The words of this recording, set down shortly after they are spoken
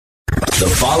The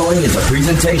following is a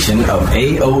presentation of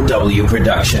AOW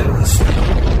Productions.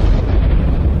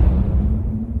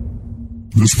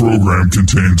 This program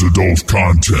contains adult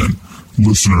content.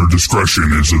 Listener discretion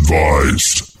is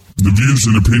advised. The views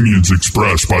and opinions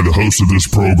expressed by the host of this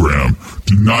program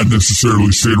do not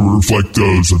necessarily state or reflect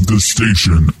those of this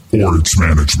station or its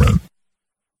management.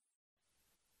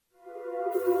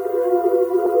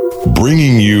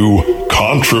 Bringing you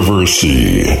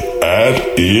controversy at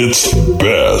its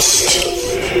best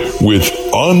with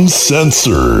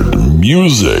uncensored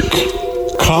music,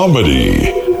 comedy,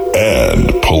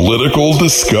 and political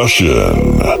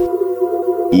discussion.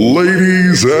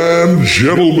 Ladies and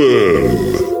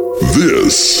gentlemen,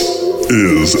 this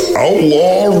is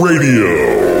Outlaw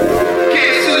Radio.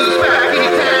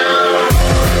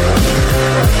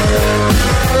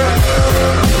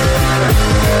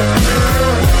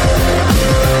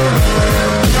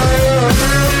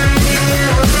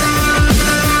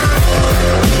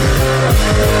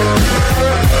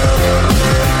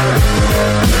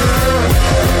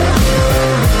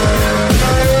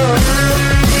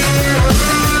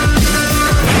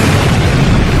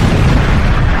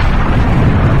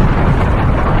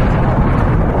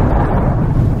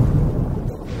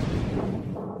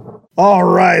 All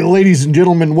right, ladies and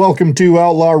gentlemen, welcome to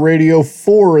Outlaw Radio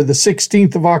for the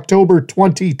 16th of October,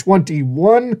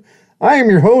 2021. I am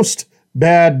your host,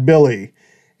 Bad Billy,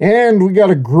 and we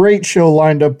got a great show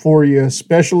lined up for you,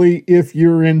 especially if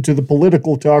you're into the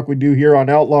political talk we do here on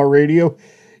Outlaw Radio.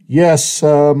 Yes,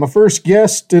 my first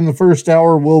guest in the first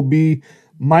hour will be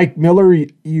Mike Miller.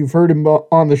 You've heard him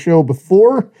on the show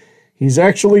before. He's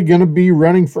actually going to be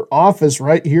running for office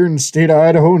right here in the state of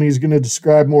Idaho, and he's going to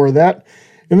describe more of that.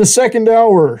 In the second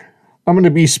hour, I'm going to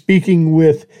be speaking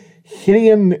with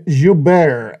Gideon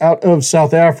Joubert out of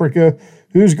South Africa,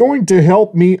 who's going to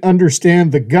help me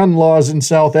understand the gun laws in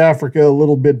South Africa a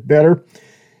little bit better.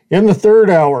 In the third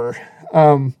hour,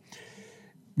 I'm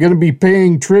going to be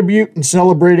paying tribute and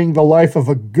celebrating the life of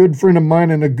a good friend of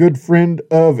mine and a good friend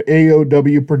of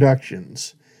AOW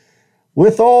Productions.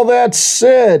 With all that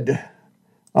said,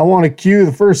 I want to cue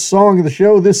the first song of the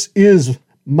show. This is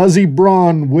Muzzy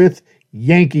Braun with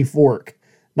Yankee Fork.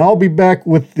 And I'll be back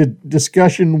with the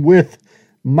discussion with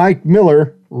Mike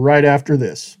Miller right after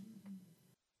this.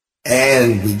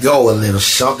 And we go a little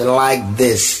something like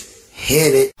this.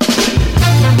 Hit it.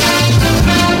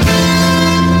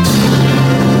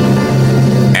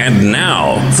 And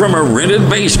now, from a rented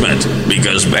basement,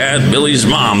 because Bad Billy's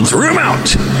mom threw him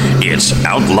out, it's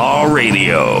Outlaw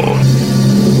Radio.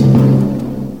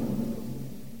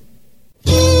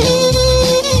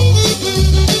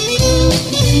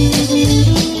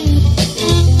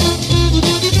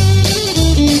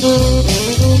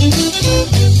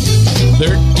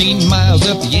 Miles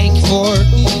up the Yankee Fork,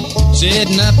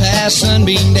 sitting up past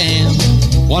Sunbeam Dam.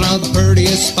 One of the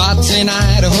prettiest spots in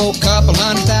Idaho, couple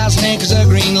 100,000 acres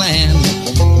of green land.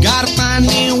 Gotta find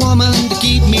me a woman to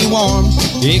keep me warm.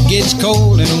 It gets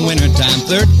cold in the wintertime,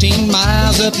 13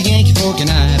 miles up the Yankee Fork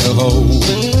in Idaho.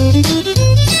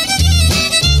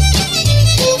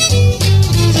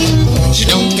 She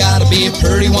don't gotta be a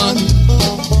pretty one,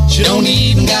 she don't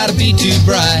even gotta be too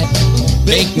bright.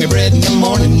 Bake me bread in the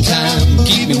morning time,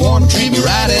 keep me warm, treat me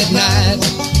right at night.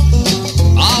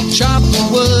 I'll chop the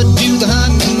wood, do the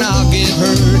hunting, I'll give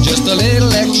her just a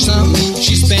little extra something.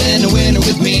 She spend the winter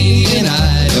with me in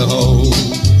Idaho.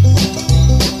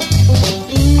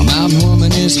 A mountain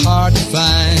woman is hard to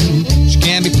find, she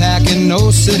can't be packing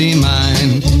no city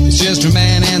mind. It's just her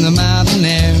man and the mountain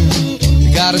air,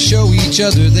 they gotta show each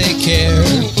other they care.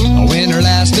 A winter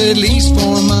lasts at least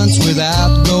 4 months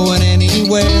without going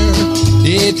anywhere.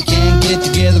 If you can't get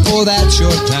together for that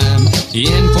short time,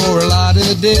 you're in for a lot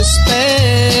of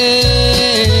despair.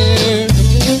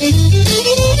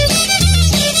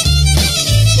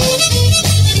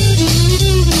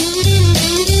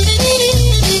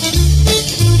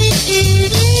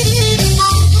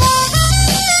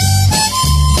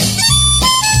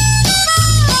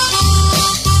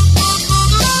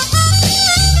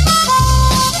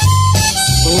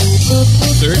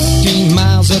 13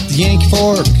 miles up the Yankee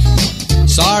Fork,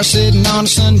 saw her sitting on a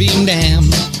Sunbeam Dam.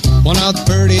 One of the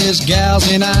prettiest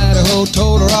gals in Idaho,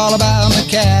 told her all about my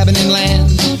cabin and land.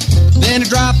 Then I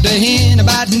dropped a hint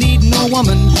about needing a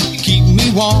woman to keep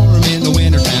me warm in the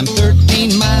wintertime.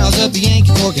 13 miles up the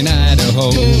Yankee Fork in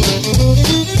Idaho.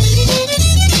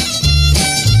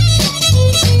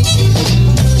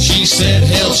 She said,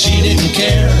 hell, she didn't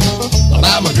care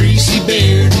about my greasy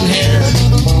beard and hair.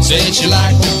 Said she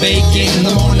liked to bake in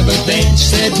the morning, but then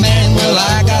she said, man, well,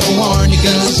 I gotta warn you,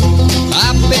 'cause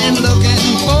I've been looking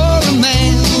for a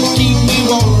man to keep me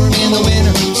warm in the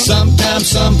winter, sometime,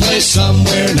 someplace,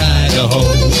 somewhere in Idaho.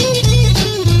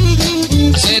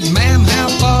 I said, ma'am, how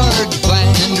far do you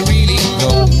plan to really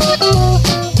go?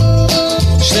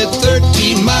 She said,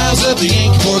 13 miles up the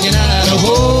Yankee Fork in Idaho.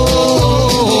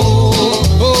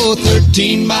 Oh,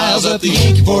 13 miles up the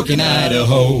Yankee Fork in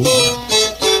Idaho.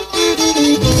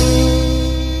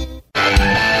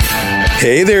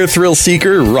 Hey there, thrill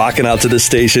seeker, rocking out to the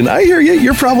station. I hear you.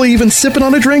 You're probably even sipping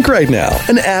on a drink right now.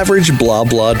 An average blah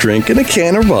blah drink in a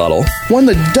can or bottle. One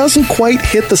that doesn't quite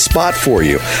hit the spot for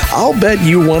you. I'll bet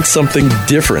you want something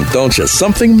different, don't you?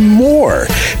 Something more.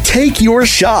 Take your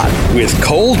shot with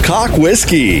Cold Cock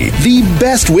Whiskey. The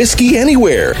best whiskey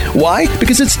anywhere. Why?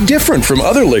 Because it's different from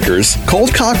other liquors.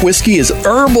 Cold Cock Whiskey is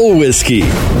herbal whiskey.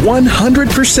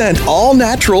 100% all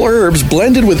natural herbs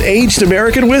blended with aged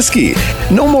American whiskey.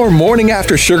 No more morning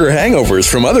after sugar hangovers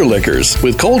from other liquors.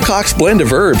 With Cold Cock's blend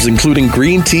of herbs, including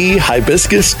green tea,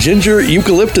 hibiscus, ginger,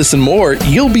 eucalyptus, and more,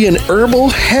 you'll be in herbal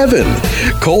heaven.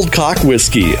 Cold Cock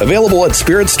Whiskey, available at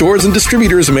spirit stores and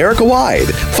distributors America-wide.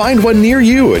 Find one near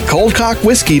you at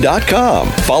coldcockwhiskey.com.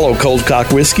 Follow Cold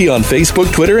Cock Whiskey on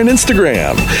Facebook, Twitter, and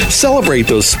Instagram. Celebrate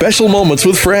those special moments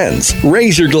with friends.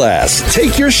 Raise your glass.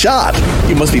 Take your shot.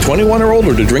 You must be 21 or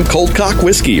older to drink Cold Cock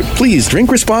Whiskey. Please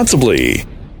drink responsibly.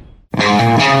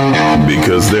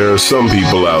 Because there are some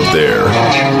people out there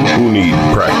who need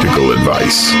practical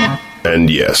advice. And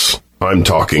yes, I'm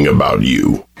talking about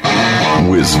you.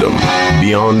 Wisdom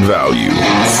beyond value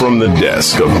from the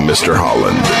desk of Mr.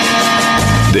 Holland.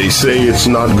 They say it's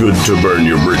not good to burn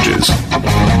your bridges,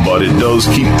 but it does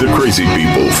keep the crazy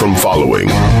people from following.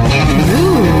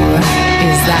 Ooh,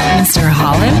 is that Mr.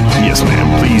 Holland? Yes,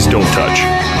 ma'am. Please don't touch.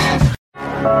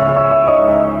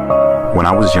 When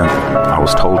I was younger, I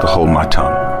was told to hold my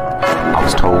tongue. I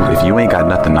was told if you ain't got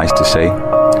nothing nice to say,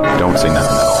 don't say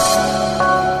nothing at all.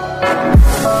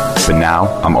 But now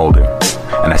I'm older,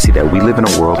 and I see that we live in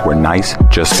a world where nice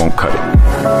just won't cut it.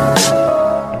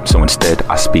 So instead,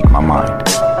 I speak my mind.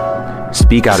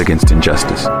 Speak out against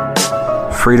injustice.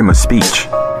 Freedom of speech.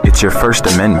 It's your First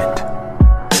Amendment.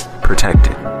 Protect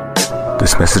it.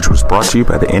 This message was brought to you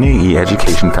by the NAE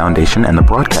Education Foundation and the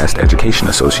Broadcast Education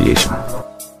Association.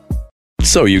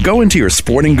 So you go into your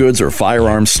sporting goods or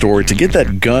firearms store to get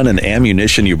that gun and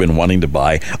ammunition you've been wanting to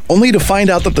buy, only to find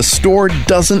out that the store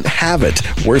doesn't have it.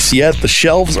 Worse yet, the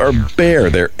shelves are bare.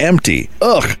 They're empty.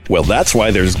 Ugh. Well, that's why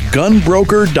there's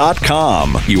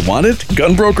gunbroker.com. You want it?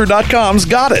 Gunbroker.com's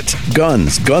got it.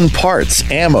 Guns, gun parts,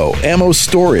 ammo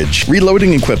storage,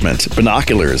 reloading equipment,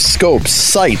 binoculars, scopes,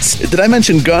 sights. Did I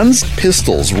mention guns?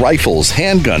 Pistols, rifles,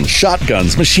 handguns,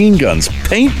 shotguns, machine guns,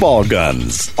 paintball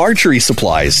guns, archery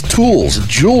supplies, tools,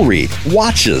 jewelry,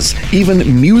 watches,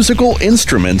 even musical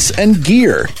instruments and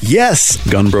gear. Yes,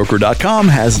 Gunbroker.com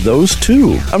has those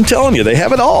too. I'm telling you, they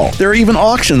have it all. There are even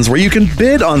auctions where you can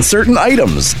bid on certain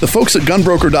items. The folks at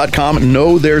Gunbroker.com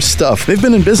know their stuff. They've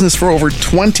been in business for over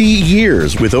 20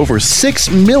 years with over 6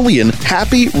 million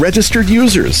happy registered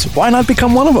users. Why not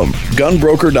become one of them?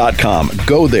 Gunbroker.com.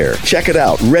 Go there. Check it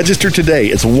out. Register today.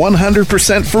 It's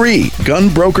 100% free.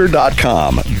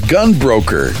 Gunbroker.com.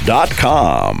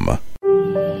 Gunbroker.com.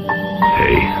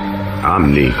 Hey,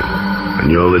 I'm Neil,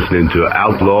 and you're listening to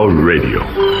Outlaw Radio,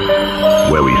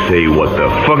 where we say what the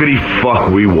fuckity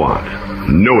fuck we want.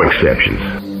 No exceptions.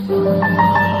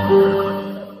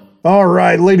 All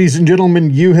right, ladies and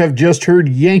gentlemen, you have just heard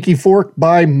Yankee Fork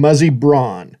by Muzzy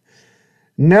Braun.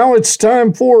 Now it's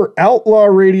time for Outlaw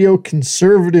Radio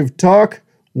Conservative Talk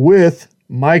with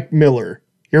Mike Miller.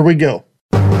 Here we go.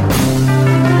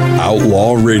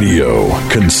 Outlaw Radio,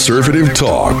 Conservative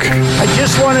Talk. I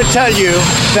just want to tell you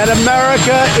that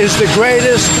America is the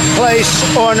greatest place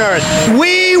on earth.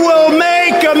 We will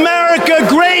make America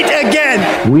great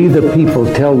again. We the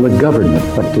people tell the government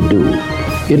what to do.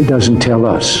 It doesn't tell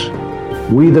us.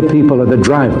 We the people are the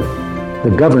driver. The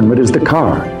government is the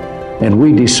car. And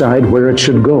we decide where it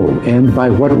should go and by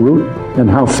what route and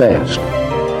how fast.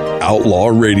 Outlaw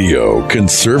Radio,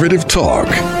 Conservative Talk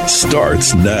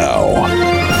starts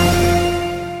now.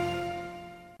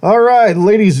 All right,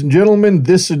 ladies and gentlemen,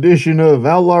 this edition of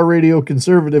Outlaw Radio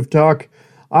Conservative Talk,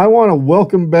 I want to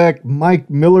welcome back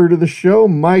Mike Miller to the show.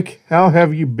 Mike, how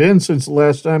have you been since the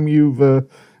last time you've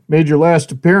made your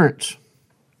last appearance?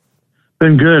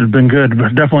 Been good.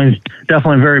 Definitely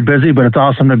very busy, but it's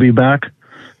awesome to be back.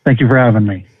 Thank you for having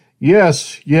me.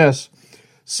 Yes.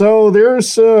 So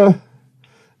there's some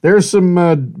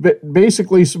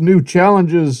basically some new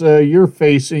challenges you're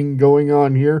facing going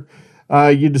on here.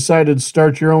 You decided to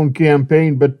start your own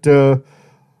campaign, but yeah,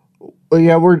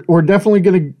 we're definitely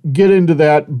going to get into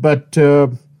that. But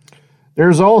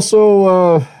there's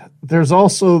also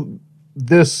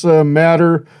this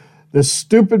matter, this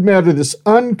stupid matter, this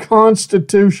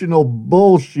unconstitutional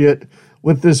bullshit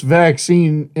with this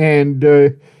vaccine, and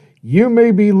you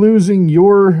may be losing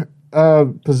your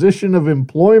position of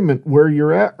employment where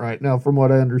you're at right now, from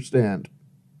what I understand.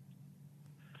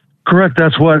 Correct.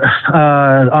 That's what,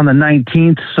 on the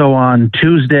 19th, so on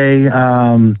Tuesday,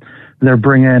 they're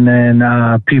bringing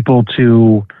in people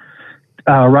to,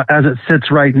 as it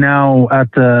sits right now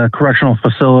at the correctional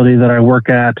facility that I work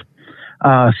at,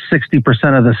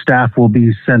 60% of the staff will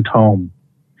be sent home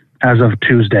as of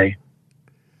Tuesday.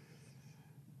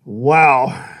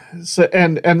 Wow. So,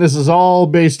 and this is all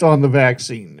based on the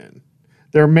vaccine then?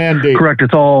 Their mandate. Correct.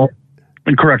 It's all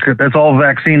correct. That's all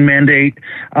vaccine mandate.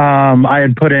 I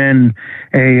had put in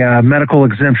a medical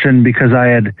exemption because I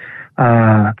had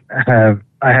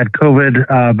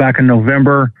COVID back in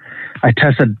November. I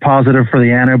tested positive for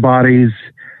the antibodies,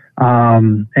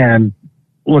 and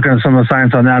looking at some of the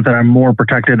science on that I'm more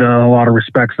protected in a lot of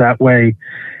respects that way.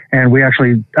 And we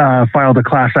actually filed a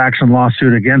class action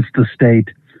lawsuit against the state,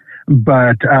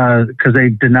 but because they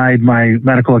denied my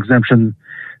medical exemption,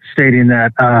 stating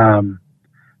that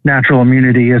natural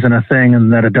immunity isn't a thing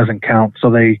and that it doesn't count.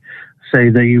 So they say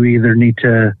that you either need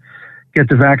to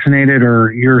get vaccinated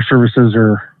or your services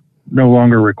are no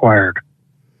longer required.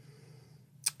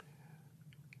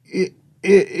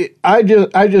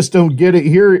 I just don't get it.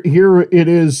 Here it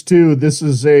is too. This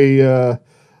is a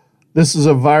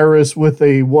virus with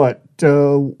a well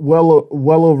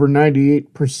over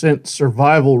 98%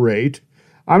 survival rate.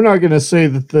 I'm not going to say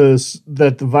that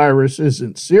the virus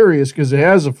isn't serious, because it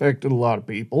has affected a lot of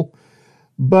people,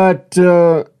 but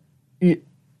this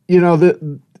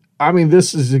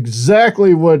is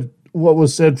exactly what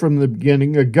was said from the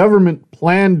beginning, a government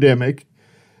pandemic.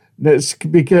 That's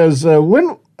because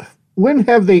when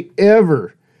have they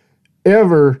ever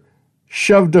tried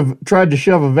to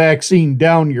shove a vaccine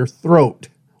down your throat?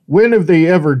 When have they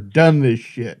ever done this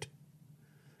shit?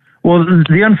 Well,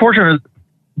 the unfortunate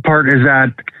part is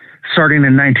that starting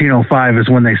in 1905 is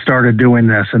when they started doing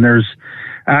this, and there's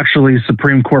actually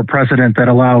Supreme Court precedent that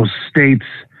allows states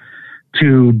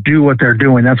to do what they're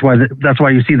doing. That's why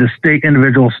you see the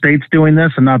individual states doing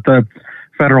this and not the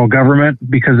federal government,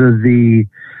 because of the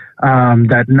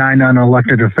that 9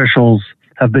 unelected officials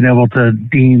have been able to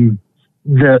deem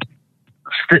that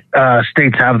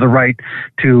states have the right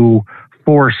to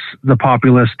force the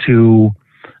populace to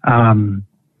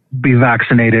be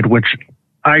vaccinated, which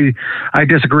I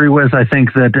disagree with. I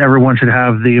think that everyone should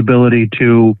have the ability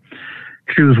to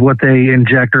choose what they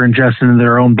inject or ingest into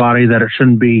their own body, that it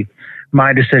shouldn't be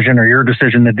my decision or your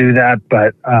decision to do that.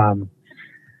 But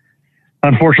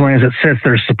unfortunately, as it sits,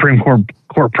 there's Supreme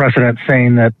Court precedent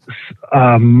saying that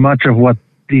much of what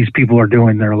these people are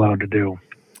doing, they're allowed to do.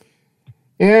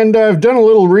 And I've done a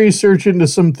little research into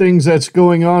some things that's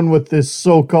going on with this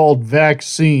so-called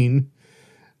vaccine.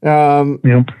 Basically,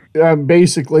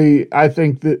 I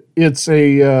think that it's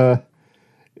they're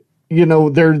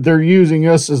using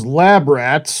us as lab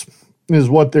rats, is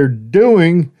what they're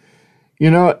doing.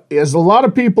 As a lot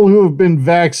of people who have been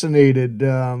vaccinated,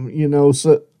 there's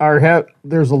a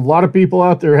lot of people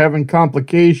out there having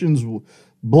complications,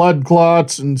 blood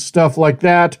clots and stuff like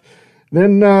that.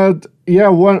 Then,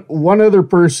 one other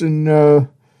person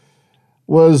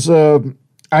was, I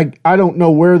don't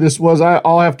know where this was.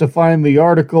 I'll have to find the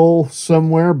article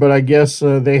somewhere, but I guess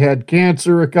they had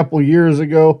cancer a couple years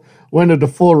ago, went into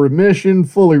full remission,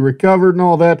 fully recovered and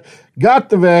all that, got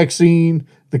the vaccine.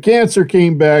 The cancer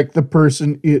came back. The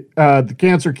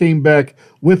cancer came back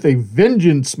with a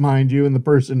vengeance, mind you, and the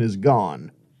person is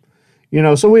gone.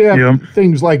 So we have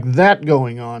things like that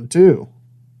going on too.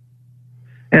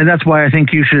 And that's why I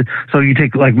think you should. So you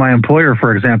take like my employer,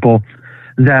 for example,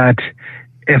 that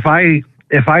if I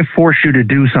force you to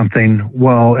do something,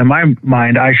 well, in my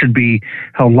mind, I should be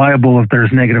held liable if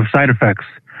there's negative side effects.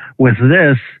 With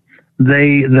this,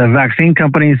 the vaccine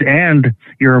companies and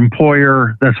your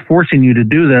employer that's forcing you to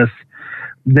do this,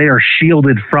 they are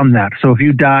shielded from that. So if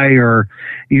you die or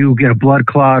you get a blood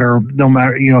clot, or no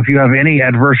matter, if you have any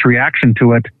adverse reaction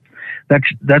to it,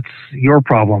 that's your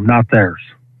problem, not theirs.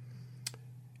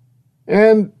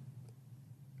 And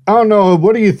I don't know,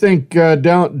 what do you think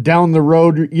down the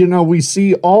road? We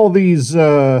see all these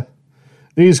commercials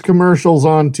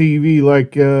on TV,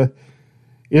 like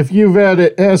if you've had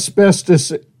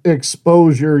asbestos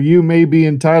exposure, you may be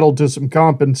entitled to some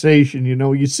compensation.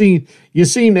 You seen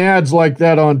ads like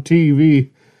that on TV.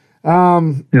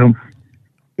 I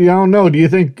don't know. Do you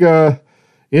think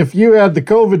if you had the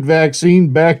COVID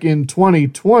vaccine back in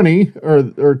 2020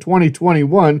 or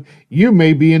 2021, you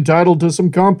may be entitled to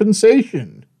some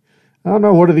compensation? I don't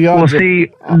know. What are the odds? Well,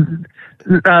 see,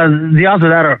 The odds of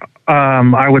that are,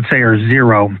 I would say, are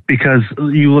zero, because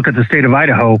you look at the state of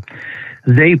Idaho,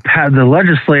 the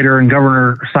legislator and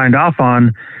governor signed off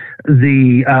on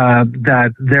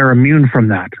that they're immune from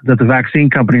that the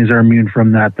vaccine companies are immune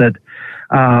from that,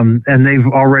 and they've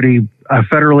already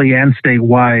federally and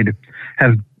statewide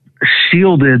have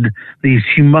shielded these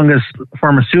humongous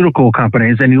pharmaceutical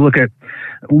companies. And you look at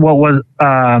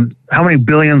how many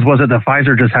billions was it that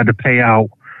Pfizer just had to pay out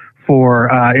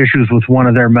for issues with one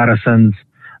of their medicines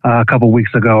a couple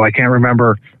weeks ago. I can't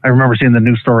remember. I remember seeing the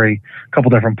news story a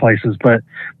couple different places, but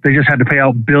they just had to pay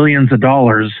out billions of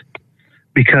dollars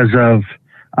because of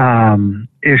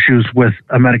issues with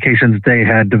a medication that they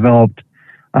had developed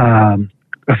a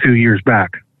few years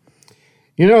back.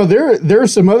 You know, there are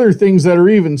some other things that are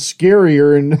even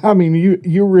scarier. And I mean,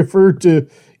 you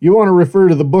want to refer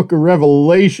to the book of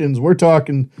Revelations. We're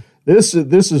talking, this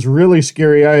is really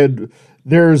scary.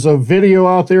 There's a video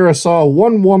out there. I saw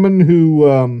one woman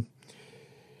who,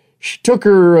 she took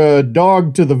her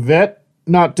dog to the vet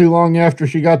not too long after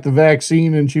she got the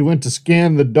vaccine, and she went to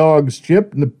scan the dog's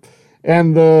chip,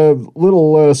 and the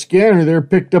little scanner there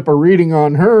picked up a reading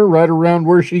on her right around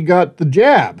where she got the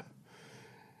jab.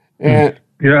 And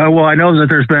yeah, well, I know that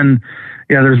there's been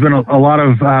a lot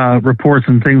of reports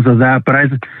and things of that, but I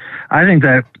think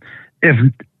that if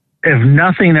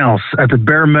nothing else, at the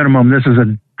bare minimum, this is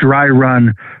a dry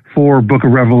run for Book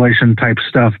of Revelation type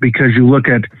stuff, because you look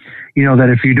at, that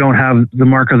if you don't have the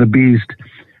mark of the beast,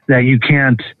 that you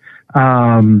can't,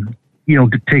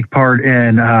 take part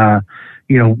in,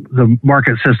 the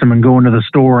market system and go into the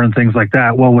store and things like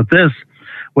that. Well, with this,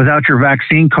 without your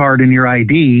vaccine card and your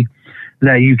ID,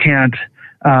 that you can't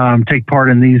take part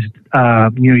in these,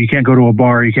 you can't go to a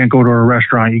bar, you can't go to a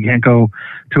restaurant, you can't go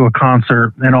to a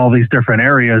concert, and all these different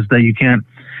areas, that you can't,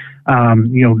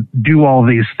 do all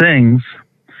these things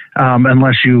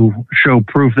unless you show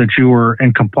proof that you were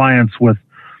in compliance with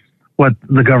what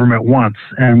the government wants.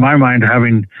 And in my mind,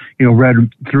 having, read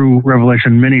through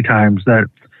Revelation many times, that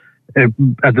at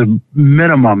the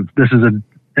minimum, this is,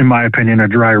 in my opinion, a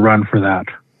dry run for that.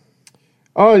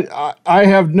 Oh, I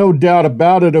have no doubt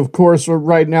about it. Of course,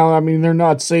 right now, I mean, they're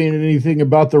not saying anything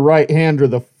about the right hand or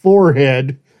the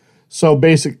forehead. So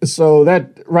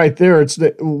that right there,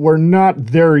 we're not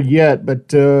there yet.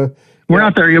 But we're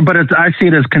not there yet. But I see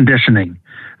it as conditioning.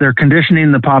 They're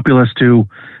conditioning the populace to,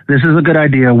 this is a good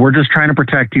idea. We're just trying to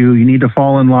protect you. You need to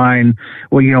fall in line.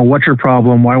 Well, what's your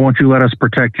problem? Why won't you let us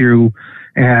protect you?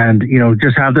 And,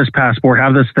 just have this passport,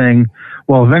 have this thing.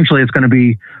 Well, eventually it's going to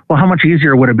be, well, how much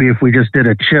easier would it be if we just did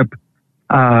a chip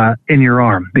in your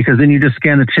arm? Because then you just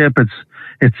scan the chip.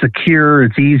 It's secure.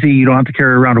 It's easy. You don't have to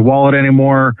carry around a wallet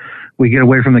anymore. We get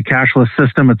away from the cashless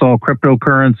system. It's all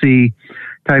cryptocurrency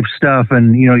type stuff.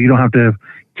 And, you don't have to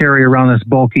carry around this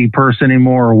bulky purse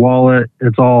anymore or wallet.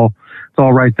 It's all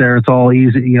right there. It's all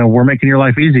easy. We're making your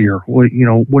life easier. Wouldn't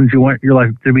you want your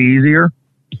life to be easier?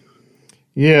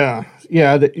 Yeah.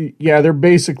 They're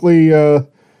basically,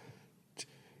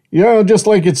 just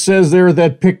like it says there,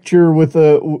 that picture with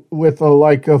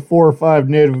like 4 or 5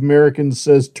 Native Americans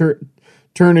says,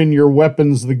 turn in your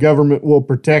weapons, the government will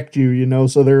protect you,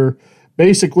 so they're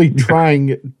basically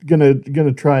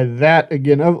gonna try that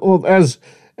again. Well, as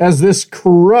this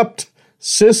corrupt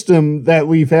system that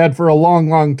we've had for a long,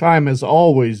 long time has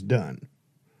always done.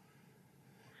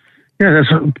 Yeah,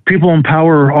 people in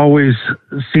power always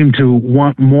seem to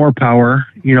want more power.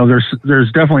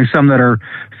 There's definitely some that are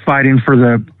fighting for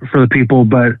the people,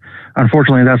 but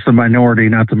unfortunately, that's the minority,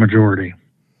 not the majority.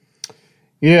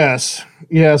 Yes,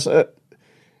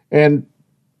 and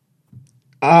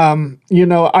I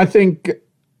think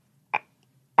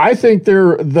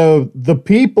they're the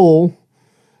people,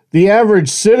 the average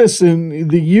citizen,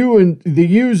 the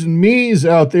yous and me's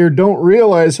out there don't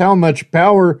realize how much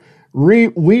power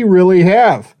we really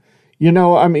have.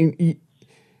 I mean,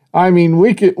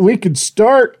 we could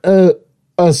start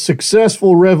a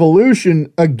successful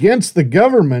revolution against the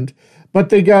government, but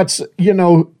they got,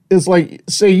 it's like,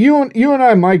 say you and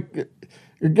I, Mike,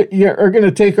 are going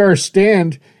to take our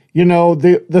stand.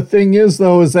 The thing is,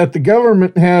 though, is that the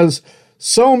government has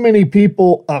so many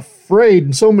people afraid,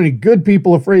 and so many good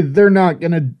people afraid that they're not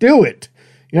going to do it.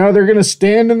 They're going to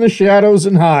stand in the shadows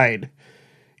and hide.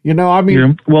 Well,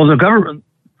 the government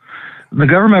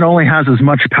only has as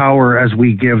much power as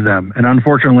we give them. And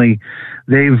unfortunately,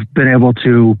 they've been able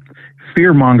to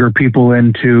fearmonger people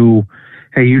into,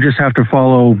 hey, you just have to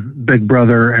follow Big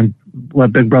Brother and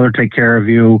let Big Brother take care of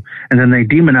you. And then they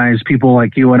demonize people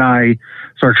like you and I,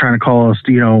 start trying to call us,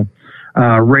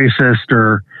 racist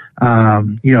or,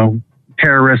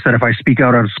 terrorists, that if I speak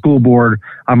out on a school board,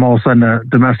 I'm all of a sudden a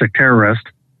domestic terrorist.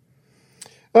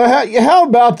 How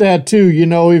about that too? You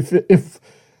know, if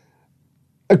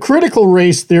a critical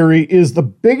race theory is the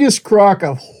biggest crock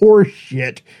of horse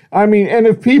shit. I mean, and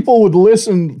if people would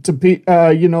listen to,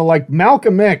 like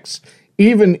Malcolm X,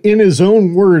 even in his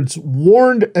own words,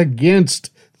 warned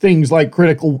against things like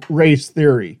critical race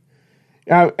theory.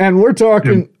 And we're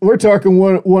talking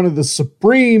one of the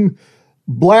supreme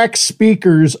black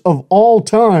speakers of all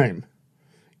time,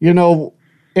 you know,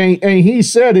 and he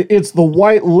said it's the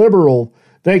white liberal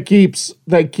that keeps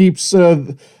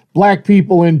black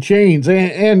people in chains.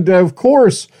 And of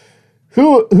course,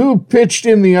 who pitched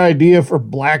in the idea for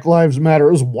Black Lives Matter?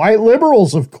 It was white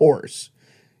liberals, of course,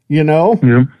 you know?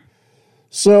 Yeah.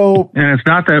 So, and it's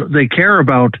not that they care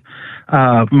about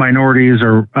minorities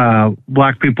or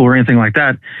black people or anything like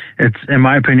that. It's, in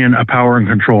my opinion, a power and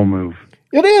control move.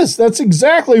 It is. That's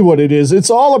exactly what it is. It's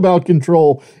all about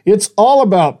control. It's all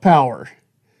about power.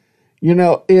 You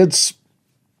know, it's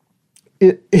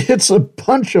a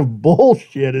bunch of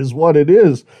bullshit is what it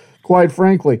is, quite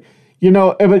frankly. You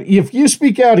know, but if you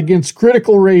speak out against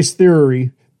critical race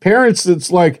theory, parents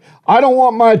that's like, I don't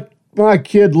want my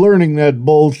kid learning that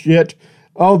bullshit.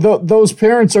 Oh, those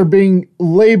parents are being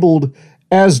labeled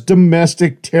as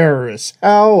domestic terrorists.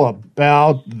 How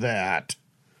about that?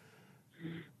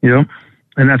 Yeah.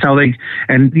 And that's how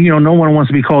and you know, no one wants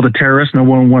to be called a terrorist. No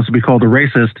one wants to be called a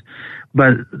racist,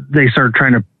 but they start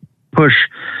trying to push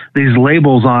these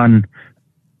labels on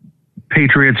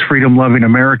patriots, freedom loving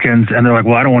Americans. And they're like,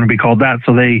 well, I don't want to be called that.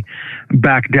 So they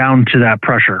back down to that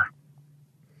pressure.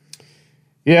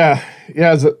 Yeah.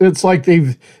 It's like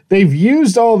they've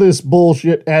used all this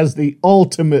bullshit as the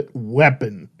ultimate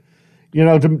weapon, you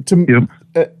know, to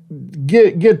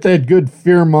get that good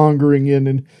fear mongering in,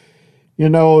 and you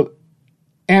know,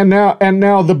 and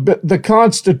now the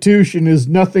Constitution is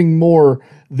nothing more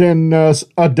than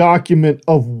a document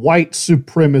of white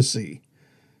supremacy.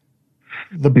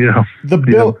 The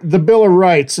Bill of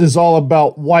Rights is all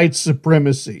about white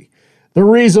supremacy. The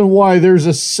reason why there's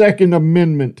a Second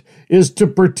Amendment is to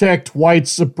protect white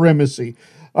supremacy.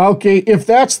 Okay, if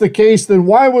that's the case, then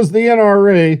why was the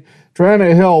NRA trying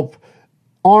to help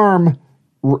arm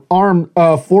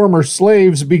former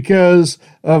slaves because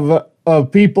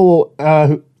of people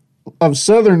of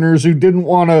Southerners who didn't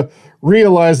want to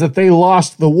realize that they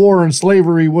lost the war and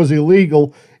slavery was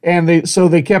illegal, and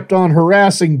they kept on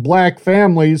harassing black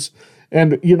families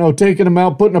and, you know, taking them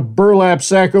out, putting a burlap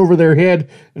sack over their head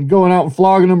and going out and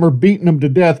flogging them or beating them to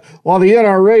death, while the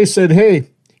NRA said, hey,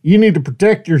 you need to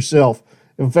protect yourself.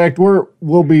 In fact,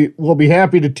 we'll be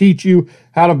happy to teach you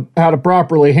how to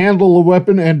properly handle a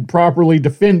weapon and properly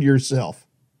defend yourself.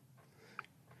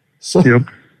 So, yep.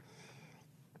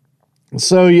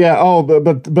 So yeah. Oh,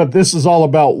 but this is all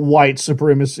about white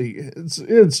supremacy.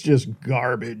 It's just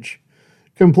garbage.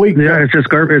 Complete. Yeah, it's just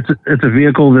garbage. It's a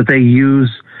vehicle that they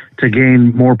use to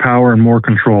gain more power and more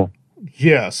control.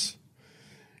 Yes.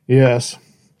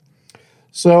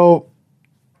 So,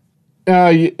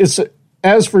 it's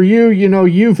as for you, you know,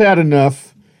 you've had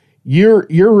enough. You're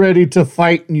ready to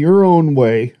fight in your own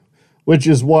way, which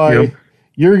is why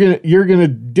you're gonna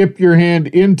dip your hand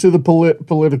into the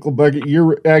political bucket.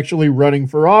 You're actually running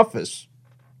for office.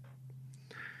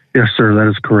 Yes, sir. That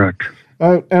is correct.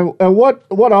 And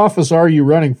what office are you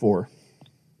running for?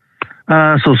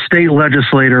 So state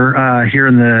legislator here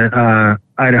in the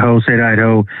state of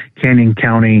Idaho, Canyon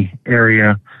County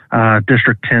area,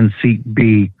 District 10, Seat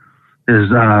B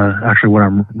is actually what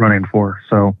I'm running for.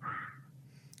 So,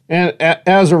 and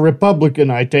as a Republican,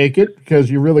 I take it, because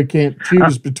you really can't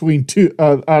choose between two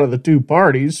out of the two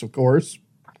parties, of course.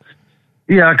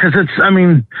 Yeah, because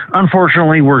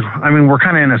unfortunately, we're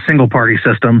kind of in a single party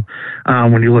system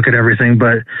when you look at everything,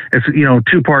 but it's, you know,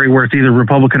 two party where it's either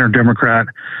Republican or Democrat.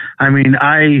 I mean,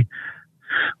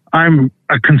 I'm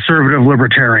a conservative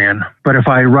libertarian, but if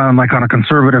I run like on a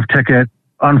conservative ticket,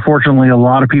 unfortunately, a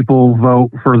lot of people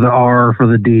vote for the R, for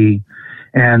the D.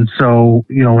 And so,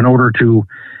 you know, in order to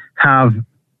have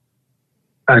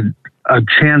a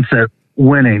chance at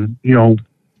winning, you know,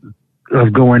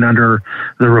 of going under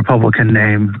the Republican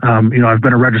name. You know, I've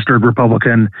been a registered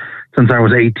Republican since I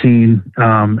was 18,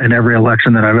 in every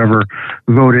election that I've ever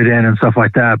voted in and stuff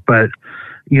like that. But,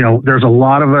 you know, there's a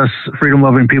lot of us freedom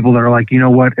loving people that are like, you know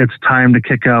what, it's time to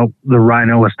kick out the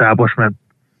Rhino establishment,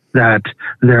 that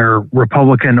they're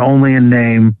Republican only in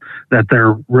name, that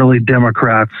they're really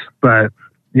Democrats. But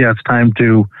yeah, it's time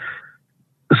to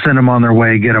send them on their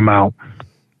way, get them out.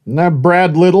 Now,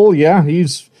 Brad Little, yeah,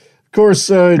 he's, of course,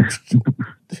 it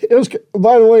was,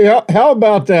 by the way, how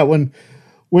about that when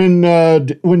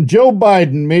Joe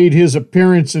Biden made his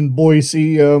appearance in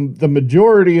Boise, the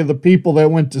majority of the people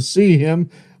that went to see him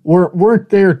weren't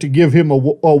there to give him a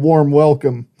warm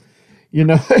welcome. You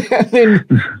know,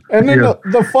 and then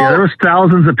the fall. Yeah, there was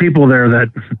thousands of people there that,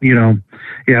 you know,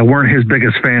 weren't his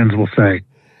biggest fans, we'll say.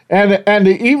 And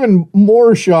even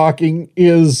more shocking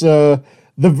is the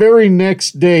very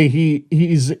next day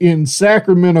he's in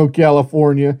Sacramento,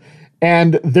 California,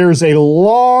 and there's a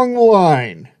long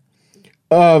line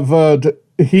of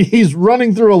he's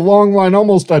running through a long line,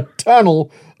 almost a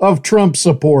tunnel of Trump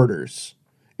supporters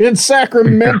in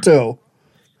Sacramento.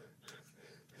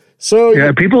 So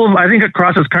yeah, people, I think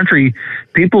across this country,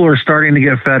 people are starting to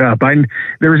get fed up.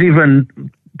 There's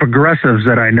even progressives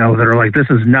that I know that are like, this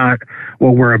is not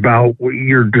what we're about.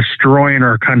 You're destroying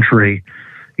our country.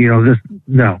 You know,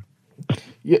 no.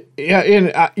 Yeah,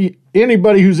 and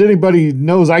anybody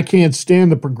knows I can't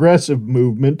stand the progressive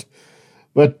movement,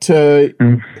 but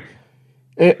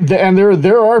and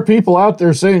there are people out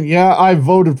there saying, yeah, I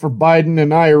voted for Biden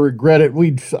and I regret it.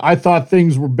 I thought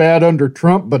things were bad under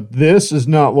Trump, but this is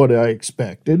not what I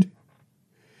expected.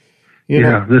 You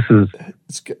know, this is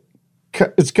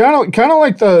it's kind of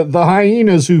like the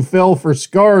hyenas who fell for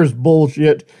Scar's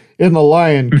bullshit in The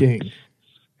Lion King.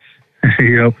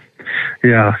 Yep.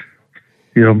 Yeah.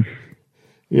 Yep.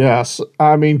 Yes,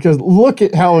 I mean, because look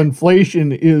at how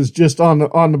inflation is just on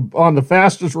the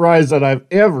fastest rise that I've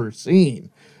ever seen.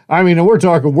 I mean, and we're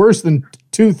talking worse than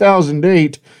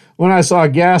 2008 when I saw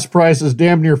gas prices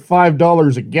damn near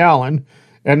 $5 a gallon,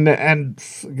 and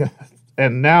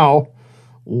now,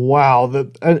 wow,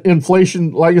 the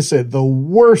inflation, like I said, the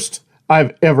worst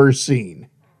I've ever seen.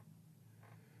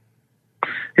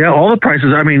 Yeah, all the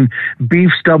prices. I mean,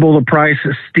 beef's double the price.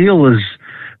 Steel has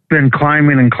been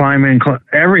climbing and climbing.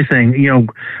 Everything, you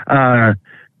know,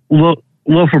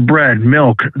 loaf of bread,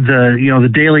 milk, the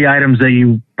daily items that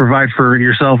you provide for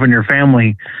yourself and your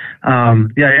family.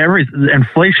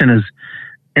 Inflation is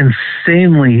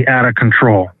insanely out of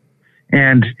control,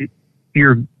 and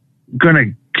you're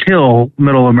gonna kill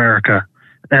middle America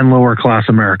and lower class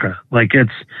America. Like this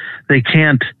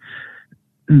can't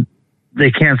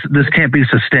be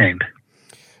sustained.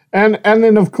 And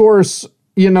then of course,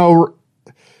 you know,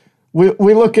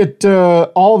 we look at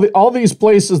all these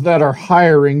places that are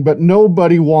hiring, but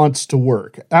nobody wants to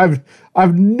work. I've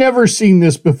never seen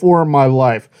this before in my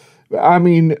life. I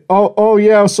mean,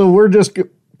 yeah, so we're just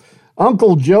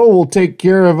Uncle Joe will take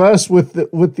care of us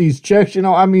with these checks. You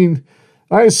know, I mean,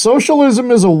 socialism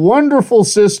is a wonderful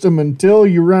system until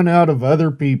you run out of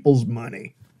other people's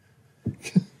money.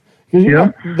 You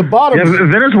know, the bottom.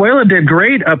 Yeah, Venezuela did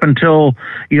great up until,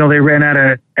 you know, they ran out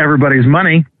of everybody's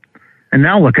money. And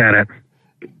now look at it.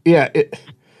 Yeah.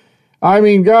 I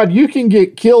mean, God, you can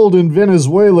get killed in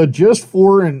Venezuela just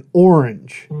for an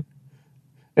orange.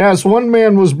 Yes, one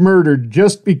man was murdered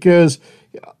just because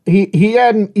he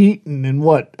hadn't eaten in,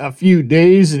 a few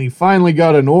days, and he finally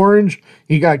got an orange.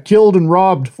 He got killed and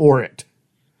robbed for it.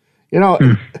 You know,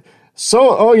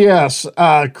 so, yes,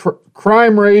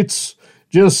 crime rates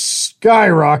just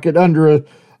skyrocket under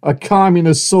a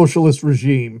communist socialist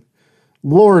regime.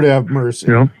 Lord have mercy.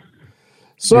 Yeah.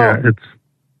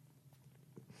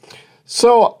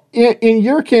 So in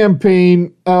your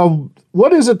campaign,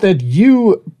 what is it that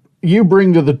you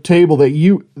bring to the table that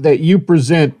you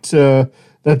present that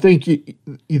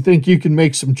you think you can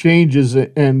make some changes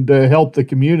and help the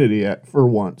community for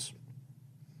once?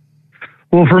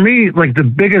 Well, for me, like the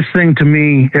biggest thing to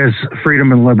me is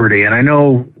freedom and liberty, and I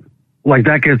know like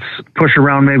that gets pushed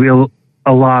around maybe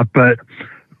a lot, but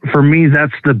for me,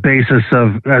 that's the basis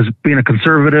of, as being a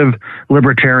conservative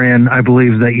libertarian, I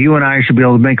believe that you and I should be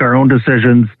able to make our own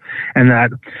decisions, and that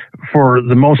for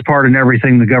the most part in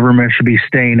everything, the government should be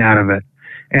staying out of it.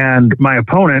 And my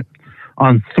opponent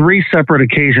on 3 separate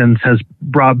occasions has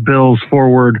brought bills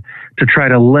forward to try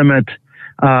to limit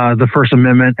the First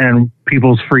Amendment and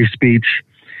people's free speech.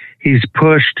 He's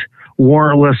pushed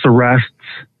warrantless arrests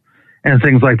and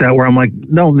things like that, where I'm like,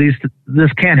 no,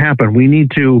 this can't happen. We need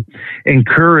to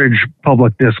encourage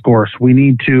public discourse. We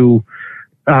need to,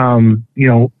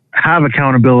 have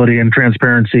accountability and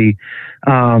transparency,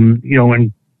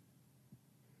 and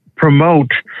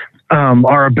promote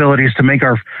our abilities to make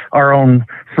our own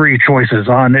free choices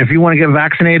on if you want to get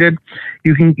vaccinated,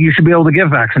 you should be able to get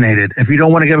vaccinated. If you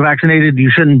don't want to get vaccinated, you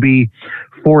shouldn't be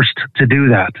forced to do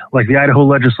that. Like the Idaho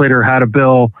legislator had a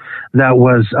bill that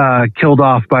was killed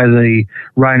off by the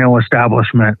rhino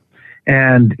establishment.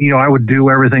 And, I would do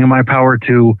everything in my power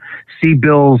to see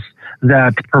bills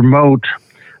that promote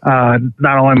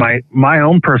not only my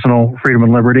own personal freedom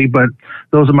and liberty, but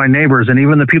those of my neighbors and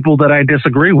even the people that I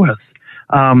disagree with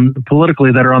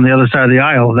politically that are on the other side of the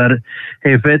aisle, that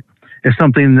if it is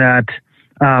something that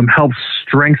helps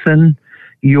strengthen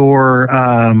your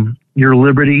your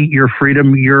liberty, your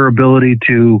freedom, your ability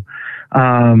to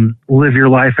live your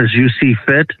life as you see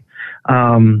fit,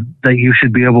 that you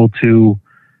should be able to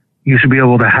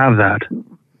have that.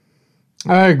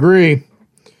 I agree.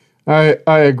 I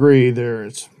agree.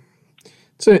 It's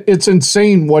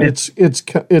insane what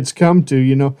it's come to,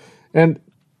 you know. And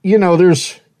you know,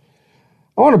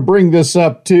 I want to bring this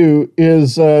up too,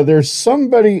 is there's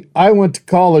somebody I went to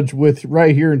college with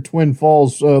right here in Twin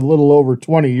Falls a little over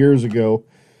 20 years ago,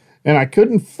 and I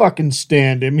couldn't fucking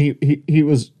stand him. He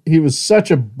was such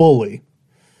a bully.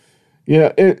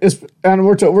 Yeah, and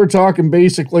we're talking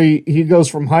basically he goes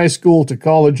from high school to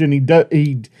college, and he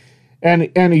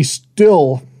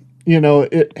still, you know,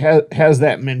 it has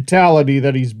that mentality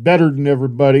that he's better than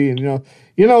everybody, and you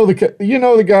know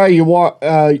the guy you walk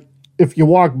if you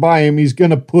walk by him, he's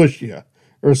gonna push you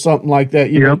or something like that,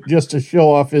 you know, just to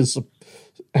show off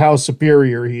how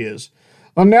superior he is.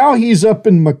 Well, now he's up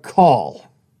in McCall,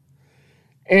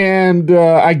 and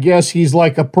I guess he's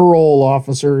like a parole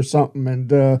officer or something,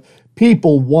 and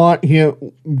people want him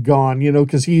gone, you know,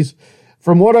 because he's,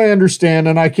 from what I understand,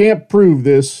 and I can't prove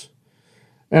this,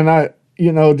 and I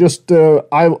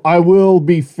will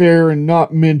be fair and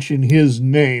not mention his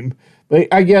name, but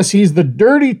I guess he's the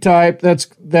dirty type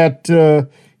that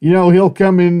he'll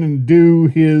come in and do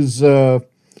his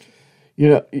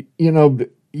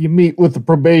you meet with the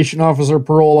probation officer,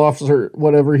 parole officer,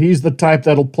 whatever. He's the type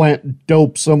that'll plant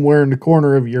dope somewhere in the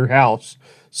corner of your house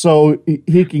so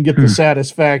he can get the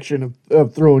satisfaction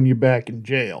of throwing you back in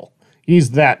jail.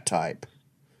 He's that type.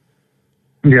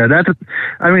 Yeah,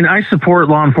 I support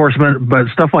law enforcement, but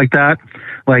stuff like that,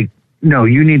 like, no,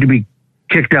 you need to be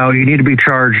kicked out. You need to be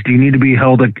charged. You need to be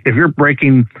held. If you're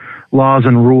breaking laws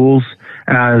and rules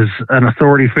as an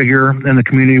authority figure in the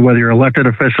community, whether you're elected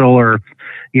official or,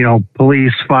 you know,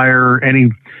 police, fire, any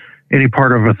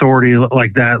part of authority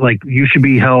like that, like, you should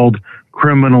be held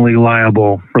criminally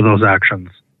liable for those actions.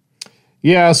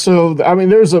 Yeah. So, I mean,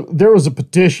 there was a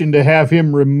petition to have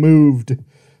him removed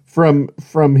from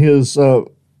his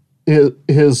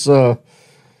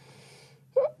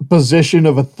position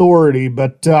of authority,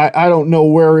 but I don't know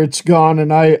where it's gone.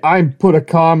 And I put a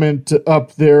comment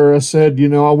up there. I said, you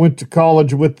know, I went to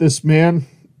college with this man.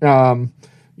 Him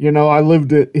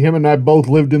and I both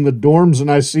lived in the dorms,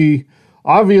 and I see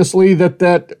obviously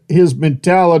that his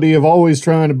mentality of always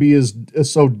trying to be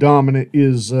so dominant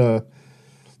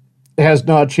has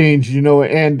not changed, you know.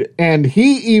 And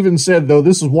he even said, though,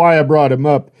 this is why I brought him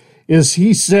up, is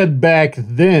he said back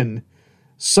then,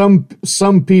 some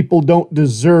people don't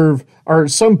deserve, or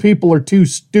some people are too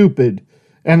stupid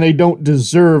and they don't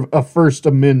deserve a First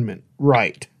Amendment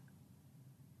right.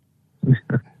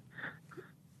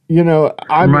 You know,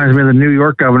 reminds me of the New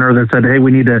York governor that said, hey,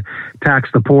 we need to tax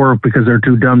the poor because they're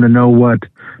too dumb to know what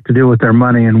to do with their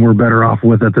money, and we're better off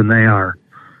with it than they are.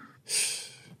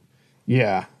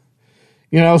 Yeah.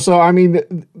 You know, so, I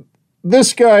mean,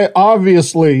 this guy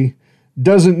obviously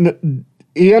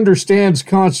he understands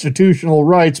constitutional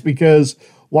rights, because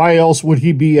why else would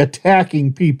he be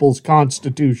attacking people's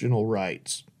constitutional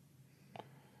rights?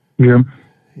 Yeah.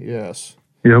 Yes.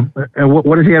 Yeah. And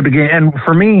what does he have to gain? And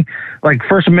for me, like,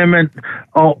 First Amendment,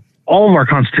 all of our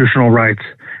constitutional rights,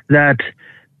 that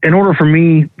in order for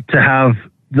me to have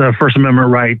the First Amendment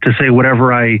right to say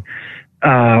whatever I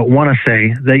want to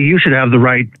say, that you should have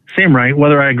the same right,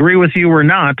 whether I agree with you or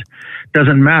not,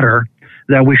 doesn't matter,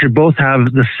 that we should both have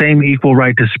the same equal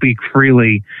right to speak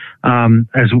freely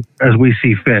as we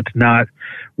see fit. Not,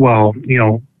 well, you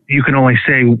know, you can only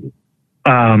say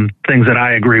things that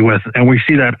I agree with. And we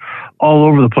see that all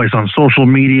over the place on social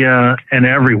media and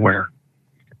everywhere.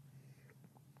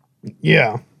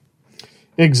 Yeah,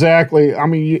 exactly. I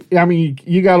mean,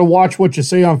 you got to watch what you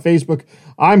say on Facebook.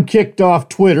 I'm kicked off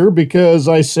Twitter because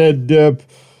I said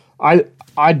I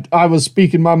was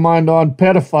speaking my mind on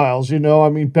pedophiles. You know, I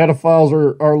mean, pedophiles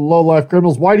are low-life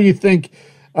criminals. Why do you think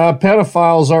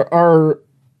pedophiles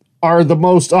are the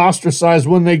most ostracized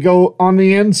when they go on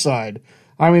the inside?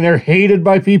 I mean, they're hated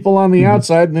by people on the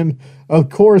outside, and then, of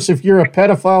course, if you're a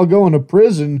pedophile going to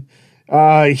prison,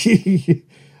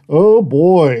 oh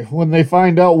boy, when they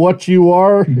find out what you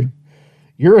are,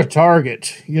 you're a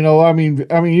target. You know, I mean,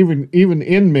 even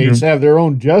inmates have their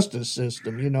own justice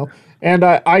system. You know, and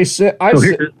I said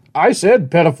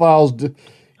pedophiles,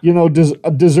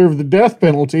 deserve the death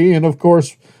penalty, and of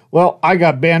course, well, I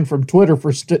got banned from Twitter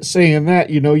for saying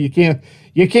that. You know, you can't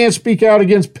speak out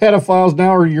against pedophiles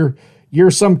now, or you're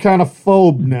some kind of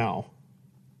phobe now.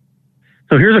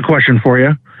 So here's a question for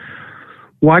you.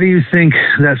 Why do you think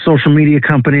that social media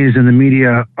companies and the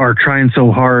media are trying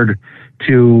so hard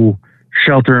to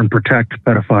shelter and protect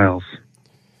pedophiles?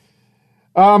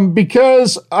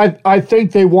 Because I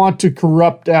think they want to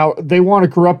corrupt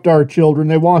our children.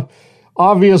 They want,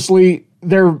 obviously,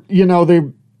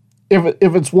 if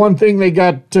it's one thing, they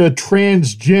got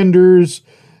transgenders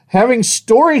having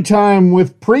story time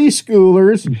with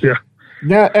preschoolers. Yeah.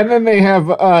 Now, and then they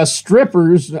have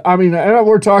strippers. I mean,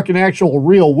 we're talking actual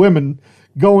real women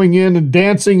going in and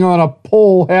dancing on a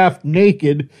pole half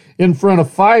naked in front of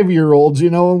 5-year-olds,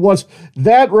 and what's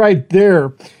that right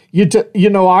there?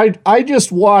 I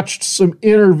just watched some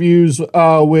interviews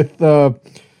with the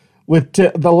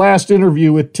last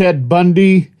interview with Ted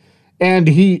Bundy, and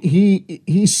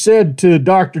he said to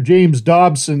Dr. James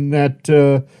Dobson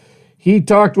that he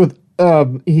dealt with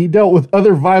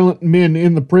other violent men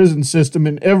in the prison system,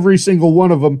 and every single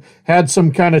one of them had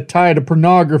some kind of tie to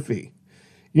pornography,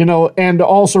 and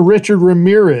also Richard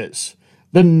Ramirez,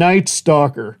 the Night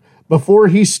Stalker, before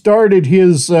he started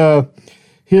his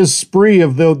spree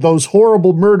of those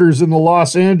horrible murders in the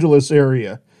Los Angeles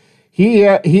area. He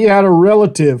had a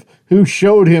relative who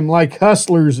showed him like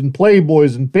Hustlers and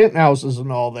Playboys and Penthouses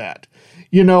and all that,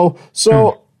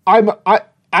 So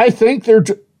I think they're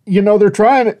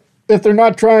trying. If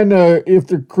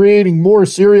they're creating more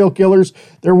serial killers,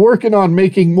 they're working on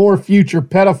making more future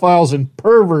pedophiles and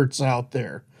perverts out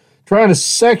there, trying to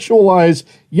sexualize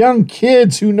young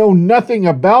kids who know nothing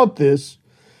about this.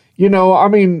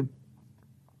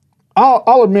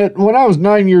 I'll admit, when I was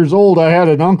 9 years old, I had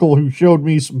an uncle who showed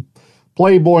me some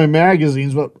Playboy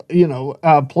magazines, but,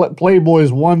 Playboy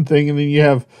is one thing, and then you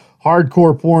have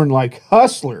hardcore porn like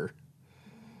Hustler.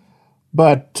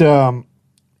 But, I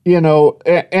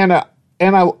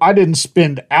didn't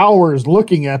spend hours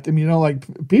looking at them,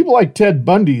 like people like Ted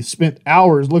Bundy spent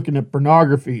hours looking at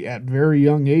pornography at very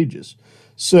young ages.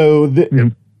 So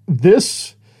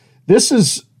this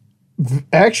is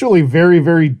actually very,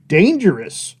 very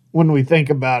dangerous when we think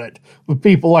about it, with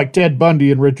people like Ted Bundy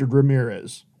and Richard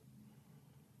Ramirez.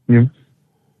 Yeah.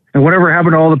 And whatever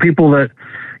happened to all the people that,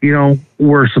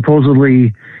 were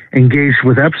supposedly engaged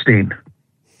with Epstein?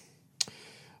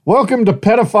 Welcome to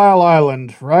Pedophile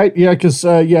Island, right? Yeah, because,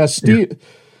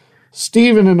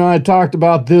 Steven and I talked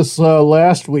about this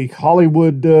last week,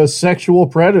 Hollywood sexual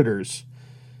predators.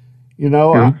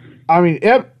 Yeah.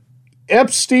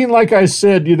 Epstein, like I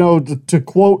said, to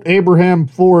quote Abraham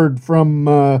Ford from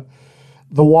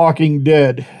The Walking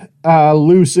Dead,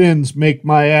 loose ends make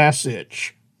my ass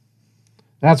itch.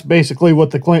 That's basically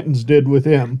what the Clintons did with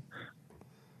him.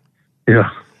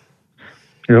 Yeah.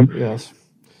 Yep. Yes.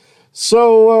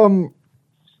 So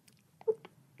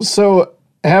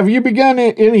have you begun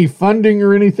any funding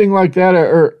or anything like that,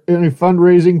 or any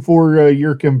fundraising for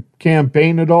your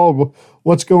campaign at all?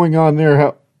 What's going on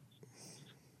there?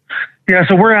 Yeah,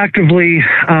 so we're actively,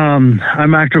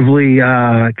 I'm actively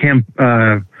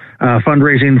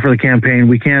fundraising for the campaign.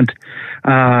 We can't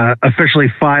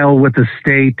officially file with the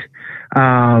state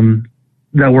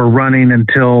that we're running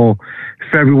until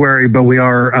February, but we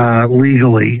are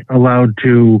legally allowed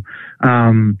to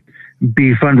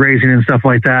be fundraising and stuff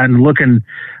like that. And looking,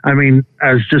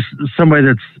 as just somebody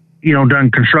that's, done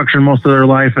construction most of their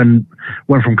life and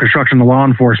went from construction to law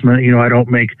enforcement, I don't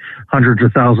make hundreds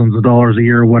of thousands of dollars a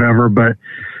year or whatever, but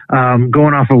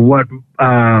going off of what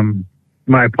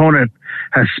my opponent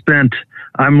has spent,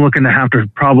 I'm looking to have to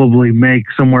probably make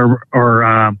somewhere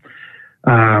or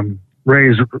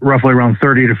raise roughly around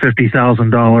 $30,000 to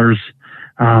 $50,000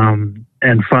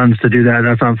 and funds to do that.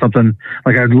 That's not something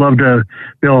like I'd love to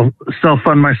be able to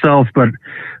self-fund myself, but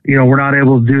we're not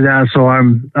able to do that. So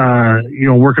I'm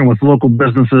working with local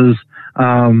businesses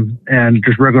and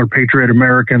just regular patriot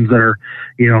Americans that are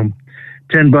 $10,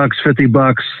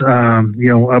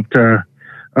 $50, up to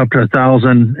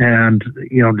 1,000, and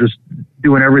just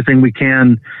doing everything we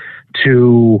can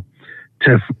to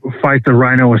fight the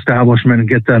rhino establishment and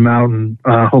get them out and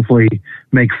hopefully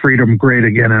make freedom great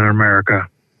again in America.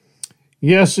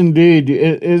 Yes, indeed.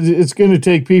 It's going to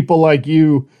take people like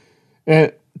you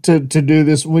to do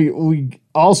this. We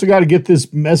also got to get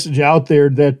this message out there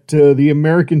that the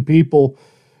American people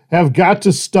have got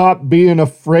to stop being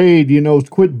afraid,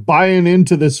 quit buying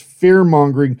into this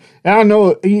fear-mongering. And I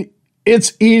know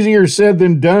it's easier said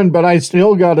than done, but I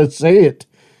still got to say it.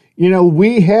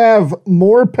 We have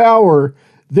more power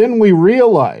than we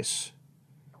realize.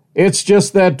 It's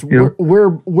just that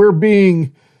we're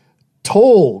being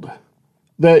told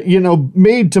that,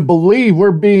 made to believe,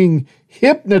 we're being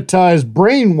hypnotized,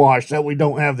 brainwashed that we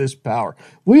don't have this power.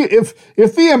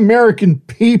 If the American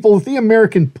people, if the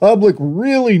American public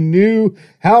really knew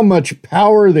how much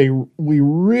power we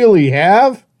really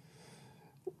have,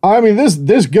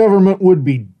 this government would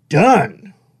be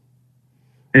done.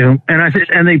 And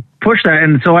and they push that,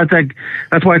 and so I think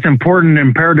that's why it's important,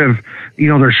 imperative.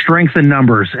 There's strength in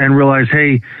numbers, and realize,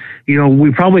 hey,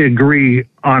 we probably agree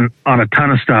on a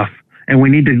ton of stuff, and we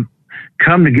need to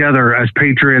come together as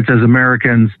patriots, as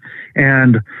Americans,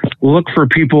 and look for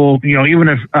people. Even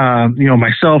if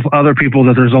myself, other people,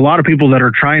 that there's a lot of people that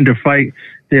are trying to fight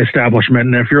the establishment,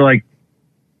 and if you're like,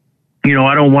 I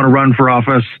don't want to run for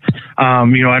office. I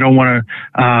don't want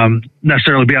to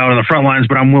necessarily be out on the front lines,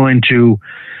 but I'm willing to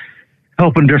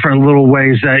help in different little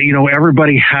ways that,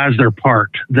 everybody has their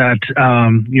part. That,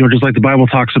 just like the Bible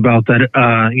talks about, that,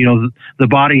 the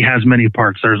body has many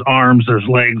parts. There's arms, there's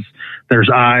legs, there's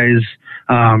eyes,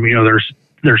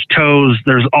 there's toes,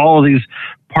 there's all of these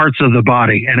parts of the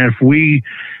body. And if we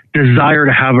desire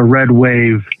to have a red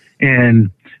wave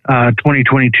in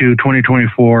 2022,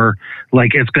 2024,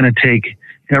 like, it's going to take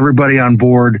everybody on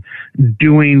board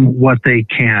doing what they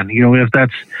can. If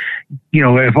that's,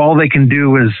 if all they can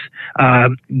do is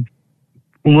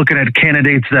looking at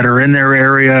candidates that are in their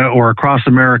area or across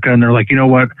America, and they're like,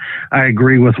 what, I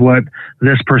agree with what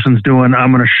this person's doing.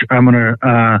 I'm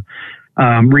gonna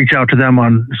reach out to them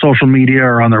on social media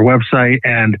or on their website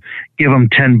and give them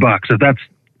 $10.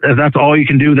 If that's all you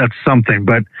can do, that's something.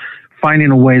 But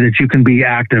finding a way that you can be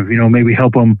active, maybe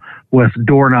help them with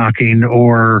door knocking,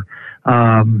 or,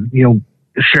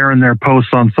 sharing their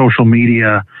posts on social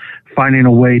media, finding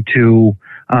a way to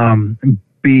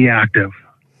be active.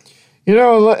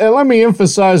 Let me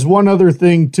emphasize one other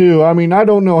thing too. I mean, I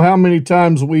don't know how many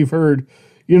times we've heard,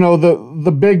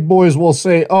 the big boys will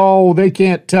say, oh, they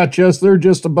can't touch us. They're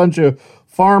just a bunch of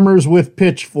farmers with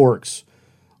pitchforks.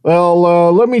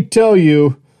 Well, let me tell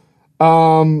you,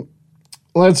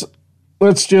 let's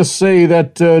just say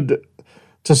that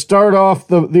to start off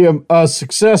the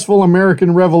successful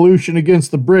American Revolution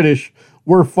against the British,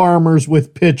 were farmers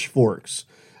with pitchforks.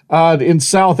 In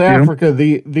South Africa,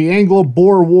 the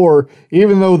Anglo-Boer War,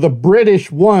 even though the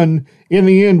British won in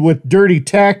the end with dirty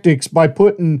tactics by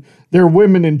putting their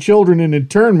women and children in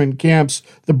internment camps,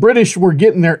 the British were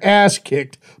getting their ass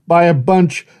kicked by a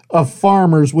bunch of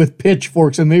farmers with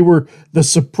pitchforks, and they were the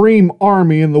supreme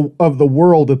army of the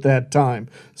world at that time.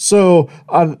 So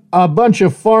a bunch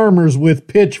of farmers with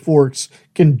pitchforks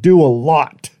can do a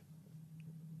lot.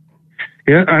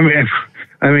 Yeah, I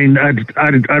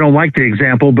don't like the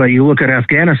example, but you look at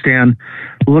Afghanistan,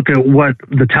 look at what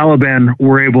the Taliban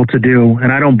were able to do,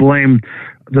 and I don't blame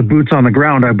the boots on the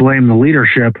ground. I blame the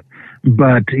leadership.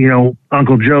 But,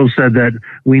 Uncle Joe said that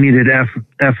we needed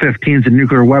F-15s and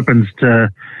nuclear weapons to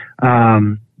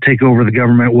take over the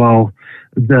government. Well,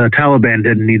 the Taliban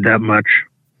didn't need that much.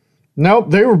 Nope,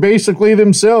 they were basically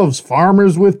themselves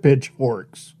farmers with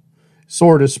pitchforks,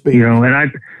 so to speak.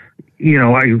 I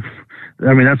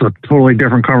mean, that's a totally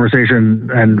different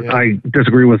conversation, and yeah. I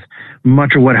disagree with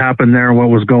much of what happened there and what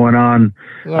was going on.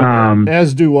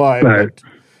 As do I.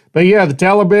 But yeah, the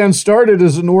Taliban started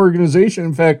as an organization.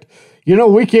 In fact,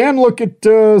 we can look at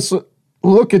the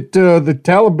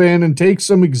Taliban and take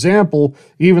some example,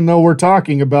 even though we're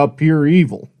talking about pure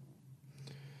evil.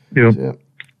 Yep.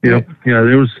 Yeah.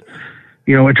 There was,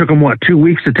 it took them 2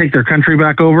 weeks to take their country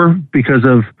back over because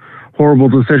of horrible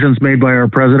decisions made by our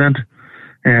president.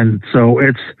 And so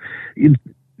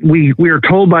we are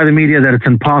told by the media that it's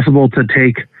impossible to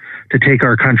take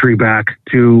our country back,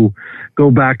 to go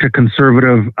back to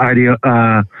conservative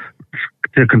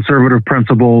to conservative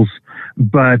principles,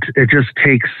 but it just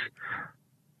takes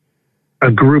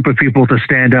a group of people to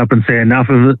stand up and say enough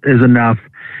is enough,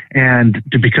 and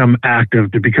to become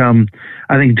active, to become,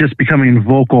 I think, just becoming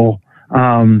vocal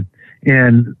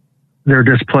in their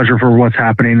displeasure for what's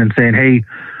happening and saying, hey,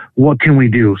 what can we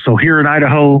do? So here in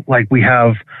Idaho, like, we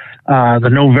have the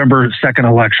November 2nd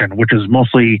election, which is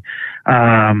mostly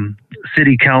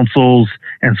city councils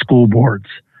and school boards.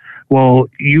 Well,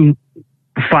 you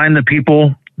find the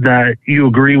people that you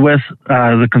agree with,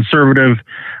 the conservative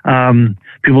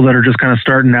people that are just kind of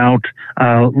starting out,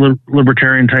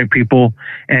 libertarian type people,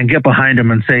 and get behind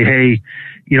them and say, hey,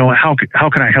 how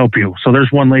can I help you? So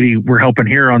there's one lady we're helping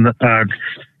here on the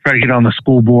try to get on the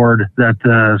school board, that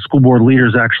the school board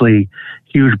leaders actually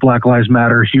huge Black Lives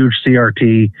Matter, huge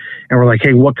CRT. And we're like,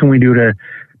 hey, what can we do to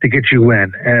get you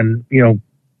in? And,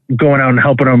 going out and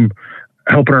helping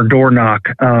our door knock,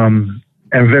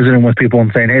 and visiting with people and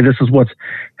saying, hey, this is what's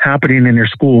happening in your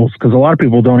schools. Because a lot of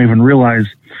people don't even realize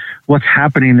what's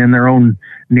happening in their own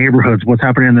neighborhoods, what's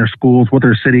happening in their schools, what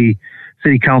their city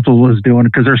council is doing,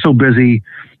 because they're so busy,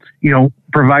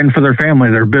 providing for their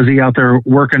family. They're busy out there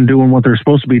working, doing what they're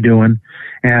supposed to be doing.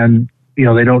 And, they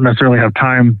don't necessarily have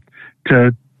time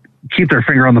to keep their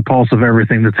finger on the pulse of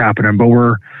everything that's happening. But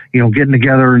we're, getting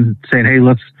together and saying, hey,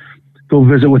 let's go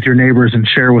visit with your neighbors and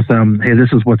share with them, hey,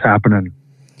 this is what's happening.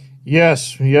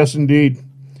 Yes, indeed.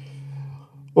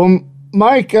 Well,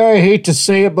 Mike, I hate to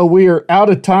say it, but we are out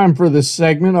of time for this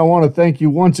segment. I want to thank you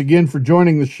once again for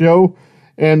joining the show,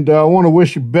 and I want to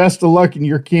wish you best of luck in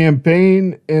your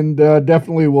campaign, and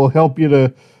definitely will help you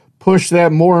to push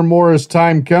that more and more as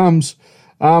time comes.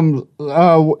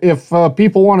 If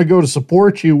people want to go to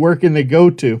support you, where can they go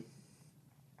to?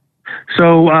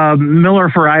 So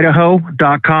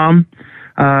MillerForIdaho.com.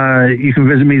 You can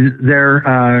visit me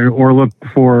there or look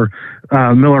for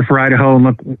Miller for Idaho and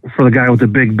look for the guy with the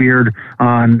big beard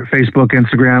on Facebook,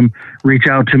 Instagram. Reach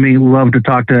out to me. Love to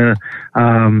talk to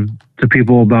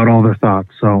people about all their thoughts.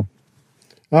 So,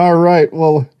 all right.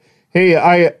 Well, hey,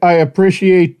 I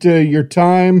appreciate your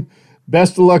time.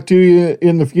 Best of luck to you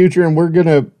in the future, and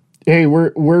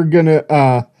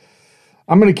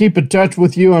I'm gonna keep in touch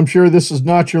with you. I'm sure this is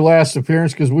not your last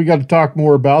appearance because we got to talk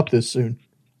more about this soon.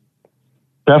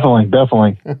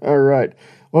 Definitely. All right.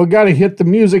 Well, got to hit the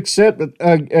music set, but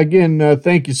again,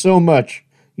 thank you so much.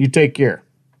 You take care.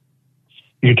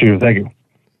 You too. Thank you.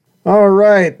 All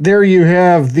right. There you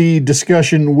have the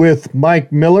discussion with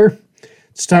Mike Miller.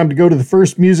 It's time to go to the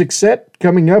first music set.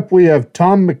 Coming up, we have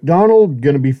Tom McDonald,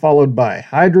 going to be followed by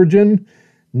Hydrogen,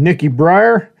 Nikki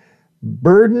Breyer,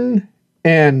 Burden,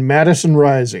 and Madison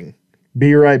Rising.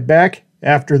 Be right back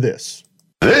after this.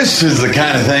 This is the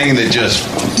kind of thing that just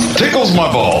tickles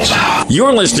my balls.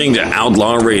 You're listening to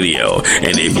Outlaw Radio,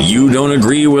 and if you don't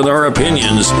agree with our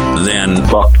opinions, then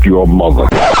fuck your mother.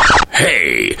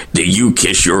 Hey, did you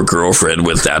kiss your girlfriend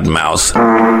with that mouth?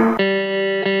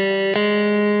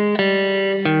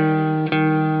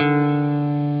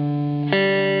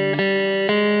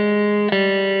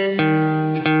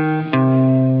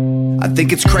 I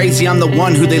think it's crazy I'm the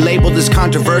one who they labeled as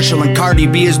controversial, and Cardi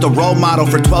B is the role model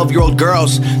for 12-year-old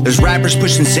girls. There's rappers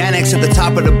pushing Xanax at the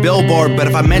top of the billboard, but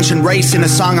if I mention race in a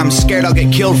song, I'm scared I'll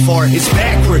get killed for it. It's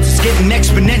backwards, it's getting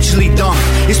exponentially dumb.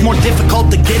 It's more difficult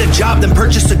to get a job than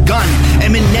purchase a gun.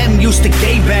 Eminem used to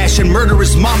gay bash and murder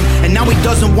his mom, and now he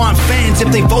doesn't want fans if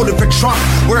they voted for Trump.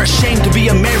 We're ashamed to be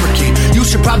American. You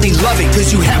should probably love it,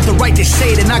 cause you have the right to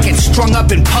say it and not get strung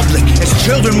up in public. As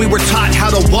children we were taught how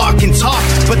to walk and talk,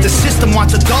 but the system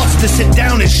wants adults to sit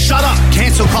down and shut up.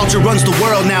 Cancel culture runs the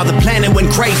world now, the planet went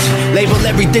crazy. Label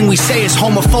everything we say as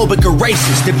homophobic or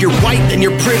racist. If you're white, then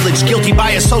you're privileged, guilty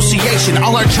by association.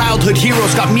 All our childhood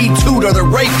heroes got Me Too'd or they're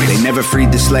rapists. They never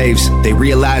freed the slaves. They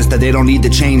realized that they don't need to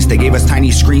change. They gave us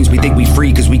tiny screens, we think we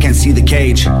free cause we can't see the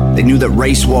cage. They knew that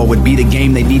race war would be the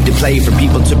game they need to play. For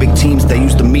people to big teams, they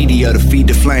use the media to feed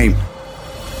the flame.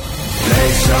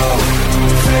 They so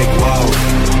fake woke.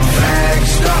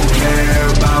 Facts don't care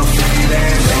about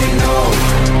feelings. They know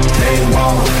they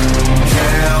won't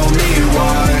tell me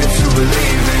what to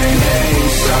believe in. They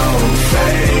so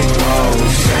fake woke.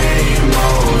 Same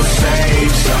old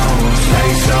safe zones.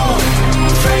 They so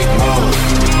fake woke.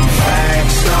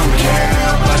 Facts don't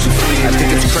care about your feelings. I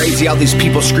think it's crazy how these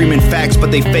people screaming facts,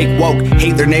 but they fake woke.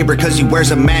 Hate their neighbor cause he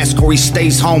wears a mask or he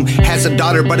stays home. Has a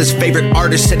daughter but his favorite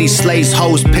artist said he slays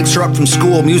hoes. Picks her up from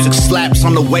school, music slaps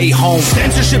on the way home.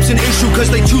 Censorship's an issue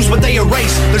cause they choose what they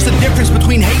erase. There's a difference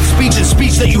between hate speech and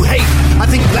speech that you hate. I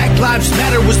think Black Lives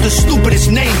Matter was the stupidest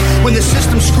name, when the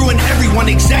system's screwing everyone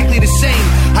exactly the same.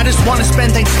 I just want to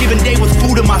spend Thanksgiving Day with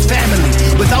food and my family,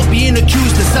 without being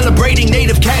accused of celebrating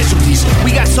native casualties.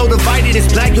 We got so divided it's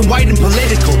black and white and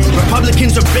political.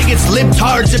 Republicans are bigots,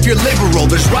 libtards if you're liberal.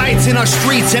 There's riots in our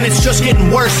streets and it's just getting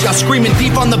worse. Y'all screaming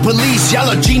deep on the police, y'all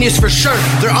are genius for sure.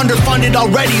 They're underfunded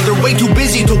already, they're way too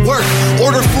busy to work.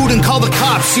 Order food and call the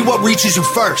cops, see what reaches you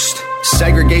first.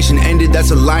 Segregation ended, that's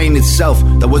a lie in itself.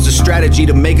 That was a strategy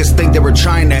to make us think they were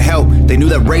trying to help. They knew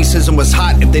that racism was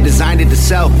hot if they designed it to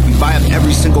sell. We buy up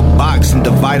every single box and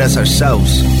divide us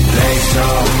ourselves. They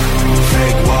so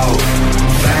fake woke.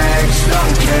 Facts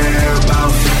don't care about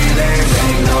feelings.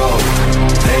 They know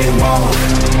they won't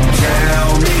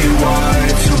tell me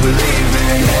what to believe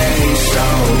in. They so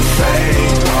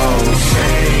fake woke.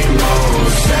 Same old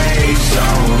safe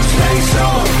zones. They so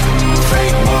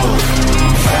fake woke.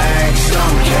 Facts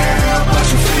don't care about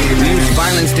your feelings. We use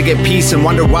violence to get peace and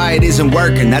wonder why it isn't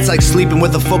working. That's like sleeping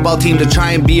with a football team to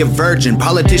try and be a virgin.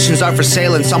 Politicians are for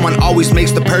sale and someone always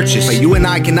makes the purchase, but you and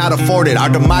I cannot afford it. Our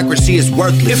democracy is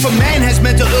worthless. If a man has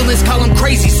mental illness, call him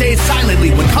crazy, say it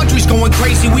silently. When country's going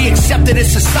crazy, we accept it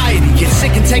as society. Get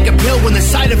sick and take a pill. When the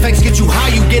side effects get you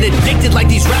high, you get addicted like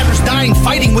these rappers dying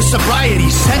fighting with sobriety.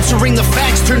 Censoring the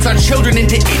facts turns our children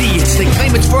into idiots. They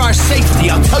claim it's for our safety,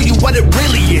 I'll tell you what it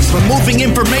really is. Removing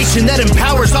information that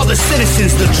empowers all the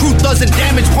citizens. The truth doesn't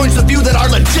damage points of view that are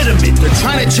legitimate. They're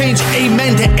trying to change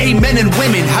amen to amen and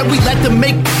women. How'd we let them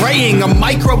make praying a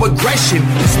microaggression?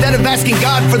 Instead of asking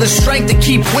God for the strength to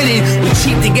keep winning, we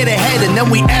cheat to get ahead and then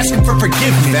we ask him for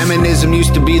forgiveness. Feminism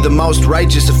used to be the most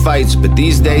righteous of fights, but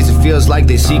these days it feels like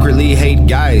they secretly hate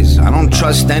guys. I don't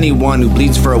trust anyone who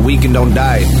bleeds for a week and don't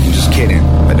die. I'm just kidding,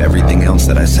 but everything else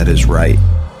that I said is right.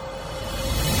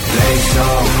 They so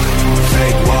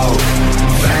fake woke.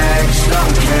 Facts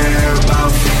don't care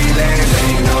about feelings.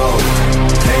 They know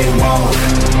they won't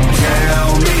tell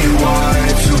me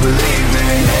what to believe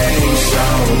in. They so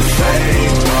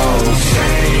fake woke.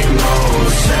 Same old,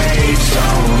 same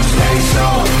songs. They so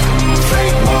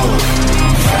fake woke.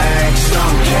 Facts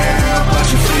don't care about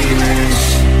your feelings.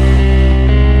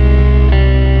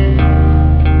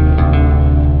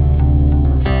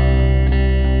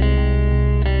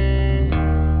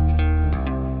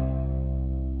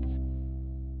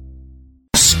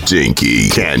 Stinky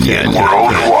Canyon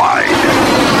Worldwide.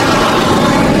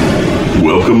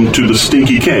 Welcome to the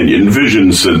Stinky Canyon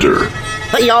Vision Center.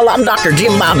 Hey y'all, I'm Dr.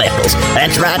 Jim Bob Eccles.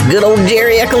 That's right, good old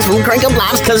Jerry Eccles from Crank Up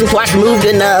Live's cousin twice removed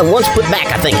and once put back,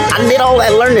 I think. I did all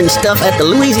that learning stuff at the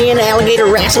Louisiana Alligator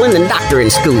Wrestling and Doctoring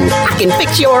School. I can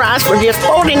fix your eyes for just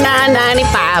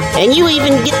 $49.95, and you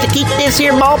even get to keep this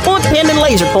here ballpoint pen and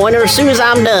laser pointer as soon as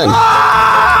I'm done.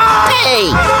 Hey,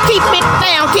 keep it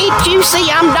down, can't you see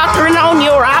I'm doctoring on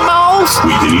your eyeballs?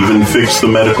 We can even fix the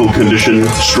medical condition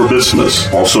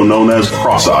strabismus, also known as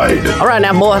cross-eyed. All right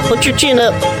now, boy, put your chin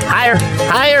up. Higher,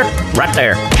 higher, right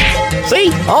there.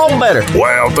 See? All better.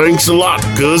 Well, thanks a lot,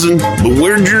 cousin. But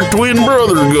where'd your twin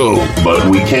brother go? But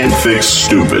we can't fix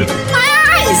stupid. My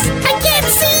eyes! I can't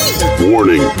see!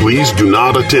 Warning, please do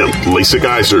not attempt LASIK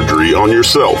eye surgery on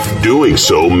yourself. Doing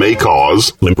so may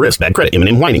cause limp wrist, bad credit,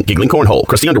 M&M whining, giggling cornhole,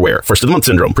 crusty underwear, first of the month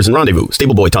syndrome, prison rendezvous,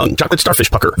 stable boy tongue, chocolate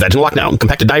starfish pucker, vaginal lockdown,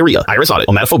 compacted diarrhea, iris audit,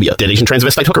 omatophobia, dead Asian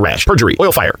transvestite hooker rash, perjury,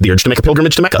 oil fire, the urge to make a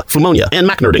pilgrimage to Mecca, pneumonia, and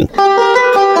Mac nerding.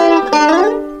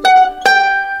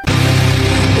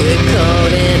 We're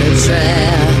caught in a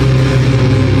trap.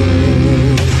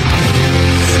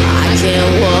 I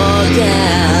can't walk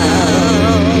out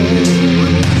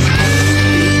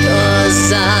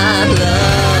because I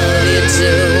love you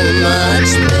too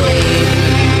much, baby.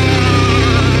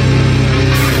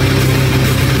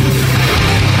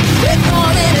 We're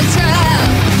caught in a trap.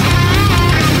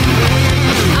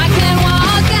 I can't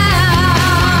walk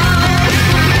out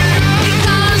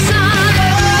because I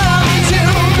love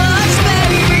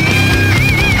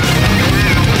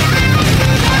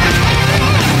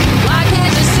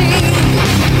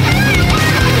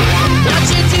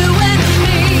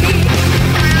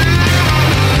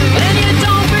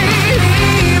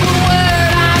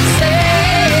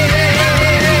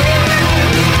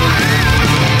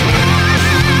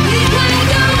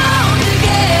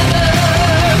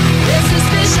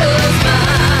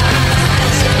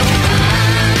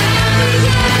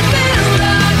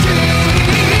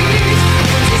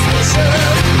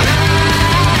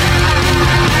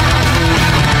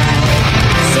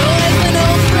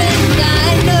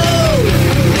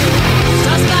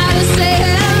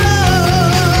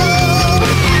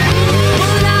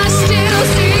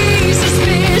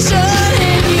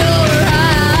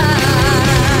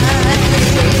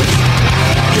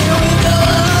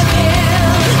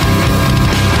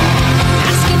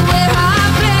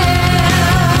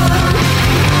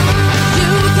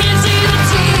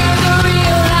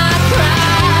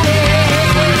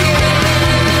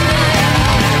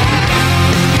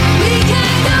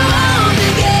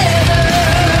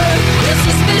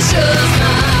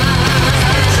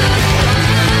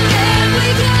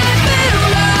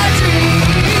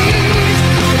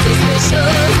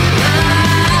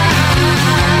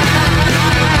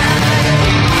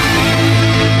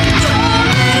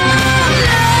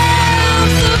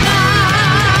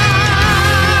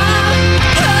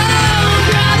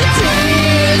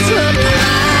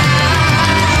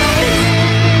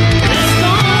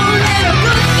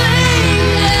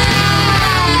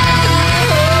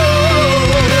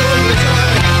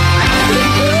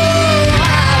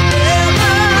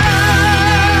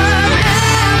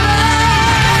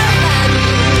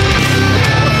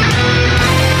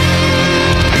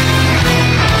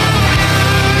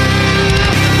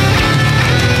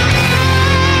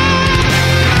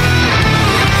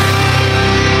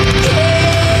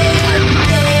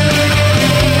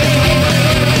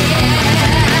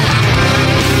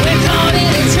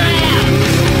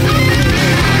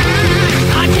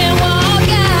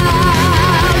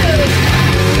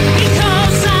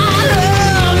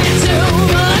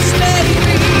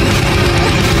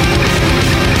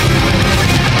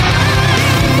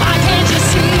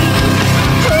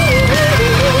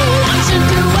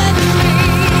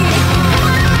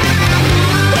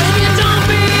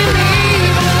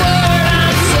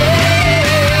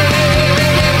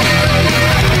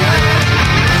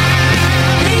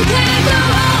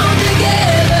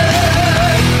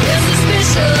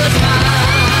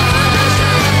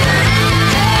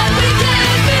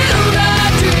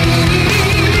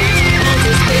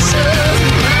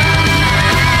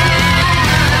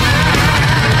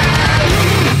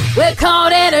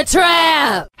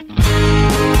trap.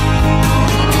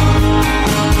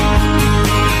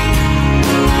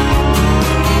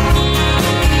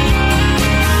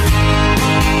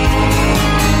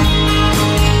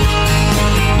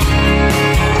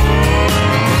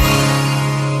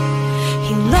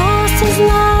 He lost his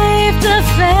life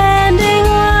defending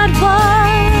what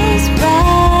was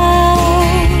right.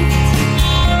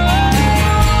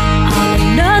 On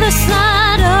another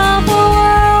side of the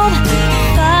world,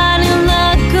 fighting the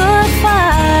good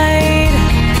fight.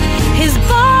 His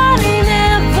body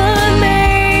never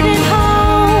made it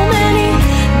home, and he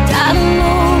died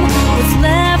alone. What's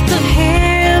left of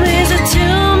him is a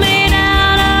tomb made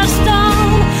out of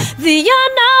stone. The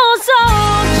unknown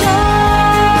soldier.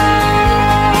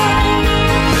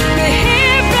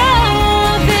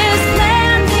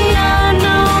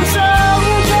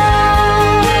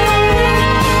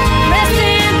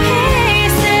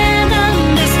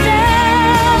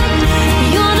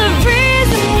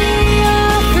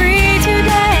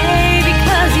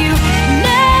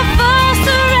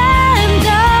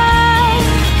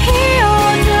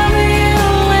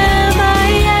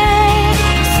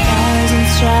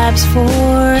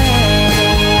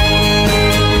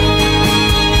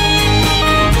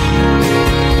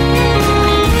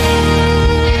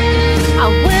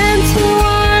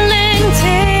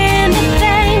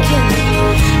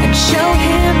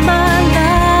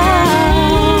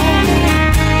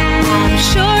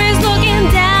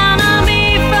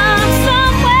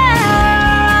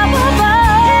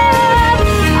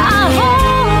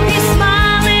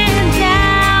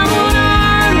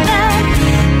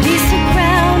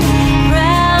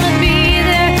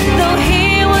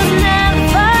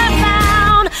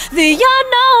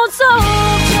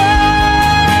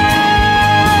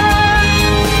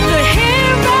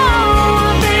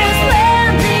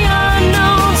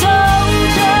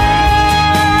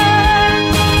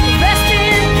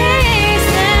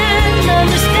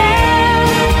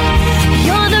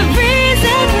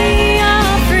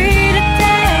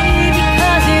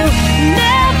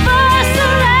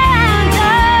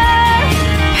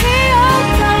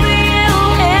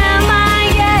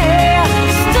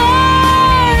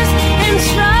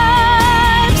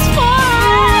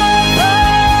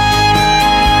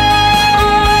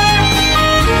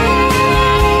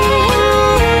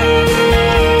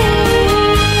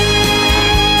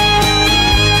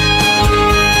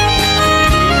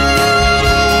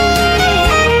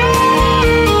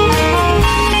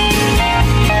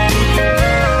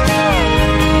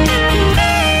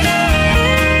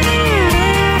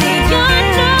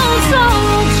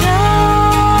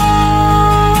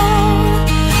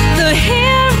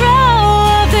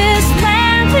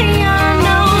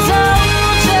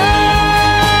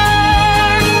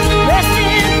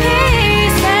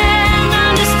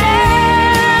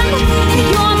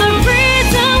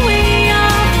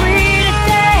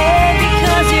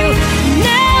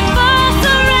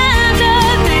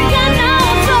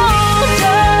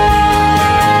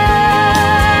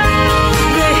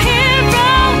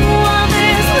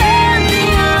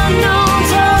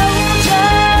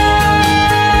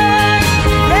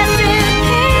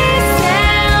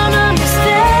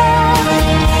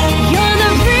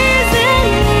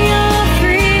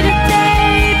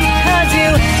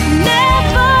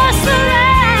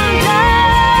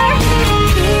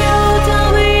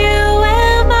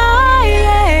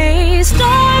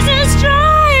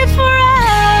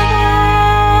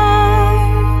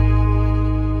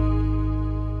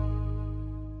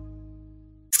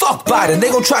 Biden,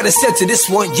 they gon' try to censor this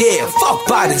one, yeah. Fuck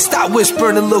Biden, stop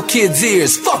whispering in little kids'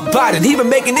 ears. Fuck Biden, he been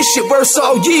making this shit worse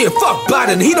all year. Fuck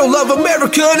Biden, he don't love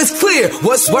America and it's clear.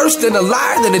 What's worse than a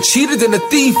liar, than a cheater, than a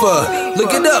thief?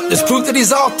 Look it up, there's proof that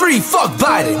he's all three. Fuck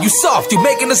Biden, you soft, you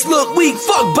making us look weak.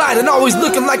 Fuck Biden, always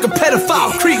looking like a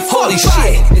pedophile creep. Holy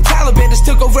shit, the Taliban just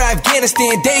took over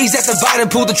Afghanistan days after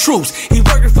Biden pulled the troops. He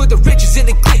working for the riches and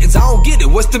the Clintons, I don't get it,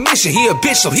 what's the mission? He a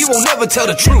bitch, so he won't never tell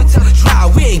the truth.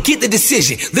 Nah, we ain't get the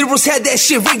decision. Liberals had that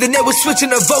shit rigged and they was switching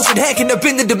the votes and hacking up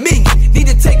in the Dominion. Need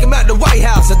to take him out the White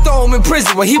House and throw him in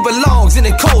prison where he belongs, in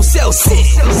a cold cell sit.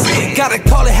 Gotta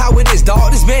call it how it is,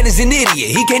 dawg. This man is an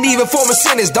idiot. He can't even form a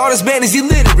sentence, dawg. This man is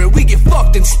illiterate. We get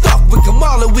fucked and stuck with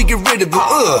Kamala, we get rid of it.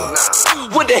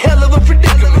 What the hell of a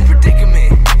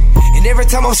predicament. And every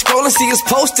time I'm scrolling, see his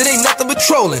post, it ain't nothing but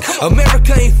trolling.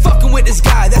 America ain't fucking with this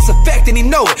guy, that's a fact. fact and he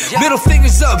know it. Middle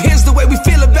fingers up, here's the way we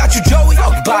feel about you, Joey.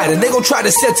 Fuck Biden, they gon' try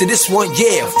to censor this one,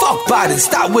 yeah. Fuck Biden,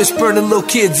 stop whispering in little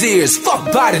kids' ears.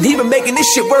 Fuck Biden, he been making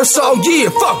this shit worse all year.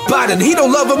 Fuck Biden, he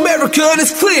don't love America and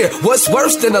it's clear. What's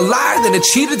worse than a liar, than a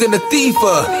cheater, than a thief?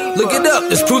 Look it up,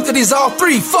 there's proof that he's all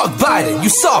three. Fuck Biden, you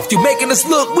soft, you making us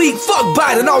look weak. Fuck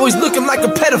Biden, always looking like a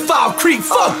pedophile creep.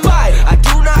 Fuck Biden. I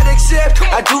do not accept,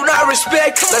 I do not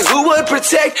respect. Like who would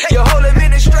protect your whole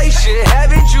administration?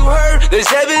 Haven't you heard?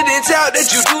 There's evidence out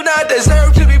that you do not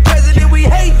deserve to be president. We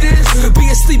hate this. Be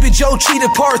a Sleepy Joe cheater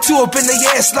part 2 up in the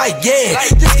ass like yeah.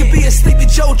 This could be a Sleepy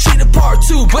Joe cheater part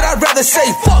 2, but I'd rather say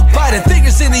fuck Biden,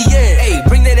 fingers in the air. Hey,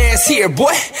 bring that ass here,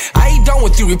 boy. I ain't done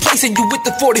with you. Replacing you with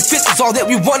the 45th is all that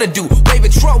we wanna do.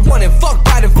 Waving Trump one and fuck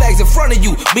Biden flags in front of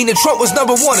you. Meaning Trump was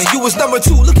number 1 and you was number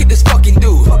 2. Look at this fucking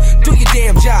dude. Do your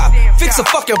damn job. Fix a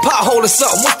fucking pothole or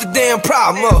something. What's the damn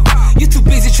problem? You too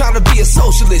busy trying to be a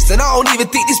socialist, and I don't even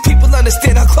think these people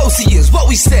understand how close he is. What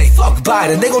we say? Fuck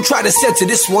Biden. They gon' try to censor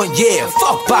this one, yeah.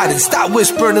 Fuck Biden. Stop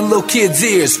whispering in little kids'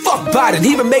 ears. Fuck Biden.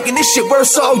 He been making this shit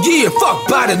worse all year. Fuck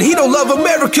Biden. He don't love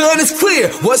America and it's clear.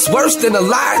 What's worse than a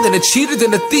liar, than a cheater,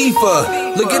 than a thief?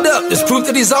 Look it up. There's proof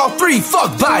that he's all three.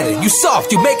 Fuck Biden. You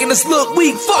soft. You making us look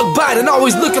weak. Fuck Biden.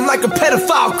 Always looking like a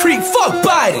pedophile creep. Fuck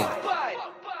Biden.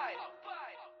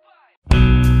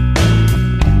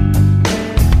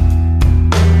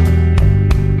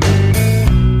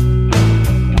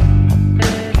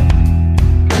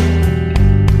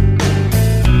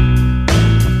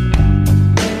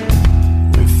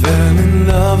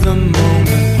 The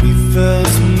moment we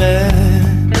first met,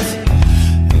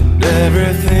 and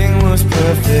everything was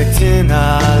perfect in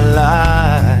our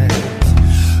lives.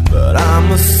 But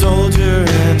I'm a soldier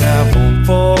and I won't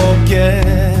forget.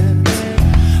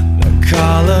 The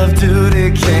call of duty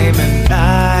came and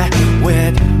I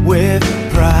went with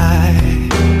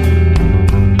pride.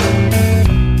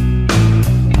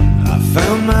 I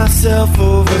found myself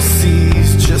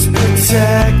overseas, just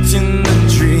protecting the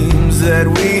dreams that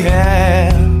we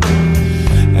had.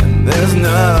 There's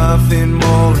nothing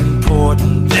more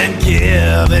important than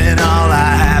giving all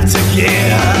I have to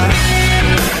give.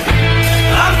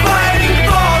 I'm fighting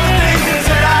for the things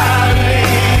that I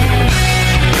believe.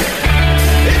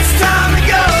 It's time to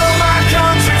go, my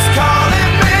country's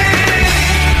calling me.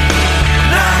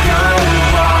 And I go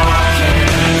walking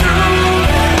through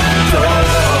that door,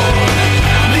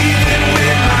 leaving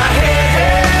with my head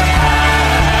held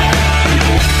high.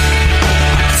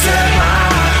 Set my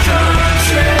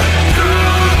country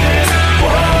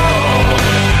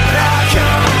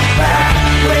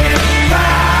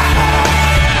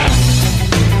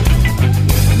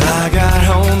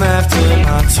after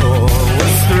my tour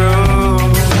was through.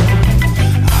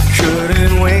 I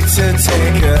couldn't wait to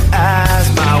take her as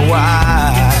my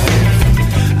wife.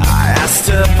 I asked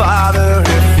her father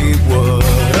if he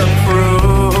would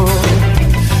approve,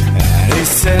 and he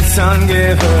said, son,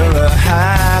 give her a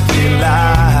happy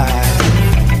life.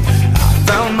 I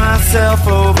found myself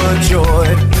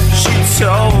overjoyed. She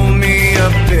told me a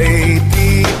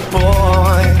baby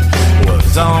boy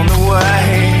was on the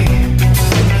way.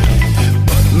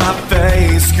 My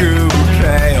face grew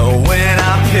pale when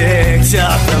I picked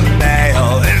up the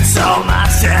mail and saw my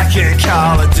second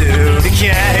Call of Duty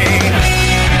game.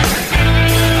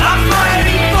 I'm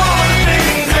fighting for the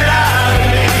things that I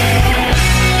believe.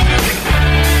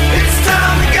 It's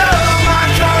time to go, my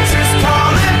country's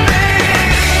calling me.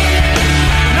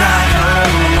 And I go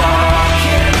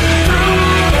walking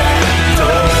through that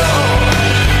door,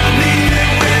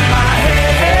 leading with my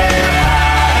head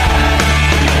high.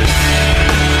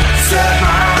 Set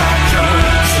my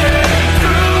country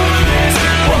through this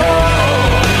war,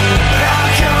 but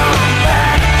I'll come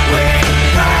back with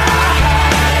pride.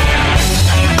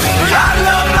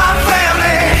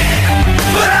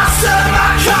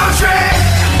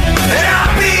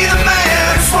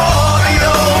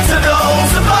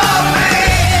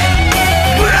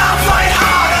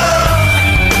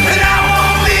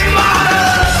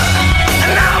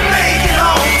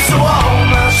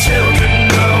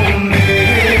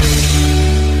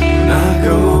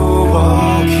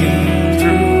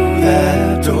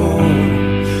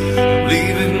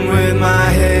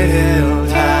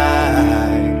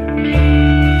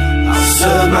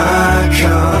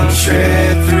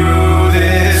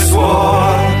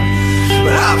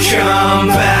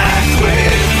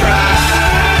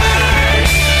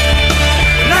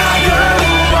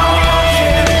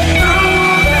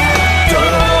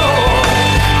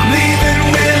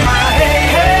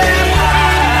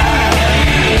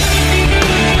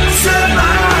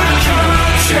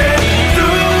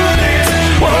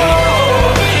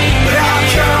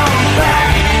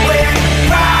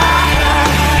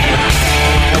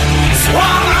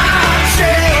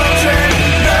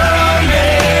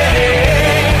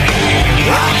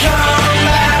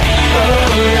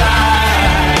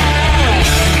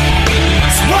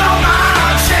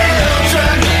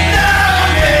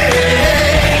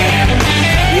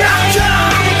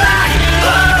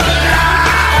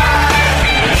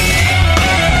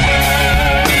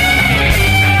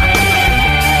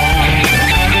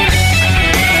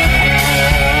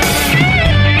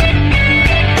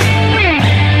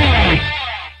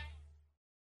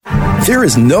 There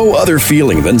is no other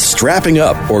feeling than strapping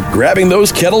up or grabbing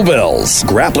those kettlebells,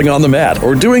 grappling on the mat,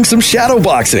 or doing some shadow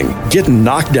boxing, getting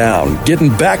knocked down, getting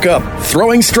back up,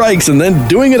 throwing strikes, and then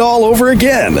doing it all over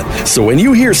again. So when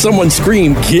you hear someone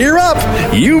scream, "Gear up!"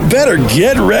 you better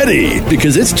get ready,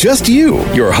 because it's just you,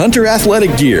 your Hunter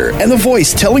athletic gear, and the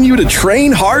voice telling you to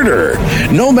train harder.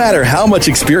 No matter how much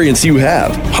experience you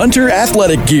have, Hunter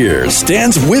athletic gear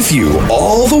stands with you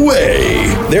all the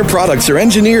way. Their products are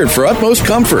engineered for utmost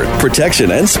comfort, protection,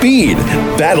 and speed.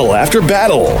 Battle after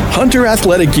battle, Hunter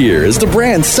athletic gear is the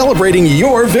brand celebrating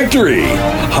your victory.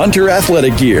 Hunter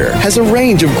athletic gear has a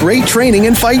range of great training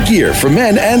and fight gear for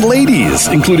men and ladies,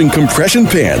 including compression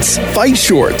pants, fight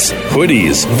shorts,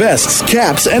 hoodies, vests,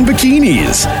 caps, and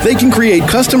bikinis. They can create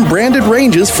custom branded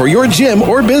ranges for your gym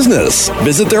or business.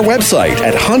 Visit their website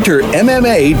at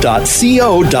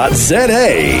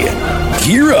huntermma.co.za.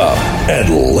 Gear up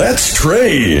and let's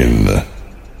train.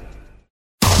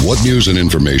 What news and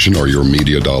information are your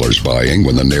media dollars buying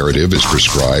when the narrative is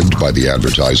prescribed by the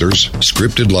advertisers?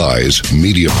 Scripted lies,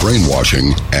 media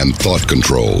brainwashing, and thought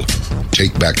control.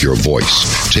 Take back your voice.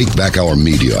 Take back our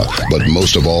media. But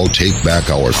most of all, take back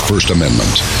our First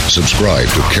Amendment. Subscribe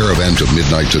to Caravan to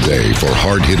Midnight today for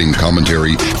hard-hitting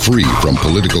commentary free from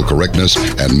political correctness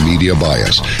and media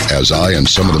bias, as I and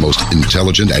some of the most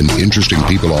intelligent and interesting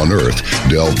people on Earth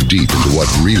delve deep into what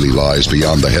really lies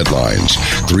beyond the headlines.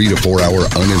 3 to 4 hour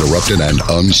uninterrupted and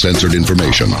uncensored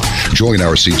information. Join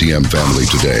our CTM family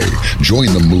today.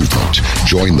 Join the movement.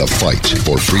 Join the fight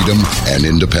for freedom and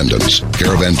independence.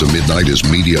 Caravan to Midnight is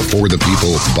media for the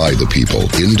people, by the people,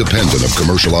 independent of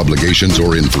commercial obligations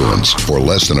or influence. For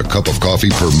less than a cup of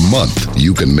coffee per month,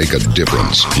 you can make a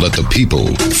difference. Let the people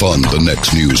fund the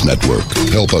next news network.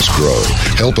 Help us grow.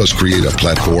 Help us create a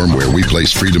platform where we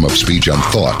place freedom of speech and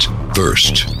thought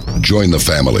first. Join the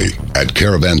family at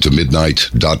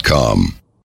caravantomidnight.com.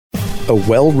 A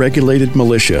well-regulated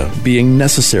militia being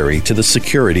necessary to the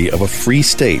security of a free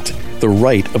state, the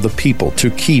right of the people to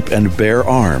keep and bear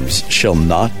arms shall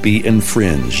not be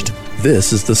infringed.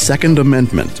 This is the Second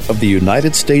Amendment of the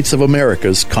United States of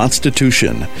America's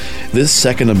Constitution. This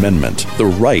Second Amendment, the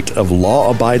right of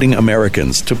law-abiding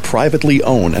Americans to privately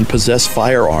own and possess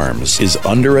firearms, is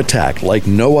under attack like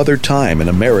no other time in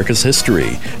America's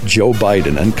history. Joe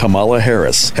Biden and Kamala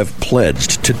Harris have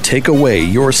pledged to take away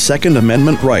your Second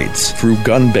Amendment rights through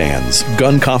gun bans,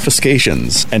 gun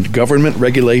confiscations, and government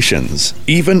regulations.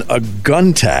 Even a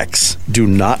gun tax. Do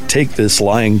not take this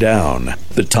lying down.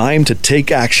 The time to take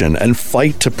action and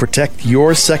fight to protect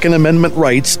your Second Amendment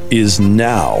rights is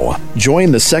now.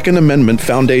 Join the Second Amendment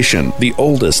Foundation, the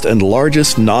oldest and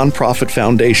largest nonprofit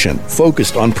foundation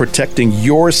focused on protecting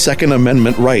your Second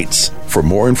Amendment rights. For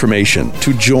more information,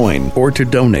 to join, or to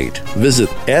donate, visit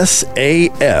saf.org.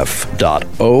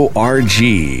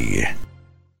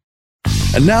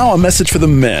 And now a message for the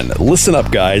men. Listen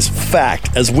up, guys.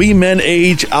 Fact. As we men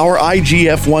age, our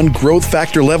IGF-1 growth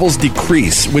factor levels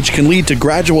decrease, which can lead to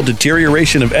gradual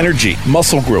deterioration of energy,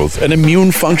 muscle growth, and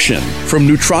immune function. From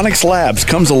Neutronics Labs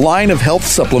comes a line of health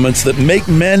supplements that make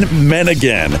men men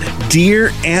again.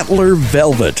 Deer Antler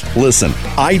Velvet. Listen,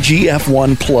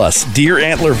 IGF-1 Plus Deer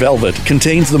Antler Velvet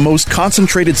contains the most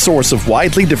concentrated source of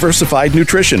widely diversified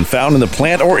nutrition found in the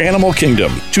plant or animal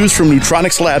kingdom. Choose from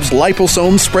Neutronics Labs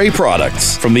liposome spray products.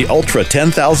 From the Ultra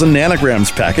 10,000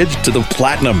 nanograms package to the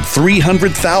Platinum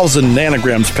 300,000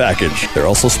 nanograms package. There are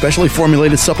also specially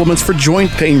formulated supplements for joint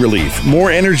pain relief,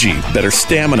 more energy, better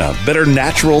stamina, better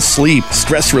natural sleep,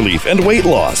 stress relief, and weight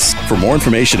loss. For more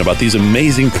information about these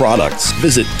amazing products,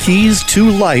 visit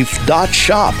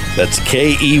keys2life.shop. That's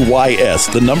KEYS,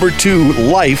 the number 2,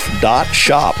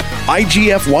 life.shop.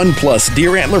 IGF-1 Plus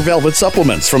Deer Antler Velvet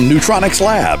supplements from Neutronics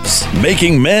Labs.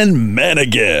 Making men men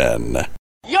again.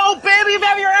 Yo, baby, you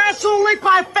have your asshole licked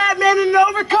by a fat man in an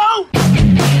overcoat?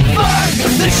 Fuck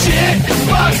the shit,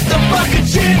 fuck the fucking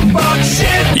shit, fuck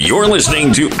shit. You're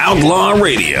listening to Outlaw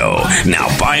Radio. Now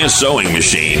buy a sewing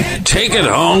machine, take it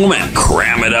home, and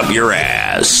cram it up your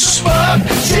ass. Fuck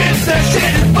shit, the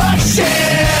shit, fuck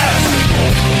shit.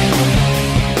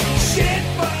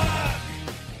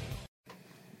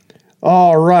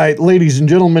 All right, ladies and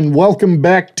gentlemen, welcome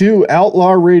back to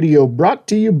Outlaw Radio, brought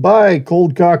to you by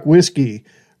Cold Cock Whiskey.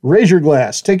 Raise your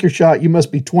glass, take your shot. You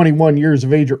must be 21 years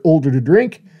of age or older to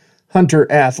drink.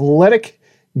 Hunter Athletic,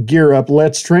 Gear Up,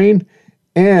 Let's Train,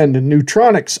 and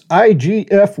Neutronics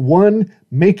IGF-1,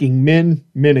 Making Men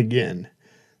Men Again.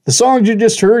 The songs you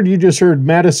just heard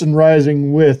Madison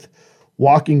Rising with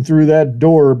Walking Through That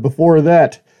Door. Before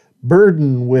that,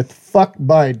 Burden with Fuck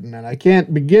Biden, and I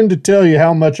can't begin to tell you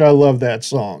how much I love that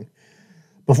song.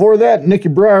 Before that, Nikki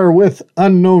Breyer with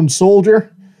Unknown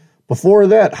Soldier. Before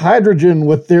that, Hydrogen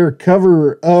with their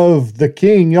cover of the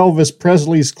King Elvis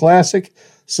Presley's classic,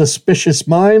 Suspicious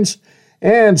Minds.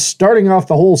 And starting off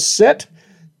the whole set,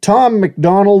 Tom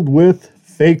MacDonald with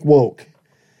Fake Woke.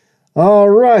 All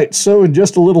right, so in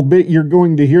just a little bit, you're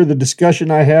going to hear the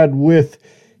discussion I had with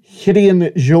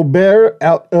Gideon Joubert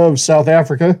out of South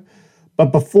Africa.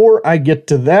 But before I get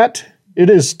to that, it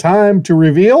is time to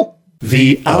reveal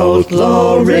the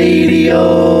Outlaw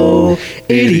Radio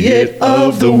Idiot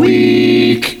of the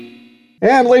Week.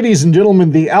 And ladies and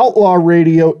gentlemen, the Outlaw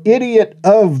Radio Idiot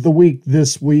of the Week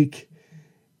this week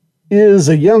is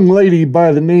a young lady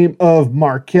by the name of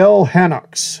Markel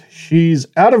Hanox. She's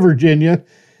out of Virginia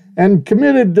and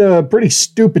committed a pretty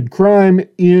stupid crime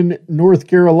in North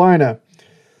Carolina.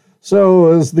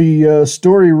 So as the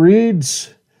story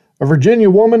reads, a Virginia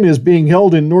woman is being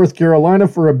held in North Carolina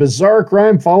for a bizarre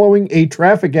crime following a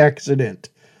traffic accident.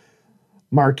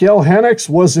 Markel Hanox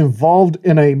was involved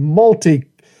in a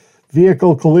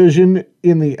multi-vehicle collision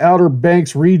in the Outer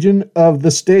Banks region of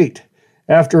the state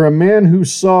after a man who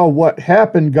saw what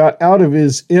happened got out of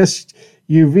his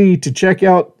SUV to check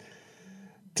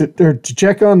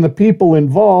on the people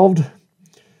involved.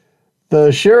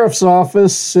 The sheriff's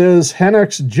office says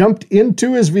Hanox jumped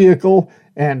into his vehicle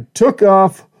and took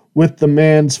off with the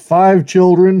man's 5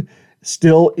 children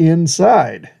still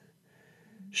inside.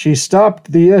 She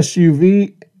stopped the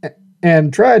SUV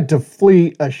and tried to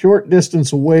flee a short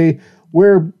distance away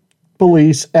where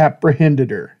police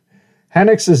apprehended her.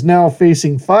 Hanox is now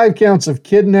facing 5 counts of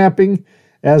kidnapping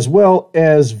as well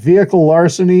as vehicle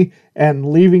larceny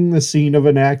and leaving the scene of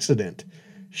an accident.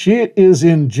 She is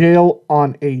in jail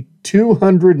on a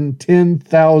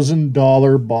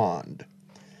 $210,000 bond.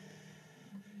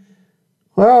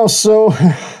 Well, so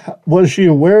was she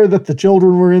aware that the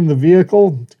children were in the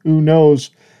vehicle? Who knows?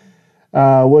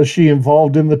 Was she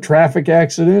involved in the traffic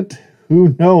accident?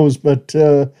 Who knows? But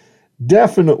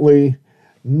definitely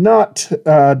not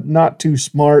too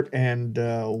smart. And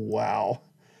wow,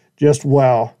 just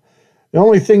wow. The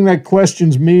only thing that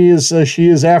questions me is she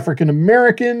is African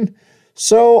American.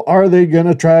 So are they going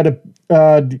to try to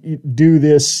do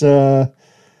this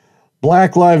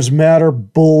Black Lives Matter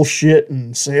bullshit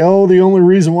and say, oh, the only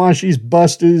reason why she's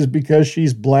busted is because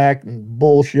she's black and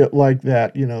bullshit like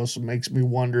that, you know, so it makes me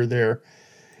wonder there.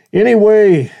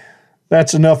 Anyway,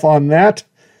 that's enough on that.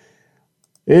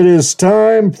 It is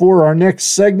time for our next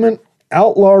segment,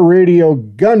 Outlaw Radio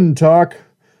Gun Talk,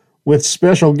 with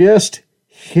special guest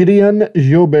Gideon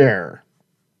Joubert.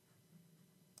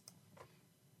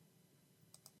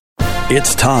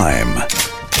 It's time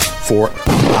for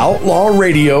Outlaw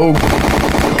Radio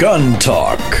Gun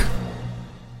Talk.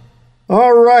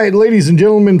 All right, ladies and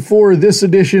gentlemen, for this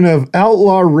edition of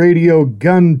Outlaw Radio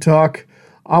Gun Talk,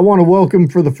 I want to welcome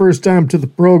for the first time to the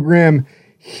program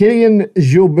Gideon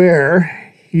Joubert.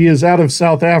 He is out of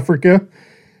South Africa,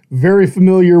 very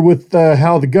familiar with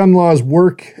how the gun laws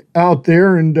work out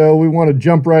there, and we want to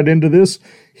jump right into this.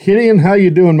 Gideon, how you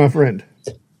doing, my friend?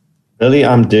 Billy,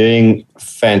 I'm doing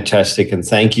fantastic, and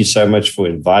thank you so much for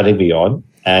inviting me on.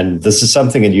 And this is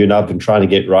something that you and I have been trying to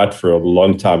get right for a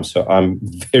long time, so I'm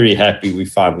very happy we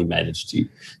finally managed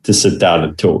to sit down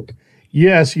and talk.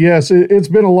 Yes. It's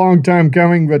been a long time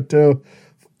coming, but,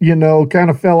 kind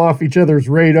of fell off each other's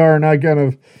radar, and I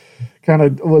kind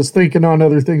of was thinking on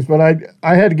other things, but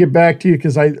I had to get back to you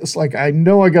because I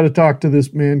know I got to talk to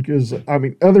this man because,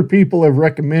 other people have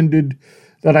recommended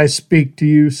that I speak to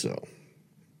you, so.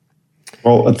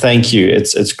 Well, thank you.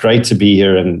 It's great to be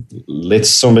here, and let's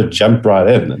sort of jump right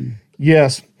in.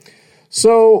 Yes.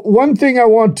 So one thing I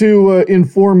want to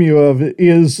inform you of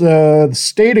is the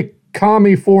state of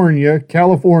California.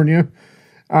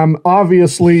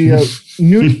 Obviously,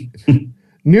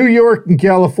 New York and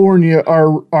California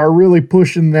are really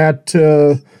pushing that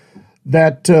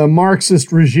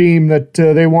Marxist regime that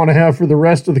they want to have for the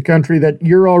rest of the country that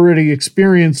you're already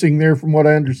experiencing there, from what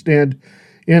I understand.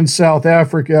 In South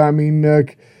Africa,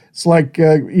 it's like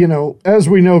as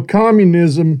we know,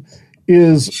 communism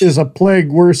is a plague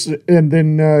worse than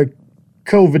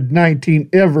COVID-19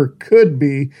 ever could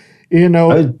be.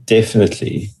 Oh,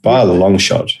 definitely, by a long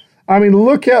shot.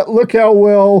 Look how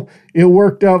well it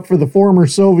worked out for the former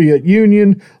Soviet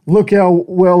Union. Look how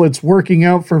well it's working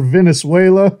out for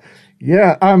Venezuela.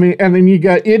 Yeah, and then you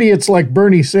got idiots like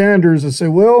Bernie Sanders that say,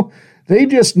 well, they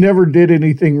just never did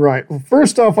anything right. Well,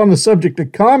 first off, on the subject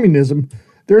of communism,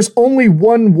 there's only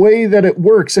one way that it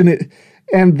works, and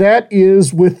that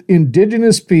is with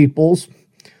indigenous peoples.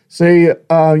 Say,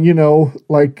 our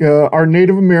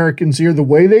Native Americans here, the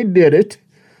way they did it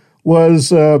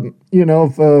was,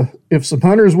 if some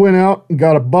hunters went out and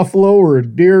got a buffalo or a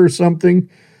deer or something,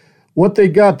 what they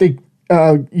got,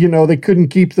 they couldn't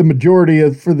keep the majority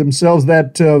for themselves.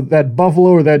 That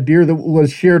buffalo or that deer that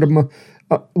was shared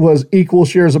was equal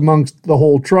shares amongst the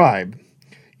whole tribe.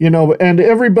 And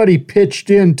everybody pitched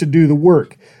in to do the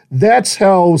work. That's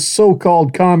how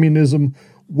so-called communism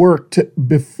worked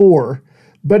before.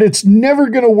 But it's never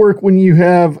going to work when you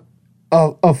have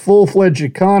a full-fledged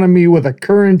economy with a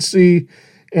currency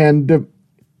and,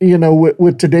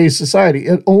 with today's society.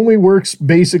 It only works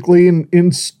basically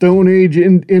in Stone Age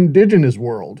indigenous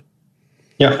world.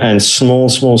 Yeah, and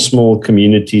small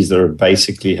communities that are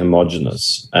basically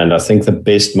homogenous. And I think the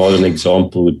best modern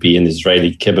example would be an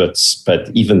Israeli kibbutz,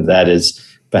 but even that is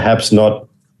perhaps not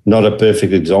a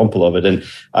perfect example of it. And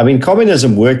I mean,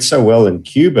 communism worked so well in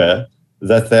Cuba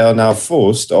that they are now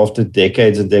forced, after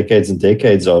decades and decades and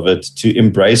decades of it, to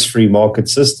embrace free market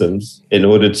systems in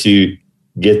order to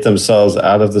get themselves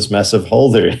out of this massive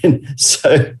hole they're in.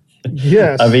 So,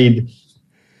 yes. I mean,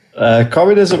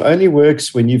 communism only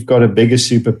works when you've got a bigger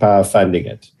superpower funding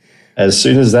it. As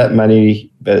soon as that money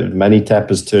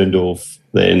tap is turned off,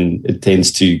 then it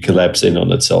tends to collapse in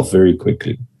on itself very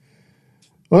quickly.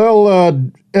 Well,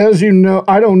 as you know,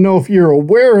 I don't know if you're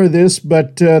aware of this,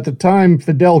 but at the time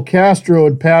Fidel Castro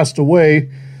had passed away,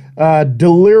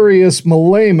 Delirious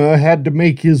Malema had to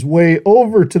make his way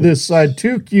over to this side,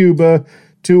 to Cuba,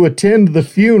 to attend the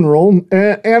funeral.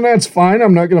 And that's fine.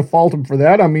 I'm not going to fault him for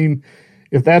that. I mean,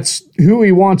 if that's who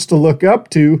he wants to look up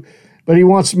to, but he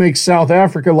wants to make South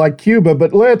Africa like Cuba.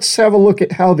 But let's have a look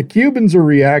at how the Cubans are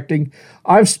reacting.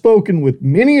 I've spoken with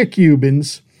many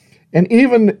Cubans, and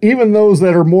even those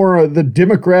that are more the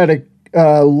Democratic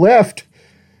left.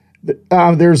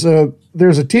 There's a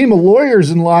team of lawyers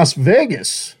in Las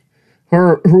Vegas who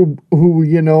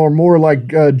are more like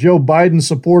Joe Biden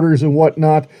supporters and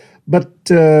whatnot. But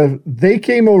they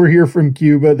came over here from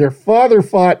Cuba. Their father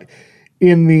fought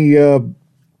in the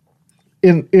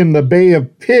Bay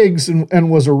of Pigs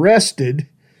and was arrested.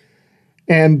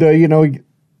 And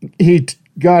he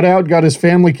got out, got his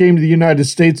family, came to the United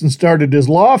States and started his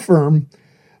law firm.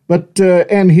 But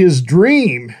and his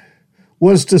dream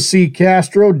was to see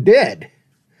Castro dead.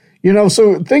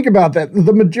 So think about that.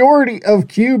 The majority of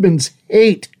Cubans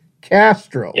hate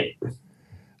Castro,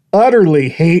 utterly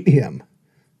hate him.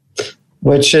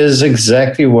 Which is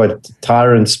exactly what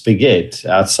tyrants beget.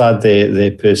 Outside their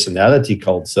personality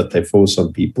cults that they force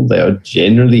on people, they are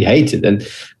generally hated. And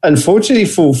unfortunately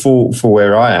for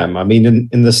where I am, I mean,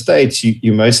 in the States,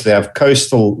 you mostly have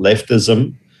coastal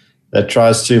leftism that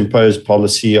tries to impose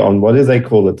policy on, what do they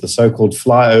call it, the so-called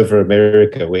flyover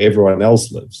America, where everyone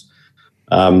else lives.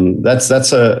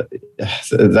 That's a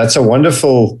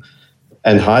wonderful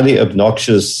and highly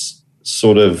obnoxious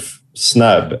sort of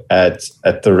snub at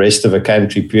the rest of a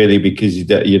country purely because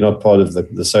you're not part of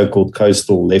the so-called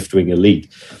coastal left-wing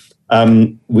elite.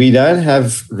 We don't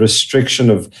have restriction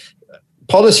of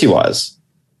policy-wise.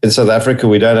 In South Africa,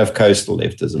 we don't have coastal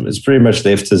leftism. It's pretty much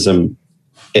leftism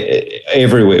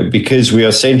everywhere because we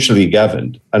are centrally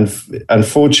governed.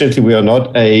 Unfortunately, we are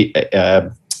not a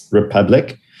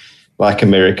republic like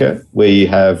America, where you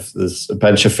have a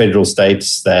bunch of federal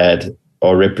states that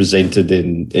are represented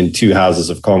in two houses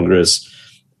of Congress,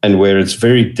 and where it's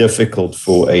very difficult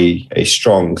for a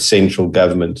strong central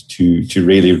government to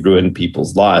really ruin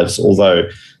people's lives, although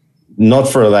not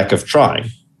for a lack of trying.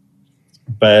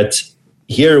 But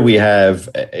here we have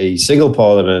a single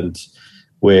parliament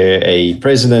where a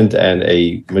president and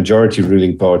a majority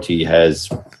ruling party has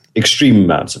extreme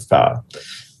amounts of power.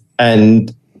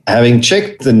 And having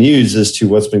checked the news as to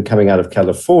what's been coming out of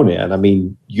California, and I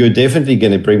mean, you're definitely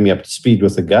going to bring me up to speed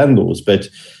with the gun laws, but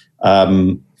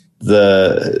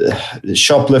the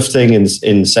shoplifting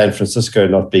in San Francisco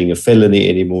not being a felony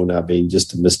anymore, now being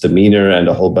just a misdemeanor, and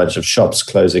a whole bunch of shops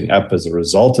closing up as a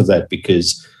result of that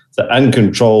because the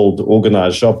uncontrolled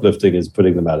organized shoplifting is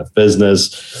putting them out of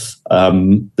business.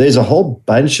 There's a whole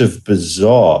bunch of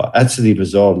absolutely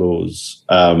bizarre laws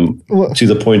to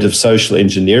the point of social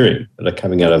engineering that are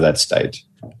coming out of that state.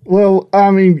 Well,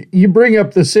 I mean, you bring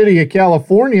up the city of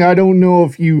California. I don't know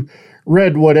if you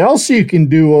read what else you can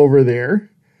do over there,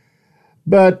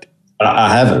 but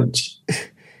I haven't.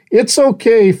 It's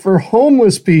okay for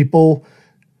homeless people.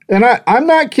 And I'm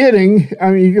not kidding.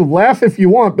 I mean, you can laugh if you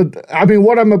want, but I mean,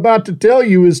 what I'm about to tell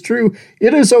you is true.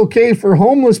 It is okay for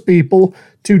homeless people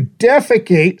to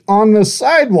defecate on the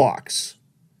sidewalks.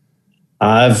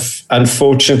 I've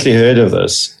unfortunately heard of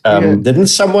this. Didn't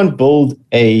someone build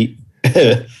a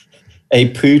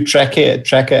poo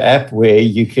tracker app where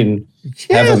you can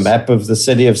have a map of the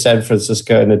city of San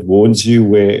Francisco and it warns you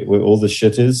where all the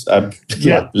shit is?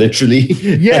 Literally.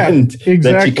 Yeah, and exactly.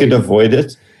 That you could avoid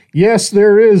it. Yes,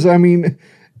 there is. I mean,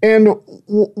 and,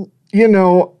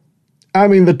 I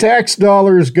mean, the tax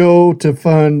dollars go to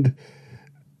fund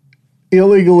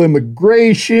illegal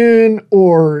immigration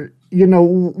or,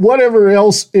 whatever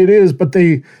else it is, but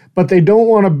they don't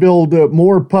want to build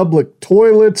more public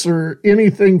toilets or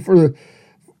anything for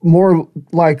more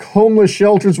like homeless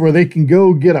shelters where they can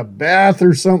go get a bath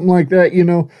or something like that,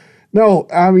 No,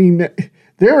 I mean,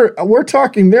 we're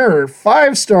talking there are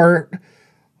 5-star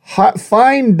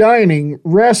fine dining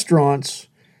restaurants,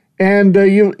 and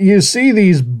you see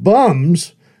these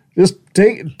bums just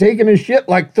taking a shit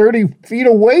like 30 feet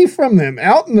away from them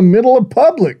out in the middle of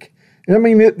public. I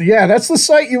mean, that's the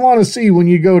sight you want to see when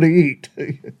you go to eat.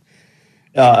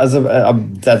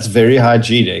 That's very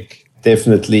hygienic.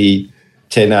 Definitely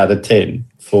 10 out of 10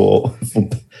 for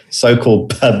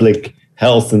so-called public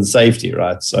health and safety,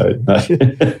 right? So,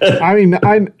 I mean,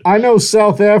 I know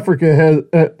South Africa has,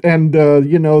 and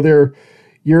your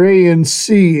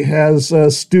ANC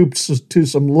has stooped to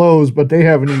some lows, but they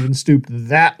haven't even stooped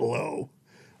that low,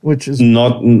 which is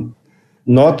not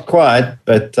quite.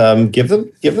 But give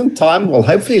them time. Well,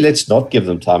 hopefully, let's not give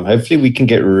them time. Hopefully, we can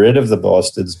get rid of the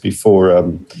bastards before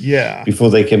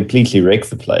they completely wreck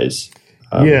the place.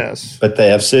 Yes, but they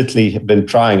have certainly been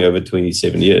trying over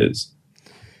 27 years.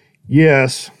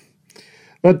 Yes.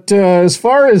 But as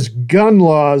far as gun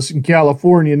laws in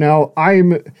California, now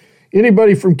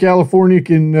anybody from California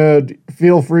can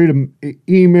feel free to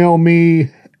email me,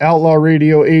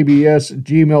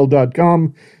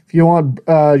 outlawradioabs@gmail.com if you want,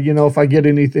 if I get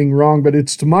anything wrong. But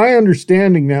it's to my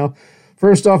understanding now,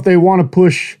 first off, they want to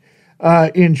push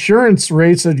insurance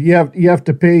rates that you have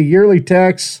to pay yearly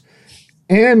tax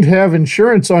and have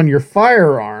insurance on your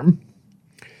firearm.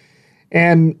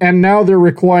 And now they're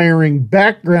requiring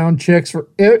background checks for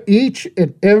each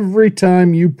and every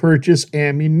time you purchase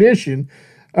ammunition.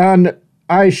 And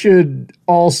I should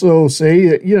also say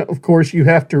that, of course, you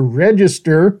have to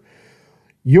register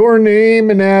your name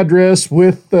and address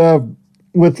with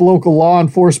local law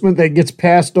enforcement. That gets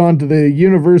passed on to the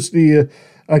University of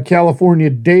California,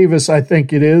 Davis, I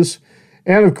think it is.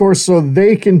 And, of course, so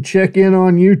they can check in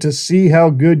on you to see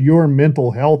how good your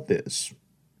mental health is.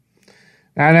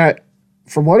 And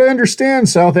from what I understand,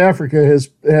 South Africa has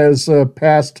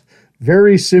passed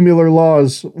very similar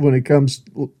laws when it comes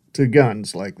to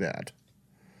guns like that.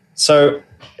 So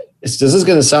this is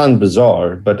going to sound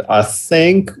bizarre, but I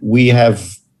think we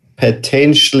have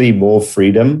potentially more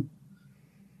freedom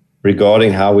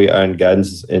regarding how we own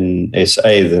guns in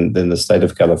SA than the state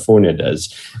of California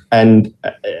does. And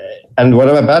what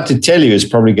I'm about to tell you is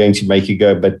probably going to make you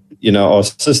go, but, our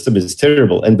system is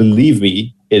terrible. And believe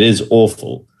me, it is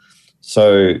awful.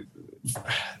 So,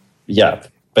 yeah,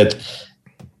 but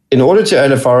in order to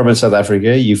own a firearm in South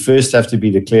Africa, you first have to be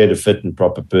declared a fit and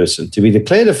proper person. To be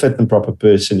declared a fit and proper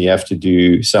person, you have to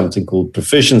do something called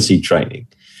proficiency training,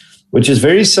 which is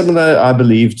very similar, I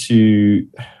believe, to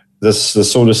the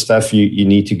sort of stuff you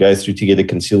need to go through to get a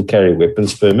concealed carry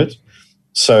weapons permit.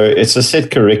 So it's a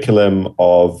set curriculum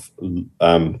of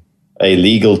a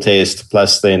legal test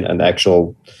plus then an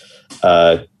actual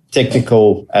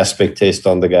technical aspect test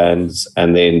on the guns,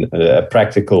 and then a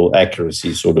practical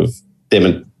accuracy sort of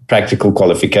practical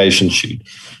qualification sheet.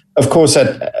 Of course,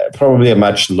 at probably a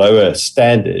much lower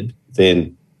standard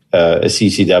than a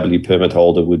CCW permit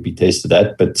holder would be tested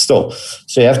at, but still.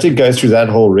 So you have to go through that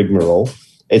whole rigmarole.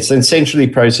 It's then centrally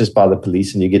processed by the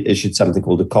police, and you get issued something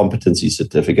called a competency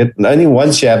certificate. And only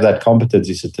once you have that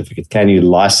competency certificate can you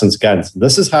license guns. And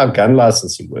this is how gun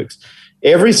licensing works.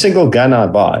 Every single gun I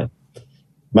buy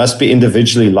must be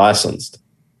individually licensed,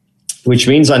 which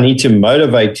means I need to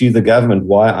motivate to the government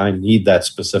why I need that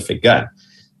specific gun.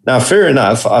 Now, fair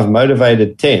enough, I've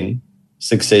motivated 10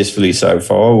 successfully so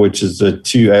far, which is the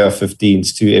 2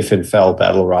 AR-15s, 2 FN-FAL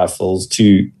battle rifles,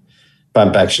 2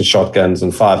 pump-action shotguns,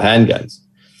 and 5 handguns.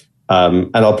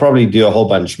 And I'll probably do a whole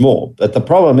bunch more. But the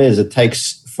problem is it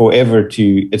takes forever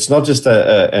it's not just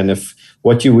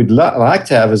what you would like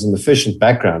to have is an efficient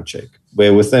background check,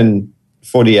 where within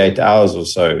 48 hours or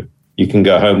so, you can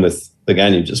go home with the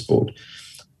gun you just bought.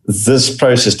 This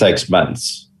process takes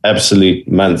months, absolute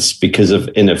months, because of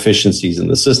inefficiencies in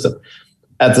the system.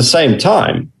 At the same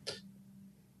time,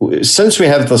 since we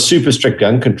have the super strict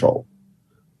gun control,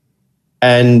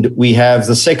 and we have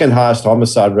the second highest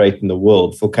homicide rate in the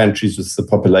world for countries with the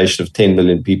population of 10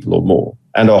 million people or more,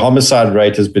 and our homicide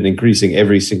rate has been increasing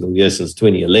every single year since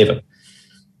 2011,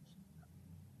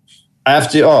 I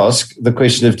have to ask the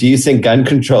question of, do you think gun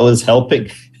control is helping?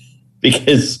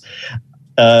 Because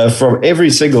from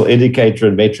every single indicator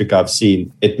and metric I've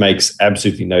seen, it makes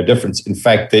absolutely no difference. In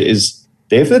fact, there is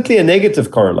definitely a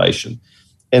negative correlation.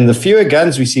 And the fewer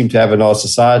guns we seem to have in our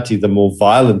society, the more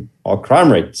violent our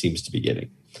crime rate seems to be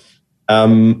getting.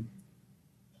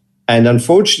 And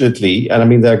unfortunately, and I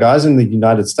mean, there are guys in the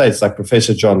United States like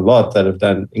Professor John Lott that have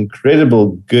done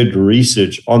incredible good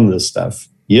research on this stuff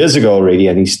years ago already,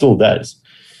 and he still does.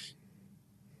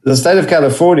 The state of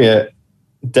California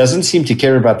doesn't seem to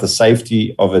care about the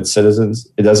safety of its citizens.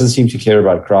 It doesn't seem to care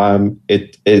about crime.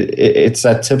 It's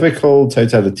that typical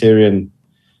totalitarian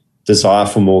desire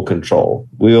for more control.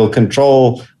 We will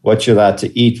control what you're allowed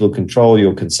to eat. We'll control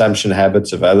your consumption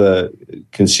habits of other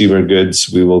consumer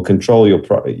goods. We will control your,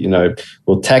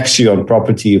 we'll tax you on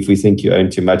property if we think you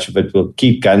own too much of it. We'll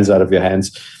keep guns out of your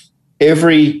hands.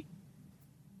 Every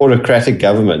autocratic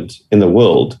government in the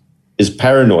world is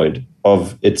paranoid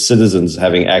of its citizens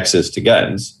having access to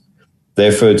guns.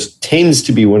 Therefore, it tends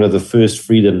to be one of the first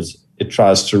freedoms it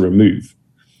tries to remove.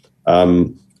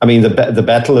 The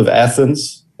Battle of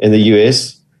Athens in the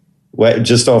US,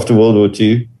 just after World War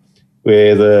II,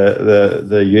 where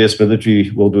the US military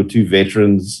World War II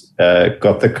veterans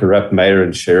got the corrupt mayor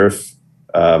and sheriff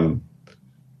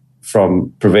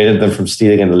prevented them from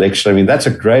stealing an election. I mean, that's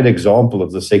a great example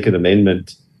of the Second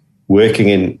Amendment working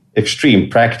in extreme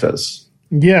practice.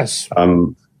 Yes.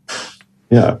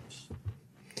 Yeah.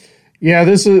 Yeah,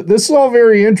 this is all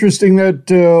very interesting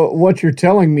that what you're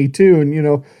telling me too.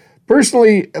 And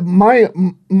personally, my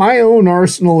own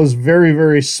arsenal is very,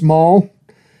 very small.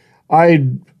 I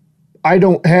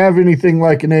don't have anything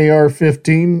like an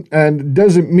AR-15, and it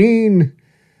doesn't mean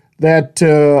that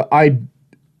I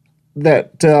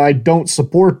don't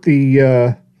support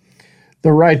the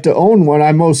right to own one.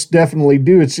 I most definitely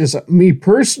do. It's just me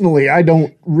personally, I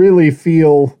don't really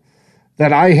feel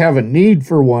that I have a need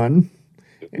for one.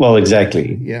 Well,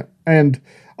 exactly. Yeah, and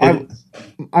I've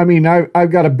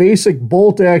got a basic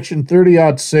bolt-action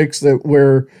 30-06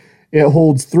 where it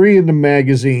holds 3 in the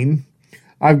magazine.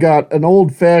 I've got an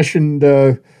old-fashioned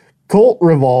Colt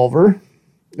revolver.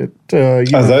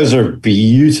 Those are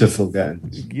beautiful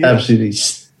guns. Yes. Absolutely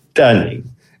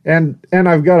stunning. And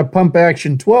I've got a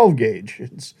pump-action 12-gauge.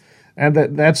 And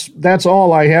that's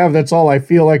all I have. That's all I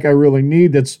feel like I really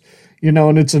need. That's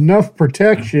and it's enough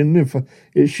protection if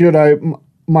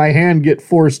my hand get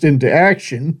forced into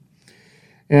action.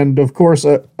 And of course,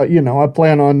 I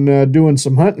plan on doing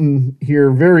some hunting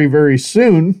here very, very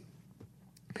soon.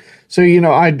 So,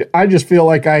 I just feel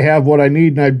like I have what I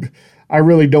need, and I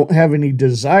really don't have any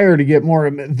desire to get more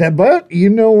of that. But you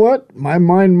know what? My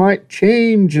mind might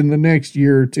change in the next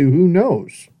year or two. Who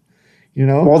knows?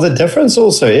 Well, the difference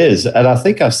also is, and I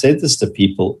think I've said this to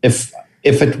people, if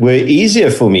it were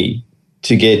easier for me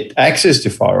to get access to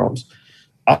firearms,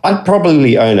 I'd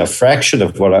probably own a fraction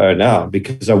of what I own now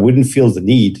because I wouldn't feel the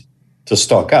need to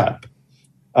stock up.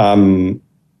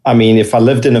 If I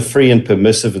lived in a free and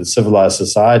permissive and civilized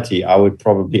society, I would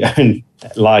probably own,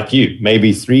 like you,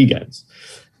 maybe 3 guns.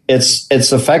 It's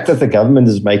the fact that the government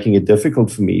is making it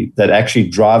difficult for me that actually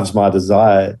drives my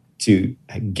desire to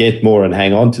get more and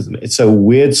hang on to them. It's a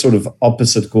weird sort of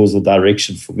opposite causal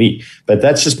direction for me, but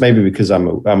that's just maybe because I'm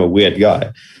a weird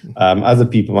guy. Other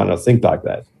people might not think like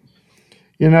that.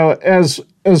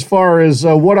 As far as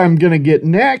what I'm going to get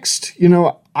next,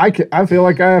 I feel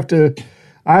like I have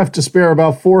to spare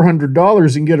about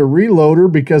 $400 and get a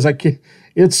reloader because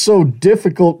it's so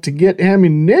difficult to get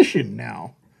ammunition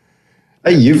now.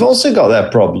 Hey, you've also got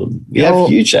that problem. We have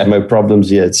huge ammo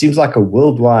problems here. It seems like a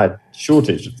worldwide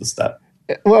shortage of the stuff.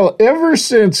 Well, ever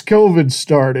since COVID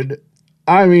started,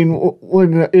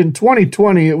 when in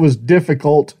 2020 it was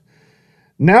difficult.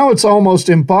 Now it's almost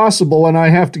impossible, and I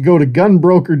have to go to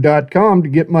gunbroker.com to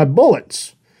get my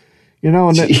bullets. And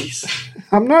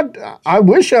I'm not. I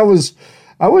wish I was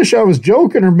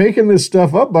joking or making this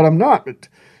stuff up, but I'm not. But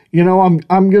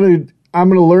I'm gonna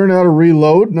learn how to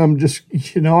reload, and I'm just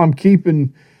I'm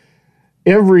keeping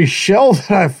every shell that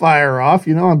I fire off.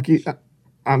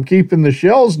 I'm keeping the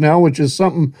shells now, which is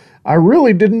something I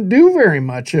really didn't do very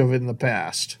much of in the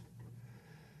past.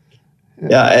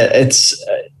 Yeah,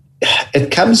 it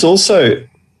comes also.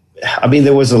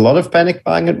 There was a lot of panic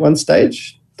buying at one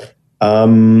stage.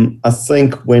 I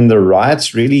think when the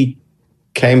riots really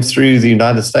came through the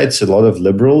United States, a lot of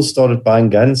liberals started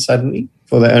buying guns suddenly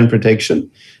for their own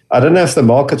protection. I don't know if the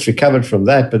market's recovered from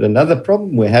that, but another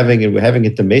problem we're having, and we're having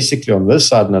it domestically on this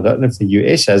side, and I don't know if the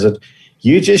US has it,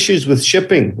 huge issues with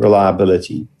shipping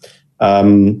reliability.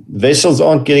 Vessels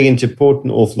aren't getting into port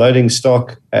and offloading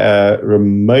stock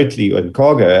remotely in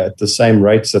cargo at the same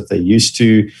rates that they used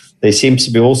to. There seems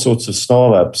to be all sorts of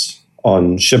snarl-ups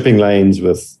on shipping lanes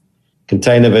with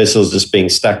container vessels just being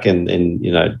stuck in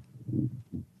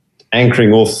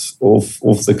anchoring off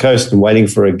the coast and waiting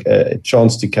for a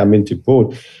chance to come into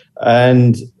port.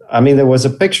 And there was a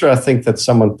picture, I think, that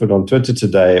someone put on Twitter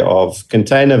today of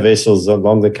container vessels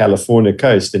along the California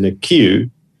coast in a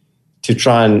queue to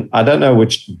try and, I don't know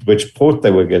which port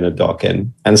they were going to dock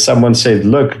in. And someone said,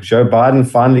 look, Joe Biden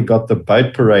finally got the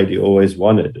boat parade he always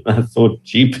wanted. And I thought,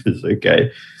 jeepers,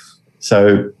 okay.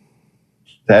 So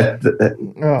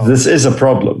this is a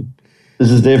problem.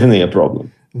 This is definitely a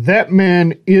problem. That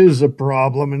man is a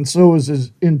problem, and so is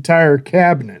his entire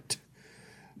cabinet.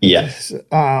 Yes.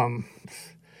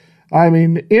 I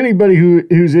mean, anybody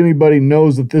who's anybody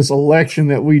knows that this election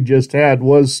that we just had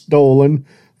was stolen,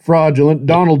 fraudulent.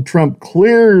 Donald Trump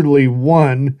clearly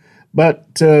won,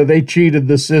 but they cheated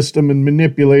the system and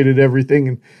manipulated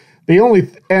everything.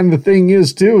 And the thing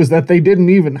is too is that they didn't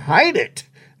even hide it.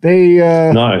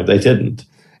 No, they didn't.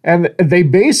 And they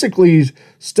basically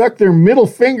stuck their middle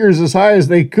fingers as high as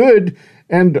they could.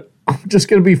 And I'm just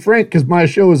going to be frank, because my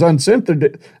show is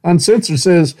uncensored,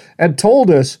 says, and told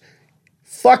us,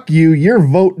 fuck you, your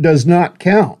vote does not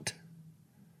count.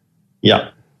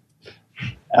 Yeah.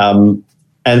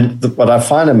 What I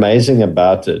find amazing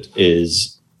about it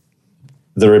is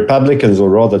the Republicans, or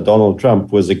rather Donald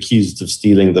Trump, was accused of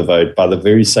stealing the vote by the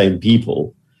very same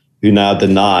people who now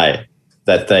deny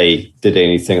that they did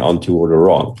anything untoward or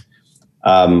wrong.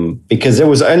 Because there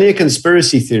was only a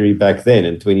conspiracy theory back then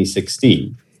in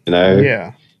 2016, you know?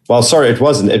 Yeah. Well, sorry, it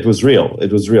wasn't. It was real.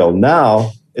 It was real.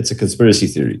 Now it's a conspiracy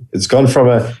theory. It's gone from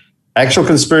an actual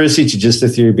conspiracy to just a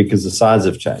theory because the sides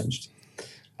have changed.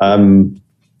 You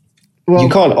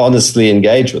can't honestly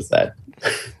engage with that.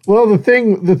 Well, the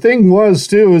thing was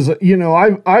too is, you know,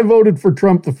 I voted for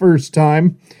Trump the first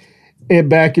time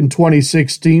back in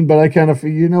 2016, but I kind of,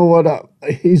 you know what,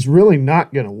 he's really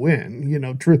not going to win. You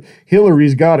know,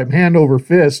 Hillary's got him hand over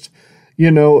fist. You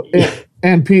know,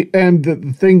 and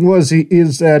the thing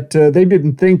is that they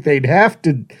didn't think they'd have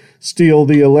to steal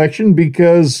the election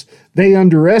because they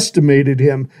underestimated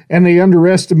him and they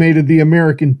underestimated the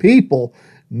American people.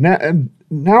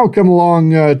 Now come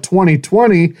along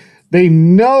 2020, they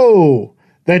know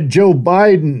that Joe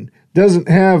Biden doesn't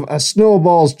have a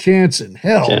snowball's chance in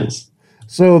hell.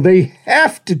 So they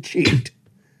have to cheat.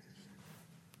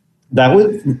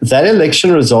 That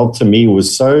election result to me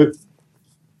was so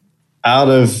out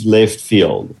of left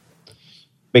field,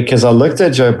 because I looked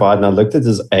at Joe Biden, I looked at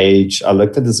his age, I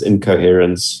looked at his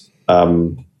incoherence,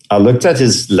 I looked at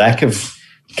his lack of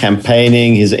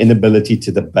campaigning, his inability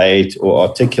to debate or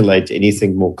articulate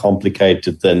anything more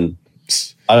complicated than,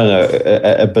 I don't know,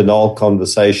 a banal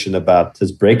conversation about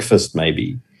his breakfast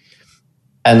maybe.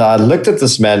 And I looked at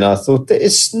this man and I thought, there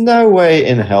is no way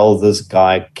in hell this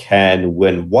guy can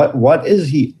win. What is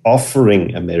he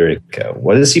offering America?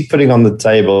 What is he putting on the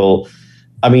table?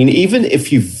 I mean, even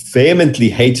if you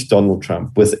vehemently hate Donald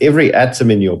Trump with every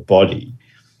atom in your body,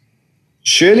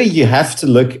 surely you have to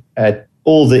look at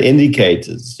all the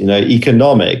indicators, you know,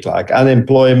 economic, like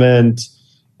unemployment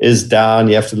is down.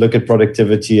 You have to look at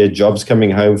productivity, at jobs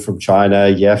coming home from China.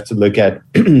 You have to look at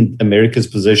America's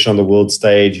position on the world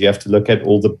stage. You have to look at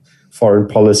all the foreign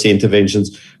policy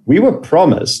interventions. We were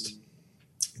promised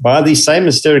by these same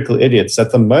hysterical idiots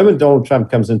that the moment Donald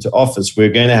Trump comes into office, we're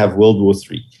going to have World War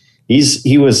III.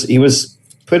 He was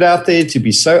put out there to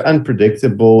be so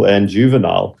unpredictable and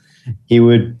juvenile. He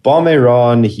would bomb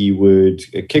Iran. He would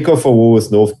kick off a war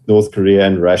with North Korea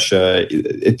and Russia.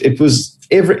 It was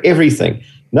everything.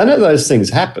 None of those things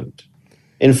happened.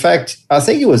 In fact, I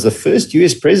think he was the first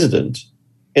U.S. president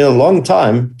in a long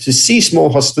time to cease more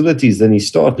hostilities than he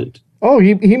started. Oh,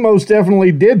 he most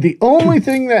definitely did. The only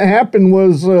thing that happened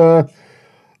was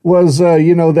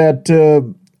you know,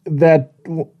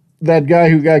 that guy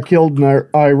who got killed in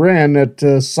Iran, that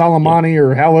Soleimani,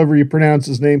 or however you pronounce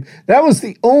his name. That was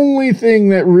the only thing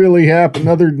that really happened.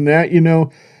 Other than that, you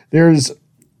know,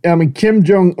 Kim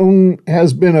Jong-un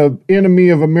has been an enemy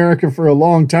of America for a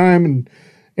long time,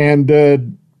 and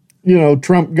you know,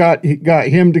 Trump got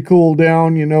him to cool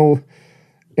down, you know.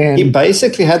 And he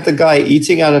basically had the guy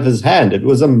eating out of his hand. It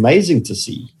was amazing to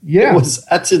see. Yeah. It was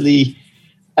utterly...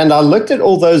 And I looked at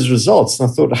all those results and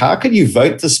I thought, how can you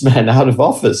vote this man out of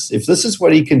office? If this is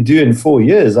what he can do in 4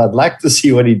 years, I'd like to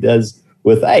see what he does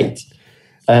with 8.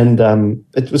 And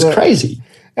it was crazy.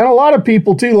 And a lot of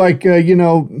people too, like you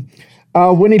know,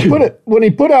 when he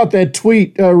put out that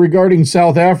tweet regarding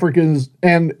South Africans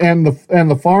and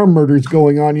the farm murders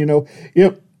going on, you know,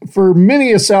 for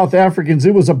many of South Africans,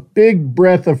 it was a big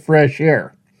breath of fresh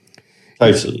air.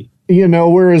 Totally. You know,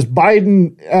 whereas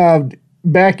Biden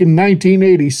back in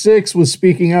 1986 was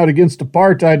speaking out against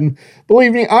apartheid. And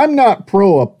believe me, I'm not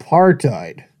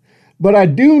pro-apartheid, but I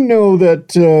do know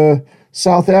that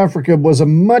South Africa was a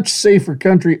much safer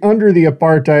country under the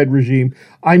apartheid regime.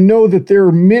 I know that there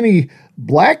are many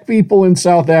black people in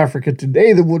South Africa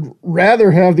today that would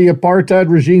rather have the apartheid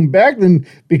regime back than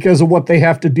because of what they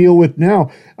have to deal with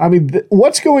now. I mean,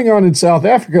 what's going on in South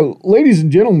Africa, ladies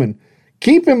and gentlemen,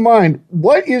 keep in mind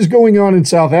what is going on in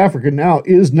South Africa now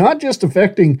is not just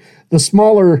affecting the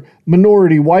smaller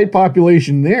minority white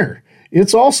population there.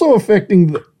 It's also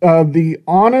affecting the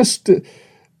honest,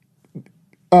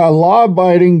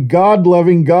 law-abiding,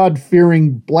 God-loving,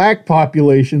 God-fearing black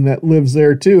population that lives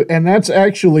there too. And that's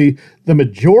actually the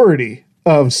majority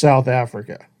of South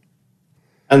Africa.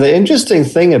 And the interesting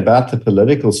thing about the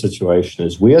political situation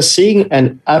is we are seeing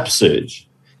an upsurge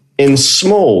in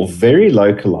small, very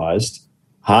localized,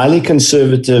 highly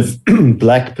conservative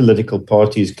black political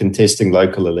parties contesting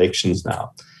local elections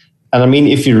now. And I mean,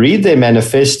 if you read their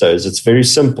manifestos, it's very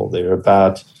simple. They're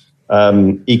about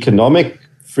economic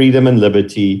freedom and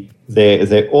liberty.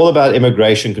 They're all about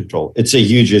immigration control. It's a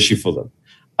huge issue for them.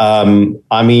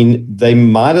 I mean, they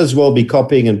might as well be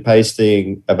copying and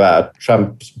pasting about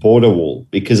Trump's border wall,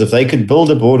 because if they could build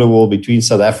a border wall between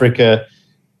South Africa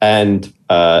and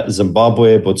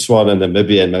Zimbabwe, Botswana,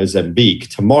 Namibia, and Mozambique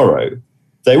tomorrow,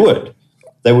 they would.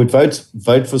 They would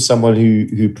vote for someone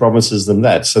who promises them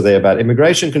that. So they're about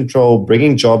immigration control,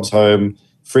 bringing jobs home,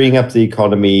 freeing up the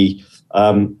economy,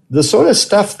 the sort of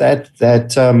stuff that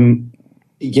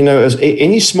as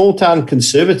any small town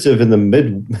conservative in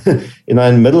the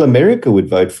in middle America would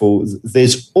vote for.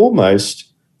 There's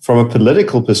almost, from a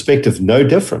political perspective, no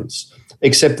difference,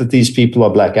 except that these people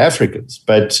are black Africans.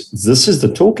 But this is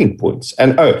the talking points.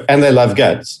 And they love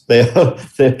guns.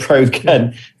 They're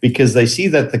pro-gun because they see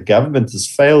that the government has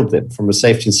failed them from a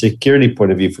safety and security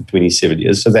point of view for 27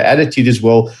 years. So the attitude is,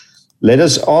 well, let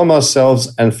us arm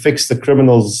ourselves and fix the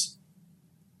criminals,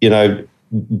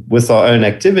 with our own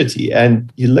activity.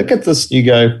 And you look at this, you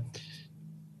go,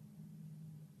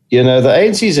 the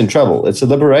ANC is in trouble. It's a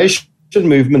liberation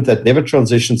movement that never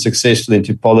transitioned successfully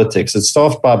into politics. It's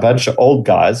staffed by a bunch of old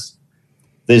guys.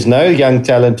 There's no young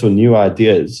talent or new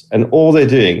ideas. And all they're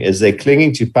doing is they're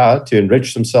clinging to power to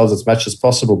enrich themselves as much as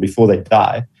possible before they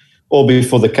die, or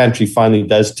before the country finally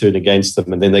does turn against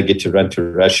them, and then they get to run to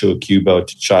Russia or Cuba or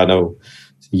to China or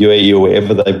UAE or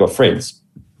wherever they've got friends,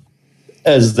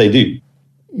 as they do.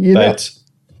 Yeah.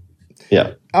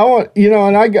 I want,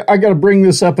 and I got to bring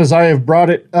this up, as I have brought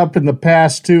it up in the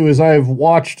past too, as I have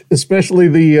watched, especially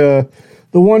the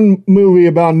one movie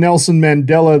about Nelson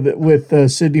Mandela with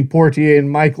Sidney Poitier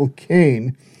and Michael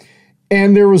Caine.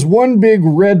 And there was one big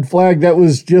red flag that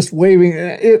was just waving.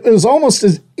 It was almost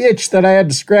an itch that I had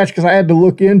to scratch because I had to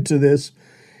look into this.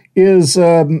 Is,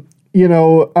 before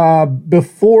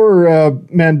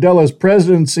Mandela's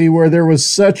presidency, where there was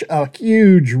such a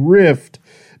huge rift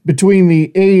between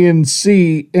the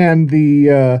ANC and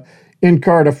the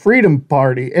Inkatha Freedom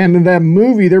Party. And in that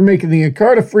movie, they're making the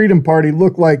Inkatha Freedom Party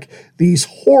look like these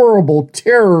horrible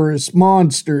terrorist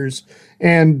monsters,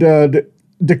 and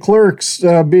de Klerk's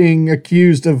being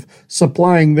accused of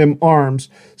supplying them arms.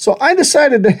 So I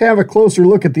decided to have a closer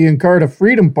look at the Inkatha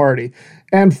Freedom Party.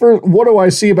 And for what do I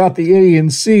see about the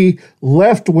ANC?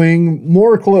 Left-wing,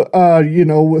 more,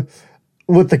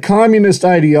 with the communist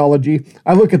ideology.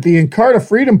 I look at the Inkatha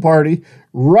Freedom Party,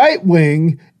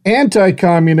 right-wing,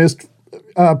 anti-communist,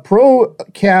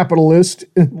 pro-capitalist,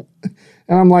 and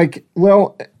I'm like,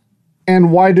 well,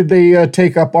 and why did they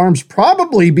take up arms?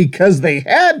 Probably because they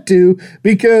had to,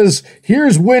 because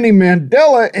here's Winnie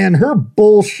Mandela and her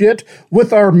bullshit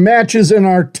with our matches and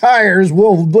our tires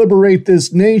will liberate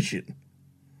this nation.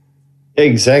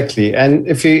 Exactly. And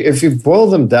if you boil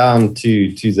them down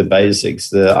to the basics,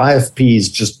 the IFP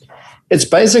is it's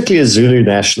basically a Zulu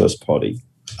nationalist party.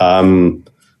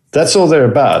 That's all they're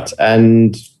about.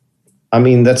 And I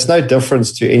mean, that's no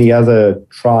difference to any other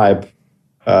tribe,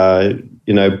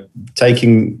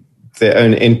 taking their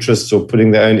own interests or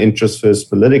putting their own interests first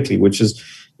politically, which is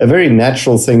a very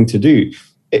natural thing to do.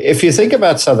 If you think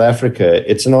about South Africa,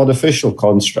 it's an artificial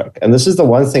construct. And this is the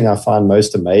one thing I find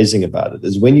most amazing about it,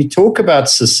 is when you talk about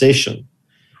secession,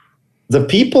 the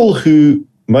people who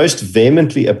most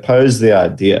vehemently oppose the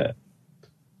idea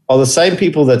are the same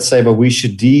people that say, but we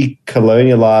should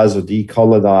decolonialize or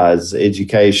decolonize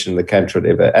education in the country,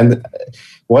 whatever. And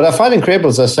what I find incredible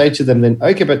is I say to them then,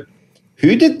 okay, but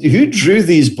who drew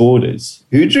these borders?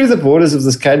 Who drew the borders of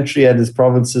this country and its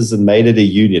provinces and made it a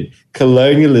union?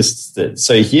 Colonialists did.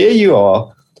 So here you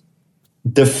are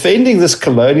defending this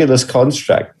colonialist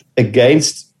construct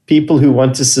against people who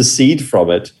want to secede from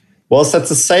it, whilst at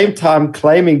the same time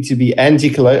claiming to be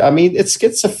anti-colonial. I mean, it's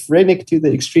schizophrenic to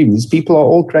the extreme. These people are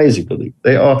all crazy, Billy.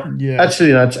 They are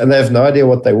absolutely nuts, and they have no idea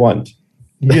what they want.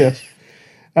 Yes.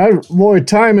 Boy,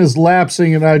 time is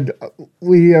lapsing, and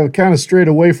we kind of strayed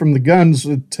away from the guns.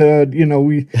 But,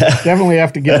 we definitely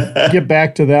have to get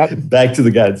back to that. Back to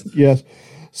the guns. Yes.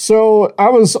 So I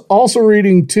was also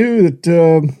reading too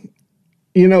that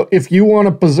if you want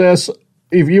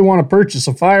to purchase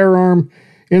a firearm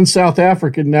in South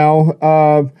Africa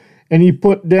now, and you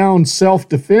put down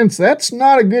self-defense, that's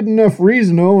not a good enough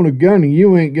reason to own a gun, and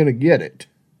you ain't gonna get it.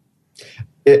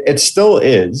 It still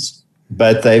is,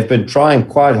 but they've been trying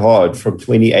quite hard from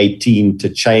 2018 to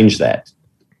change that.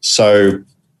 So,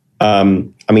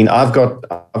 I've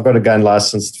got a gun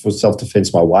license for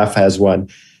self-defense. My wife has one.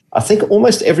 I think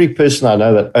almost every person I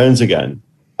know that owns a gun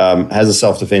has a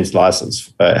self-defense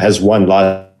license, has one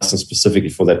license specifically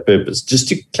for that purpose. Just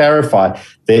to clarify,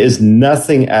 there is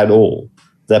nothing at all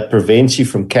that prevents you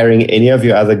from carrying any of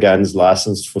your other guns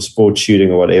licensed for sport shooting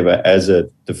or whatever as a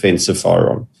defensive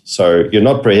firearm. So you're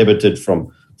not prohibited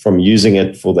from using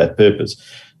it for that purpose.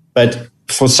 But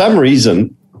for some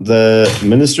reason, the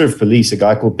Minister of Police, a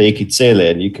guy called Bheki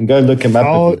Cele, and you can go look him up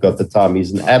if you've got the time.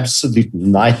 He's an absolute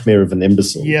nightmare of an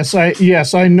imbecile. Yes,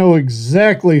 I know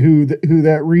exactly who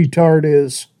that retard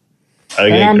is.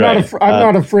 Okay, and I'm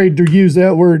not afraid to use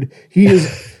that word. He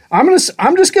is. I'm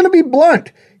just gonna be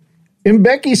blunt.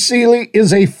 Mbeki Cele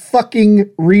is a fucking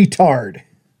retard.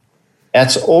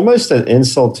 That's almost an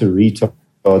insult to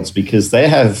retards because they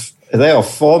are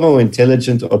far more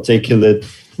intelligent, articulate,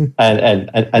 and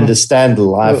understand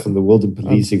life and the world of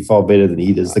policing far better than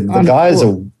he does. The guy is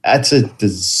that's a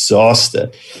disaster.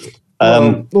 Keep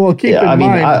in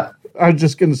mind. I was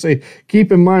just going to say,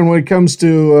 keep in mind when it comes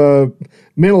to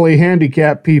mentally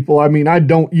handicapped people. I mean, I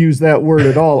don't use that word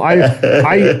at all. I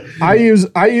use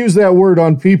that word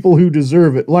on people who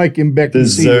deserve it, like Mbeki Cele.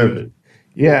 Deserve it.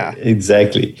 Yeah,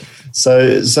 exactly.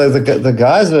 So the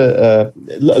guys are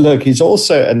look. He's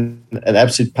also an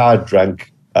absolute power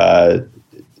drunk.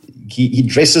 He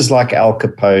dresses like Al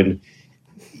Capone.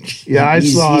 Yeah, I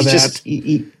saw that.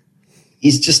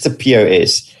 He's just a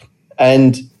POS,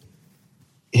 and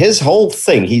his whole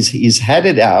thing. He's had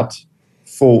it out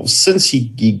since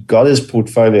he got his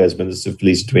portfolio as Minister of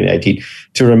Police in 2018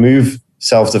 to remove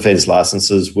self-defense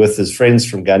licenses with his friends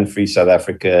from Gun Free South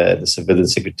Africa and the Civilian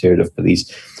Secretariat of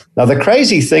Police. Now, the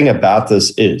crazy thing about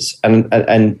this is, and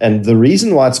the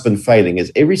reason why it's been failing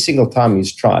is every single time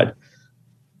he's tried,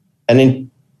 an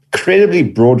incredibly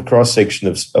broad cross-section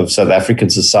of South African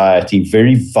society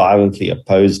very violently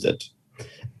opposed it.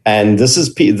 And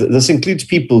this includes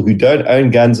people who don't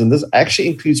own guns, and this actually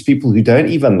includes people who don't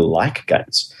even like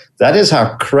guns. That is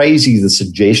how crazy the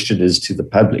suggestion is to the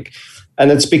public. And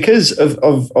it's because of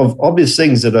obvious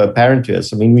things that are apparent to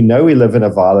us. I mean, we know we live in a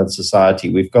violent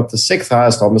society. We've got the 6th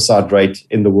highest homicide rate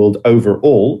in the world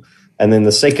overall, and then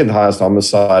the 2nd highest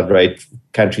homicide rate,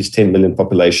 countries 10 million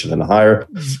population and higher.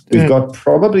 We've got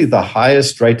probably the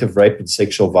highest rate of rape and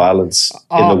sexual violence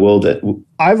in the world.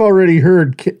 I've already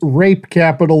heard rape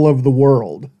capital of the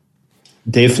world.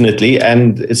 Definitely,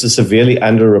 and it's a severely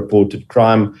underreported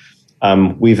crime.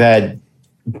 We've had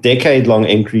decade-long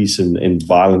increase in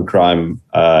violent crime.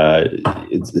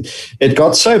 It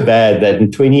got so bad that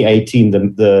in 2018,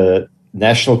 the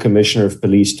National Commissioner of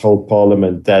Police told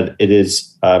Parliament that it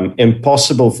is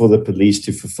impossible for the police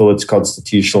to fulfill its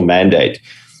constitutional mandate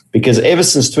because ever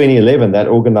since 2011, that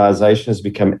organization has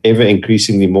become ever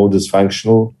increasingly more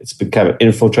dysfunctional. It's become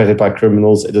infiltrated by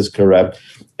criminals. It is corrupt.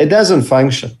 It doesn't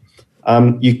function.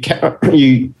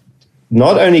 You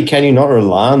not only can you not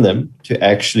rely on them to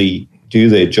actually do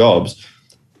their jobs,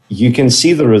 you can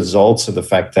see the results of the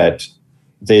fact that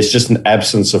there's just an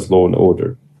absence of law and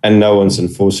order and no one's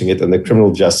enforcing it, and the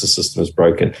criminal justice system is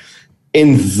broken.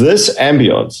 In this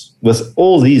ambience, with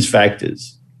all these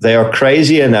factors, they are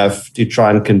crazy enough to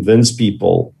try and convince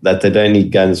people that they don't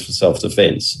need guns for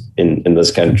self-defense in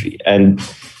this country. And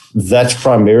that's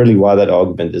primarily why that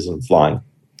argument isn't flying.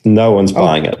 No one's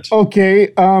buying it.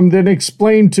 Okay, then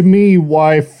explain to me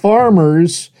why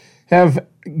farmers have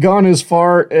gone as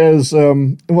far as,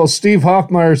 Steve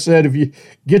Hoffmeyer said, if you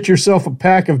get yourself a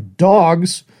pack of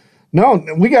dogs. No,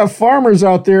 we got farmers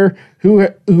out there who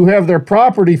have their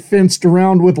property fenced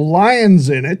around with lions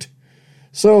in it.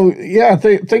 So yeah,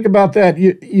 think about that.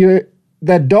 You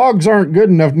that dogs aren't good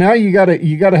enough. Now you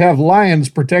gotta have lions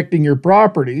protecting your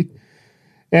property,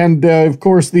 and of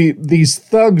course these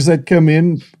thugs that come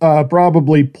in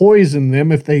probably poison them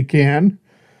if they can.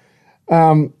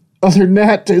 Other than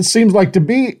that, it seems like to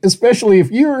be, especially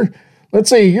if let's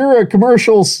say you're a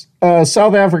commercial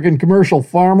South African commercial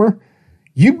farmer.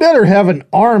 You better have an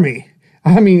army.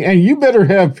 I mean, and you better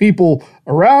have people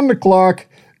around the clock,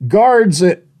 guards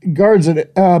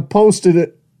that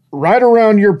posted right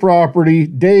around your property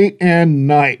day and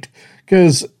night.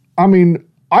 Because, I mean,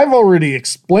 I've already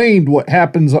explained what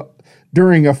happens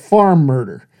during a farm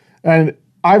murder. And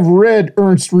I've read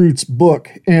Ernst Root's book,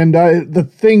 and the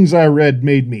things I read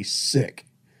made me sick.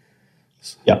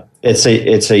 Yeah, it's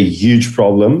a huge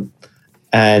problem.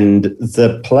 And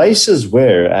the places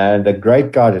where, and a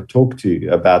great guy to talk to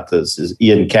about this is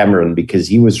Ian Cameron, because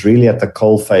he was really at the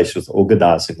coalface with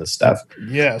organizing the stuff.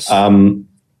 Yes.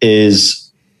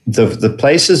 Is the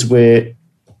places where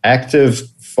active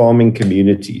farming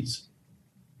communities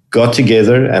got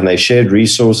together and they shared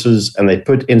resources and they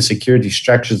put in security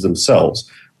structures themselves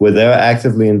where they were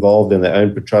actively involved in their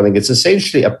own patrolling. It's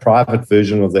essentially a private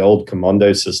version of the old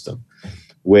commando system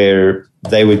where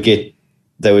they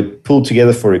would pull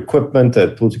together for equipment,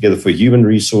 they'd pull together for human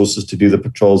resources to do the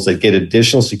patrols. They'd get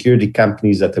additional security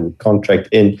companies that they would contract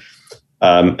in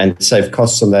and save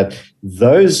costs on that.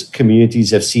 Those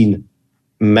communities have seen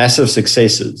massive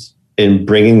successes in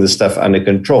bringing the stuff under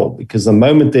control, because the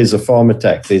moment there's a farm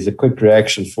attack, there's a quick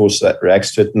reaction force that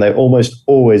reacts to it, and they almost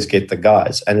always get the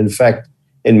guys. And in fact,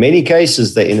 in many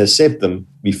cases, they intercept them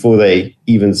before they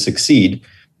even succeed,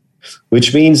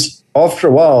 which means after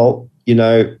a while,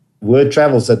 word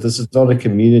travels that this is not a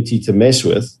community to mess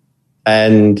with.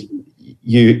 And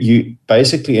you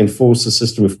basically enforce the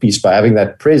system of peace by having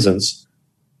that presence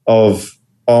of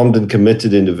armed and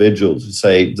committed individuals who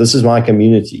say, this is my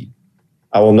community.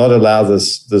 I will not allow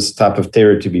this type of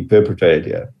terror to be perpetrated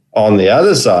here. On the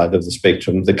other side of the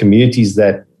spectrum, the communities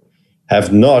that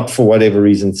have not, for whatever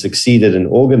reason, succeeded in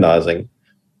organizing,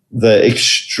 the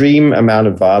extreme amount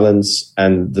of violence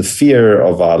and the fear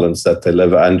of violence that they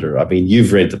live under. I mean,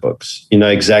 you've read the books. You know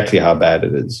exactly how bad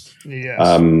it is. Yes.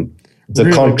 The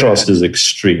Really contrast bad. is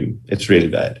extreme. It's really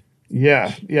bad.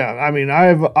 Yeah. I mean,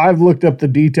 I've looked up the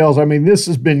details. I mean, this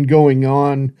has been going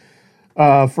on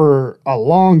for a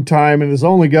long time and has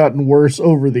only gotten worse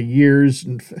over the years.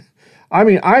 And I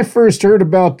mean, I first heard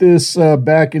about this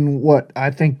back in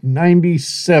I think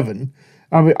 97.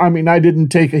 I mean, I didn't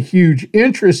take a huge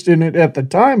interest in it at the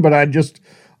time, but I just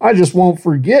won't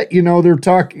forget. They're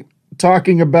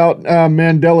talking about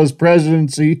Mandela's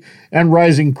presidency and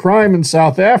rising crime in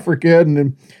South Africa,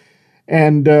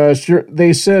 and sure,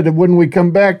 they said when we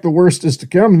come back, the worst is to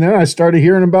come. And then I started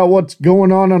hearing about what's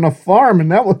going on a farm,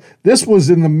 and this was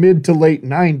in the mid to late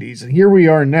 90s, and here we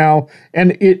are now,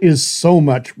 and it is so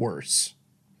much worse.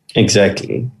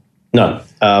 Exactly. No,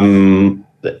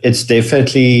 it's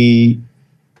definitely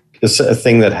a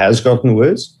thing that has gotten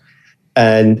worse,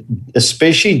 and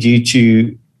especially due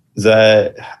to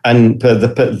the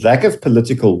lack of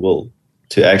political will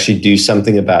to actually do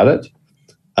something about it,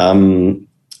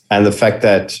 and the fact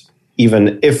that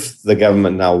even if the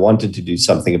government now wanted to do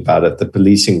something about it, the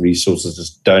policing resources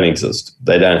just don't exist.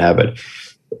 They don't have it.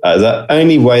 The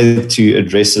only way to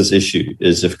address this issue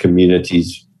is if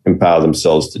communities empower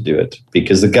themselves to do it,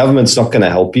 because the government's not going to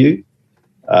help you.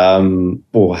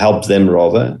 Or help them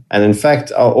rather. And in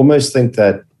fact, I almost think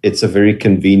that it's a very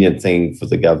convenient thing for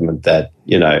the government that,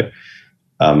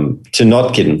 to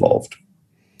not get involved.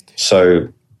 So,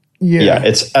 yeah,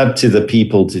 it's up to the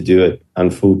people to do it,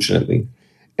 unfortunately.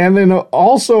 And then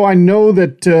also I know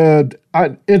that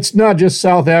it's not just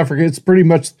South Africa. It's pretty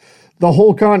much the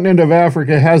whole continent of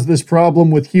Africa has this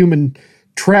problem with human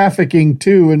trafficking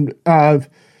too. And,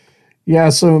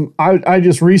 so I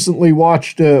just recently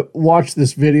watched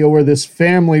this video where this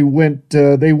family went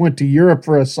to Europe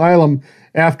for asylum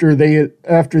after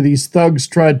these thugs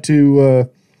tried to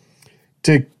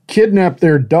kidnap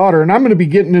their daughter. And I'm going to be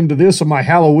getting into this on my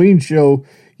Halloween show,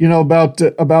 about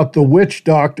the witch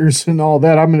doctors and all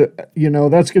that.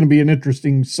 That's going to be an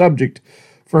interesting subject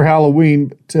for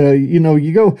Halloween. But,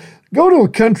 you go to a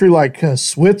country like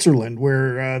Switzerland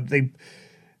where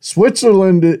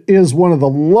Switzerland is one of the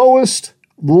lowest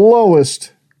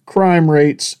crime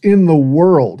rates in the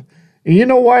world. And you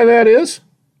know why that is?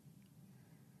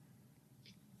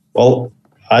 Well,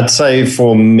 I'd say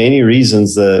for many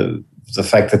reasons, the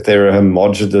fact that they're a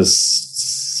homogenous,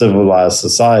 civilized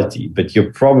society, but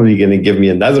you're probably going to give me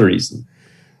another reason.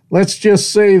 Let's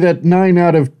just say that 9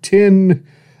 out of 10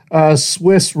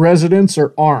 Swiss residents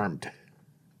are armed.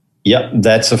 Yeah,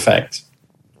 that's a fact.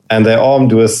 And they're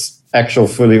armed with actual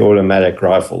fully automatic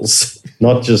rifles,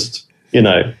 not just,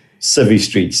 civvy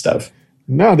street stuff.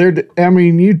 No,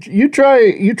 you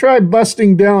try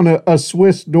busting down a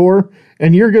Swiss door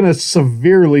and you're going to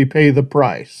severely pay the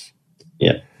price.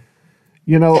 Yeah.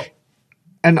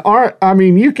 And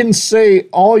you can say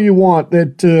all you want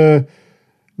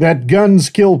that guns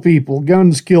kill people.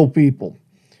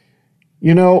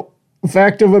 The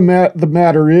fact of the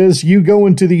matter is, you go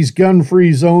into these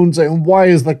gun-free zones, and why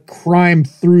is the crime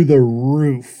through the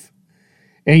roof?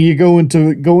 and you go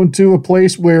into a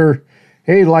place where,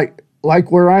 hey, like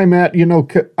where I'm at,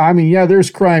 there's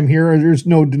crime here. There's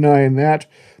no denying that.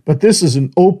 But this is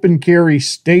an open carry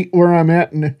state where I'm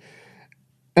at, and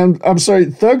I'm sorry,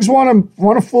 thugs want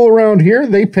to fool around here.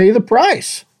 They pay the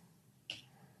price.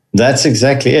 That's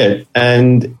exactly it.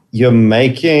 And you're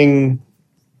making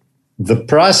the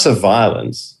price of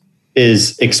violence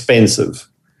is expensive.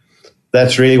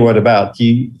 That's really what about.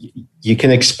 You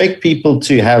can expect people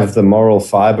to have the moral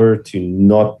fiber to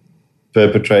not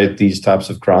perpetrate these types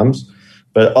of crimes,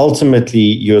 but ultimately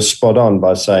you're spot on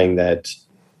by saying that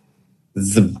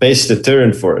the best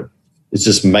deterrent for it is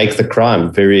just make the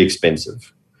crime very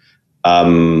expensive.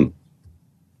 And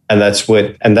that's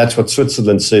what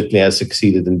Switzerland certainly has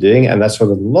succeeded in doing, and that's what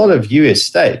a lot of US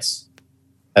states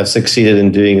have succeeded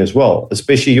in doing as well,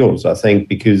 especially yours, I think,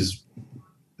 because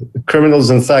criminals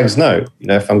and thugs know,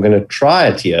 if I'm going to try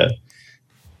it here,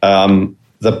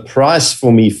 the price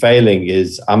for me failing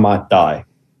is I might die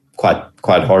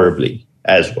quite horribly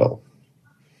as well.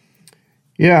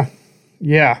 Yeah.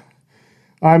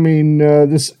 I mean,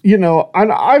 this,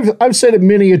 and I've said it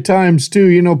many a times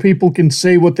too. People can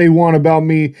say what they want about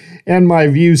me and my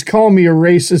views. Call me a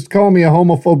racist, call me a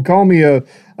homophobe, call me a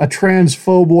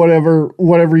transphobe,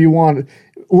 whatever you want.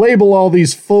 Label all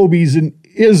these phobies and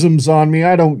isms on me.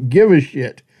 I don't give a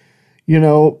shit.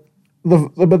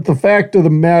 But the fact of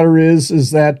the matter is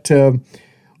that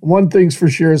one thing's for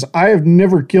sure is I have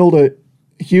never killed a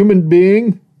human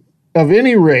being of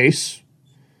any race.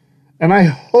 And I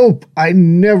hope I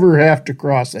never have to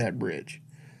cross that bridge.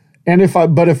 And if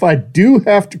I do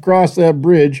have to cross that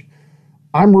bridge,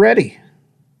 I'm ready.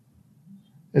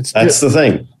 That's the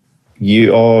thing.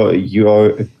 You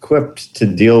are equipped to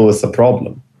deal with the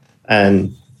problem.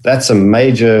 And that's a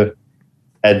major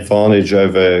advantage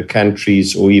over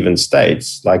countries or even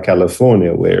states like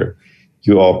California, where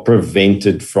you are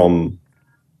prevented from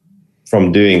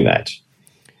doing that.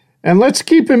 And let's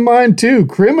keep in mind too,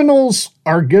 criminals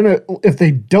are gonna, if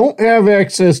they don't have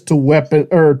access to weapon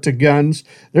or to guns,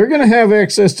 they're gonna have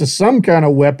access to some kind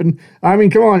of weapon. I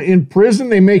mean, come on, in prison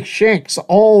they make shanks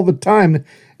all the time,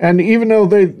 and even though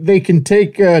they can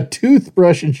take a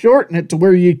toothbrush and shorten it to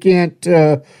where you can't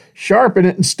sharpen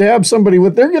it and stab somebody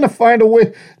with, they're gonna find a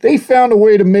way. They found a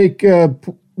way to make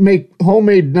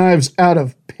homemade knives out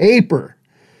of paper.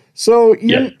 So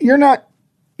you're not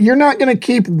gonna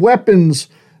keep weapons,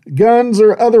 guns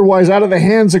or otherwise, out of the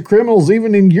hands of criminals.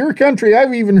 Even in your country,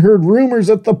 I've even heard rumors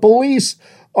that the police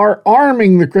are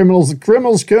arming the criminals. The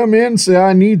criminals come in, say,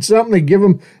 I need something.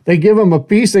 They give them a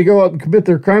piece. They go out and commit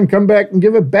their crime, come back and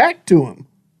give it back to them.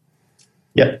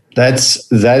 Yeah, there's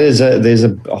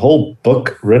a whole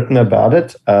book written about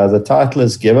it. The title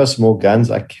is Give Us More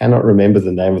Guns. I cannot remember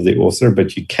the name of the author,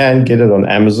 but you can get it on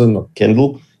Amazon or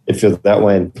Kindle if you're that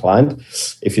way inclined,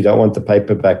 if you don't want the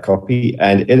paperback copy.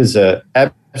 And it is a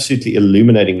absolutely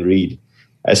illuminating read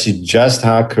as to just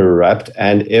how corrupt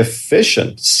and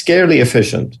efficient, scarily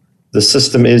efficient, the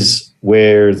system is,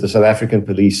 where the South African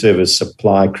Police Service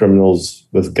supply criminals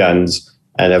with guns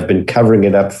and have been covering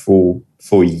it up for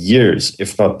years,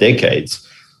 if not decades.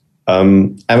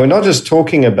 And we're not just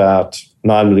talking about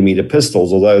 9mm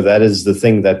pistols, although that is the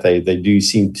thing that they do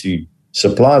seem to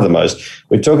supply the most.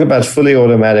 We're talking about fully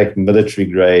automatic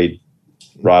military-grade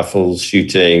rifles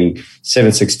shooting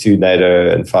 7.62 NATO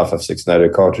and 5.56 NATO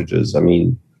cartridges. I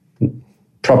mean,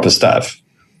 proper stuff.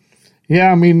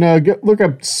 Yeah, I mean, look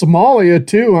up Somalia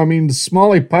too. I mean, the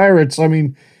Somali pirates, I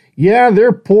mean, yeah,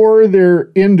 they're poor,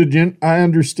 they're indigent. I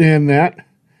understand that.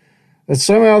 But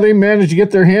somehow they managed to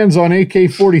get their hands on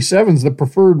AK-47s, the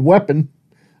preferred weapon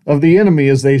of the enemy,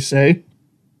 as they say.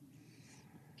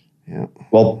 Yeah.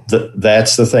 Well,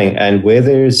 that's the thing. And where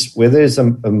there's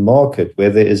a market, where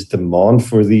there is demand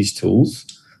for these tools,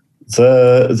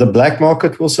 the black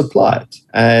market will supply it.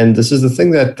 And this is the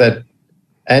thing that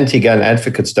anti-gun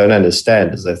advocates don't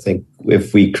understand, is I think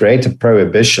if we create a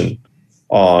prohibition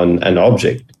on an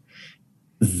object,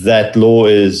 that law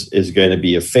is going to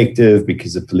be effective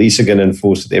because the police are going to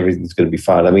enforce it, everything's going to be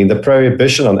fine. I mean, the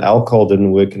prohibition on alcohol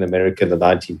didn't work in America in the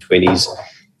 1920s.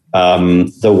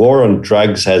 The war on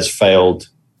drugs has failed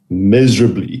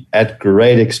miserably at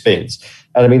great expense.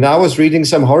 And I mean, I was reading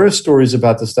some horror stories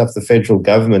about the stuff the federal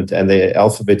government and the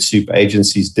alphabet soup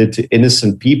agencies did to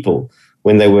innocent people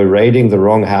when they were raiding the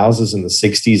wrong houses in the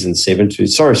 60s and 70s.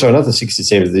 Sorry, not the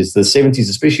 60s, 70s, the 70s,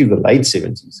 especially the late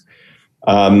 70s.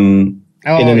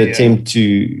 In an attempt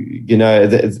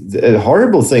to,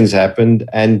 horrible things happened,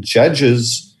 and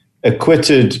judges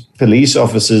acquitted police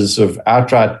officers of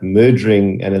outright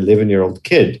murdering an 11-year-old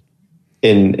kid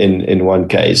in one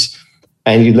case.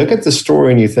 And you look at the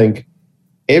story and you think,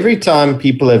 every time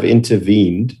people have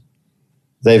intervened,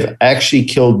 they've actually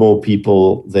killed more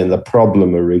people than the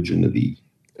problem originally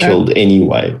killed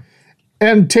anyway.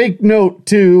 And take note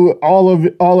to all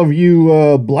of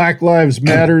you Black Lives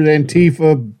Matter,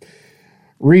 Antifa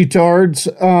retards.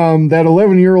 That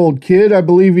 11-year-old kid, I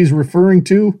believe he's referring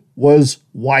to, was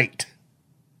white.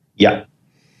 Yeah.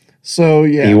 So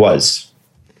yeah, he was.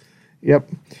 Yep.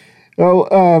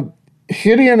 Well,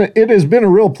 Gideon, it has been a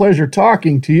real pleasure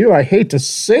talking to you. I hate to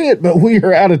say it, but we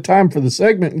are out of time for the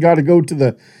segment and got to go to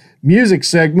the music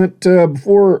segment.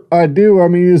 Before I do, I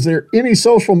mean, is there any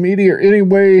social media or any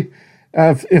way,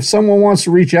 if someone wants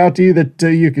to reach out to you, that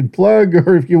you can plug,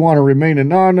 or if you want to remain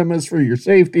anonymous for your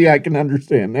safety, I can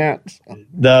understand that. So.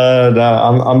 No,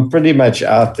 I'm pretty much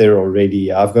out there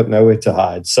already. I've got nowhere to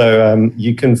hide. So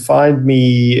you can find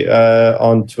me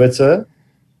on Twitter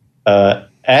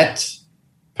at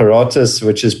Paratus,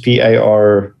 which is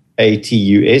Paratus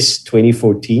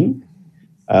 2014.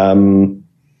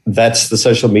 That's the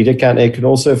social media account. You can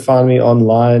also find me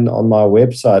online on my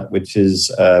website, which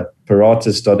is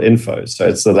paratus.info. So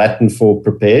it's the Latin for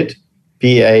prepared,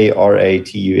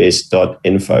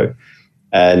 Paratus.info.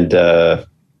 And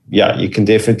you can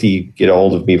definitely get a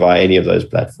hold of me via any of those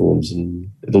platforms.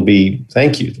 And it'll be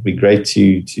great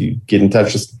to get in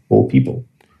touch with more people.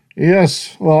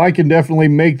 Yes, well, I can definitely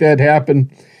make that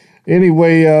happen.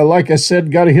 Anyway, like I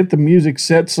said, got to hit the music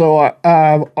set. So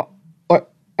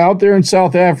out there in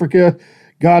South Africa,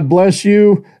 God bless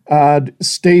you.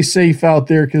 Stay safe out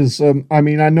there because, I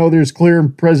know there's clear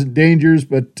and present dangers,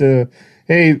 but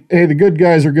hey, the good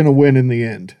guys are going to win in the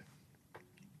end.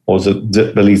 Also,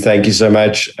 Billy, thank you so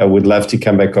much. I would love to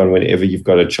come back on whenever you've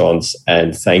got a chance,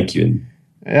 and thank you.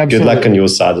 And absolutely. Good luck on your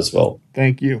side as well.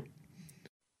 Thank you.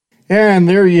 And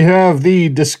there you have the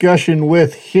discussion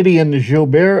with Gideon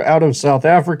Joubert out of South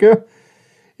Africa.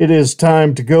 It is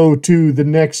time to go to the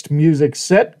next music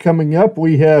set. Coming up,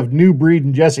 we have New Breed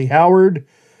and Jesse Howard.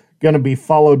 Going to be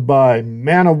followed by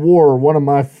Man of War, one of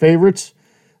my favorites.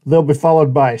 They'll be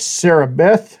followed by Sarah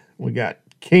Beth. We got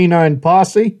Canine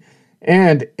Posse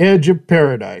and Edge of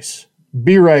Paradise.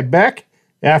 Be right back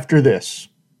after this.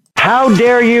 How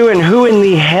dare you, and who in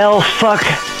the hell fuck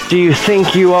do you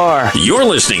think you are? You're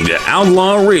listening to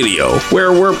Outlaw Radio,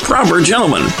 where we're proper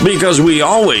gentlemen, because we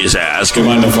always ask, "Do you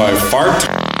mind if I fart?"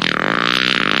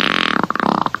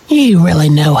 You really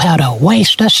know how to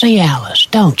waste a Cialis,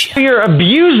 don't you? You're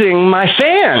abusing my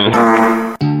fan.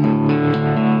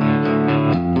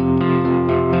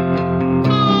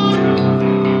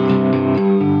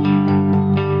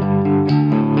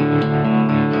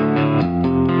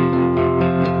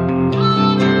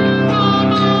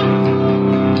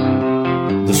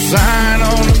 The sign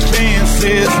on the fence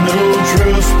says no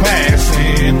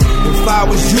trespassing. If I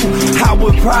was you, I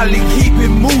would probably keep it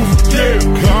moving. Yeah,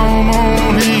 come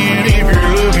on in if you're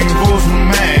looking for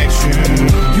some action.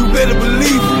 You better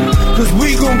believe it, cause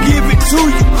we gon' give it to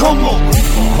you. Come on,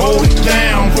 hold it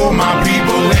down for my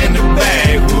people in the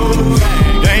backwoods.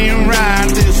 Damn right,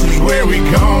 this is where we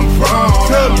come from.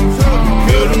 Cut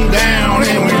them down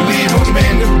and we leave them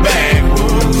in the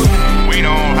backwoods. We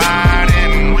don't hide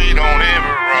and we don't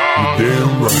ever run.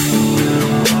 Damn right.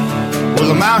 Well,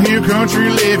 I'm out here country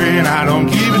living. I don't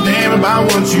give a damn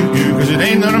about what you do, cause it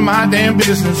ain't none of my damn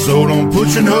business. So don't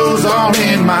put your nose all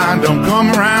in mine. Don't come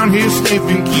around here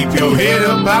sniffing. Keep your head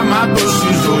up out my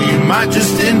bushes, or you might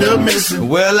just end up missing.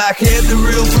 Well, I kept the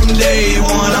real from day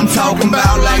one. I'm talking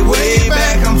about like way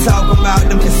back. I'm talking about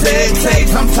them cassette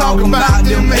tapes. I'm talking about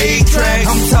them 8-tracks.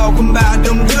 I'm talking about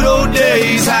them good old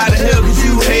days. How the hell could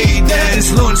you hate that?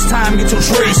 It's lunchtime, get your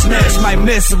tray snatched. Might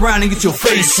mess around and get your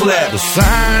face slapped. The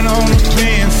sign on the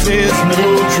fence says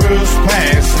no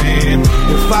trespassing.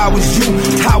 If I was you,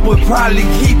 I would probably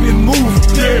keep it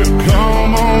moving. Yeah,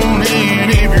 come on in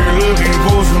if you're looking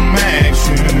for some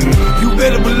action. You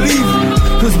better believe it,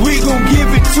 cause we gon'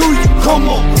 give it to you. Come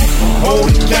on, hold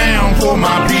it down for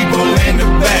my people in the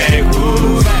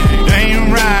backwoods.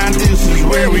 Damn right, this is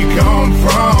where we come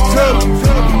from.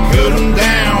 Cut them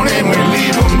down and we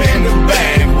leave them in the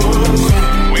backwoods.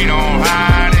 We don't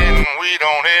hide and we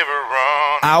don't ever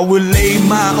run. I would lay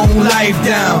my own life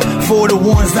down for the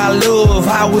ones I love.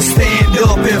 I would stand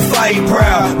up and fight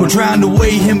proud. We're drowned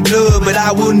away in blood, but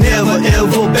I will never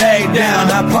ever back down.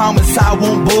 I promise I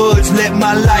won't budge. Let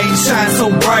my light shine so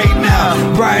bright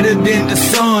now, brighter than the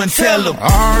sun. Tell them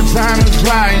our time is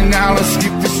right now. Let's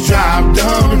get this job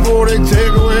done before they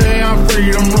take away our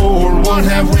freedom. Lord, what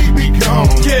have we become?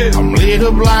 Yeah. I'm lit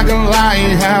up like a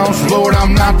lighthouse. Lord,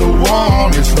 I'm not the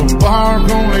one. It's the bark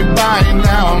only bite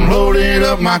now. I'm loaded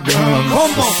up my gun.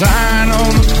 Come on. Sign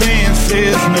on the fence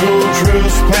says no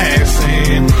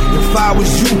trespassing. If I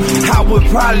was you, I would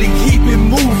probably keep it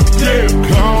moving. Yeah,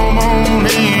 come on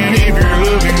in if you're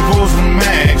looking for some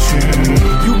action.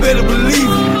 You better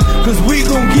believe it, cause we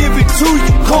gon' give it to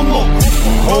you. Come on.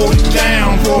 Hold it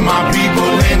down for my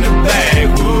people in the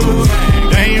backwoods.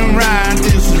 Damn right,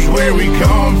 this is where we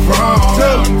come from.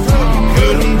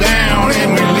 Cut them down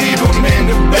and we leave them in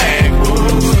the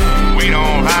backwoods. We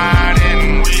don't hide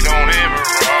and we don't ever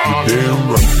run. Damn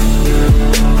right.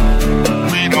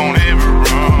 We don't ever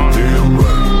run. Damn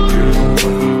right.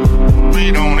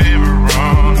 We don't ever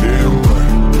run. Damn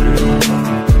right.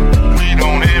 We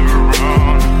don't ever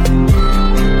run.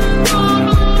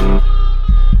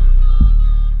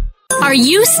 Are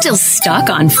you still stuck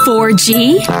on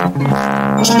 4G?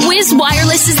 Wiz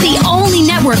Wireless is the only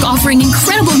network offering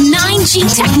incredible 9G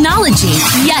technology.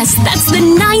 Yes, that's the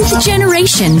 9th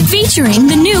generation, featuring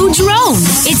the new drone.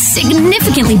 It's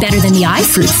significantly better than the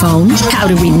iFruit phone. How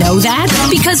do we know that?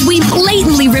 Because we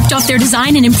blatantly ripped off their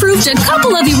design and improved a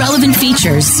couple of irrelevant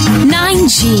features.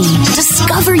 9G.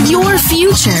 Discover your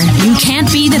future. You can't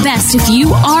be the best if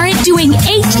you aren't doing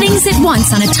 8 things at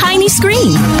once on a tiny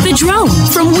screen. The drone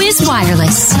from Wiz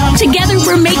Wireless. Together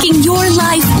we're making your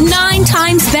life 9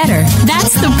 times better.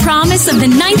 That's the promise of the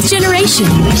 9th generation.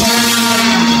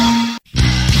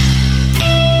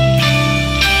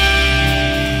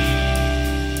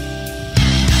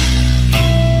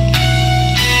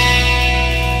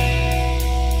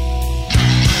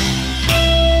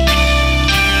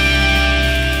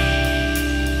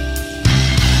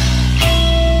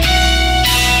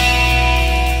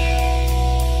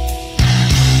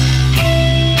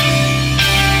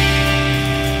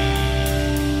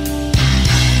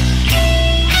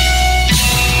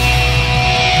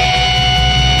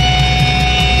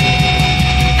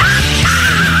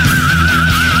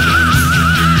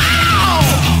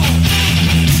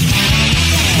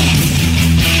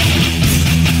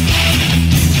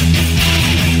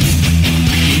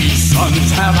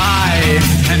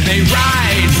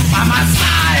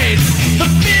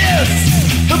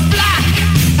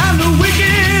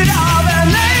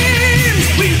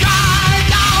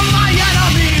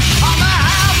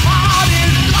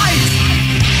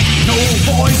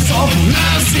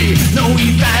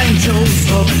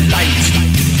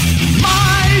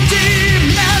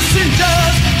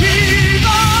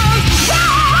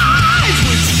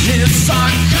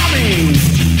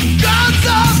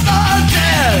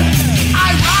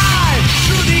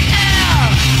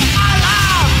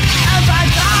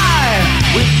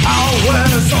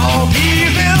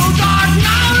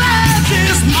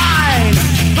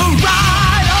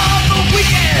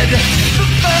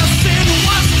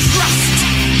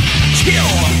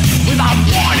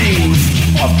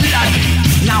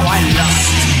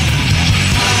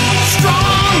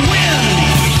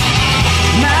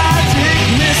 Magic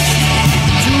mist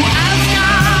to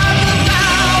Asgard, the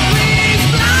valley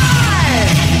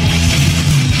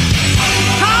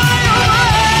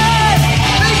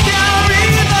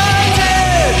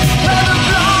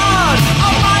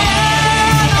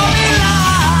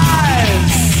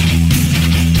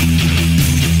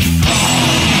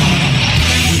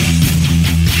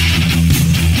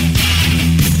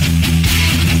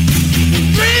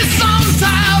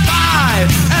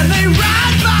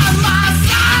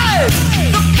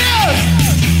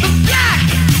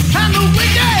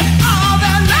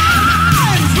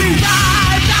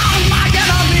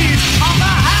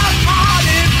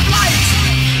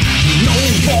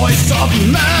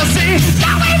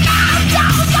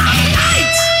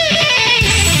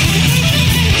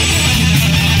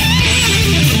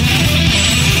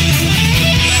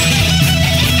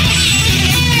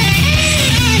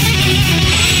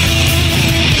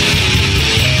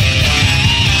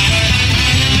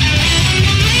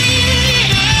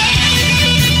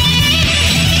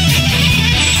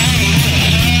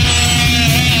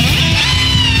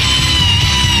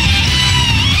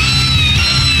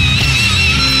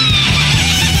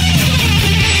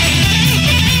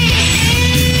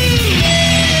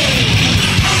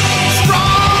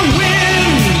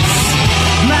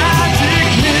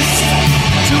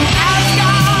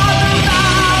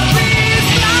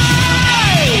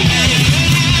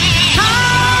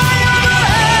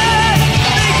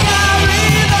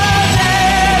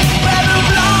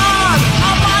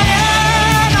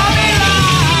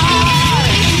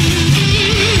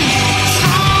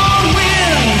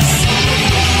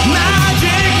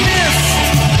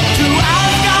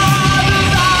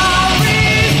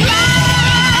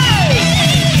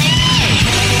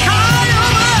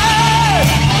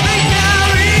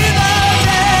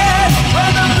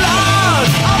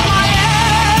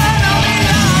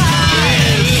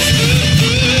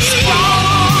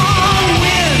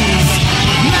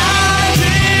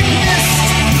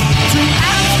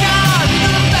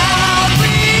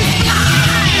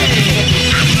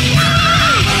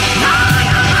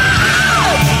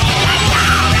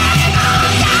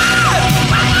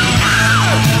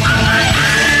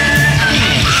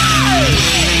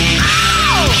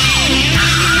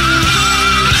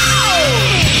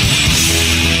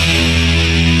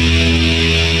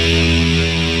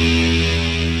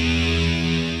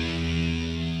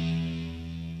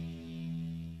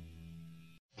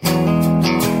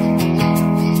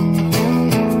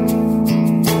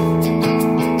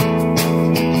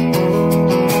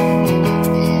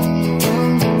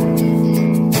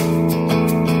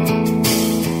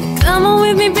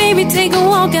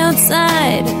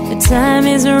time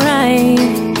is right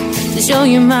to show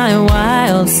you my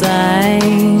wild side.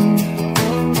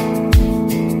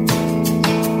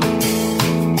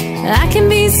 I can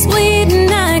be sweet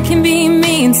and I can be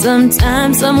mean.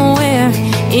 Sometimes, somewhere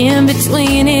in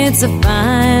between, it's a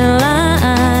fine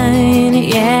line,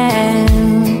 yeah.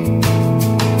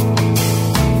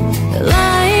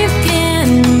 Life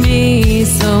can be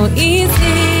so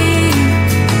easy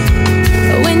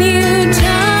when you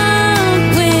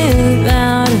jump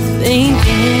without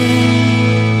thinking.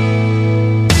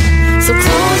 So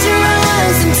close your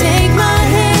eyes and take my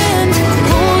hand.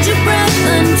 Hold your breath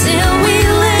until we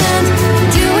land.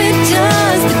 Do it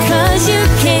just because you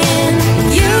can.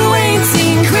 You ain't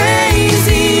seen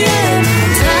crazy yet.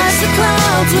 Touch the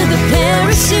clouds with a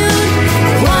parachute.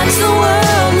 Watch the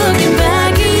world looking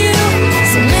back at you.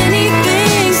 So many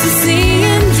things to see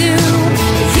and do.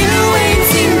 You ain't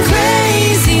seen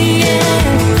crazy yet.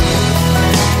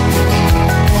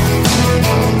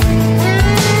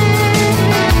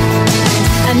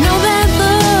 I know that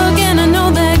look and I know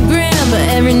that grin, but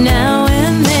every now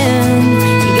and then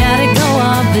you gotta go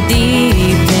off the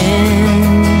deep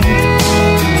end.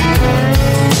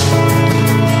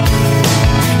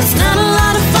 It's not a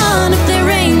lot of fun if there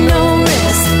ain't no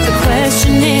risk. The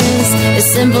question is as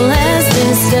simple as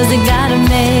this: does it gotta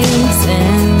make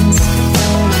sense?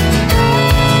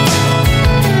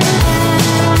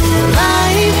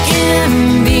 Life can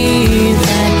be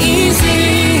that easy.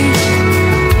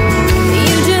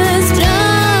 You just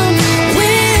jump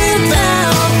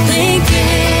without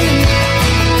thinking.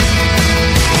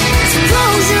 So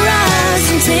close your eyes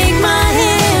and take my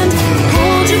hand.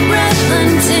 Hold your breath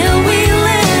until we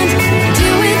land.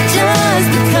 Do it just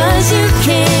because you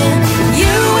can.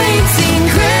 You ain't seen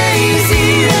crazy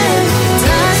yet.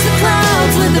 Touch the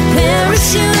clouds with a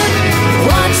parachute.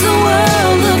 Watch the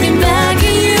world looking back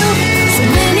at you. So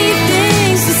many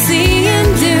things to see and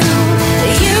do.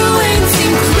 You ain't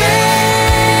seen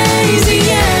crazy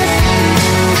yet.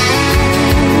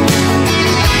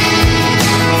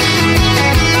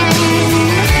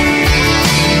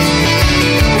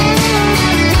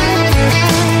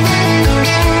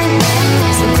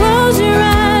 So close your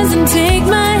eyes and take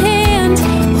my hand.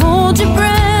 Hold your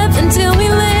breath until we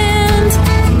land.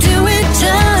 Do it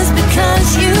just because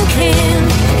you can.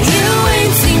 You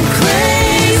ain't seen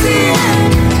crazy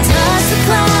yet. Touch the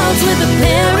clouds with a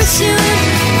parachute.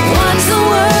 Watch the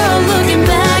world looking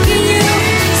back at you.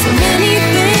 So many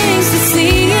things to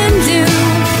see and do.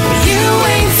 You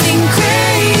ain't seen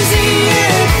crazy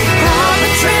yet. On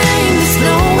the train that's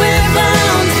nowhere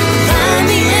bound. Find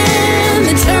the end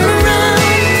and turn around.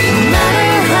 No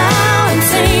matter how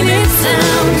insane it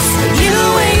sounds, you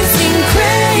ain't seen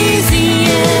crazy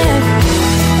yet.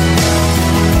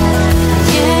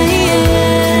 Yeah, yeah.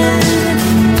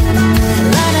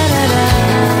 La da da da.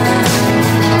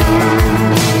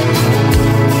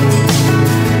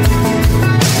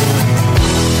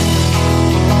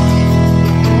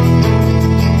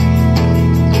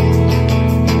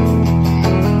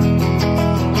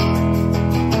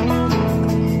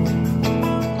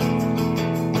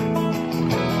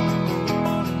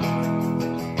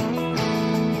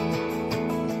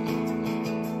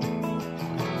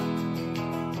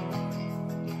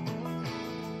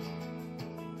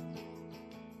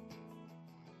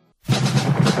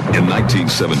 In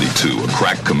 1972, a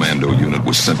crack commando unit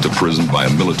was sent to prison by a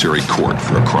military court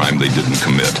for a crime they didn't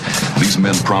commit. These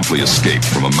men promptly escaped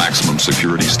from a maximum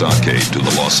security stockade to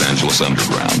the Los Angeles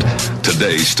underground.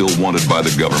 Today, still wanted by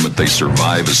the government, they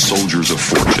survive as soldiers of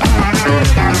fortune.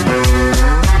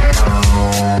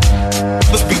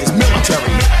 Let's be this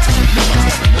military.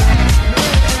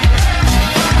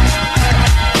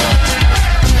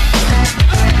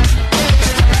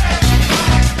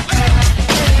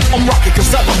 I'm rocking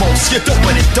cause I'm the most. You're dope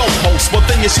and dope most. One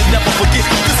thing you should never forget.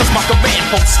 This is my command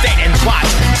post. Stand and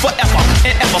watch forever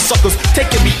and ever. Suckers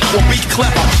taking me out will be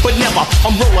clever, but never.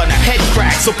 I'm rolling a head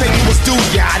crack. So pay me what's due.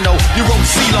 Yeah, I know you wrote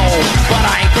CeeLo, but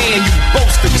I ain't paying you.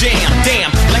 Boast the jam.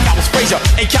 Damn, like I was Frazier.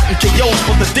 Ain't counting KOs,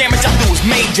 but the damage I do is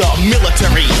major.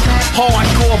 Military,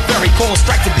 hardcore, very cold.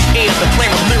 Strike to the air. The plan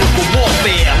of lyrical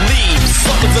warfare. Leave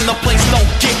suckers in the place.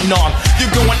 Don't get none.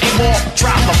 You're going AWOL.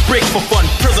 Drive a brick for fun.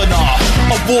 Prisoner.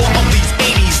 A war of these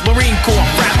 80s, Marine Corps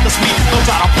rap, that's me, don't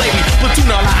try to play me.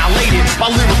 Platoon annihilated by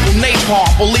lyrical napalm,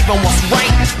 believing what's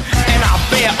right, and I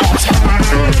bear arms.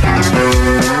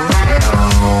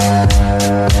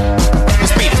 The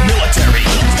speed is military.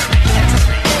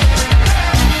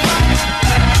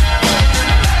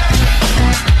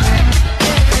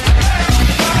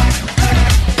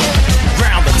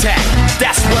 Ground attack,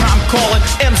 that's what I'm calling.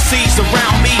 MCs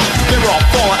around me, they're all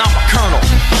falling, I'm a colonel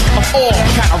of all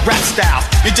kind of rap styles.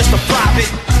 You're just a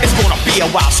gonna be a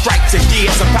while. Stripes and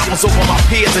years and problems over my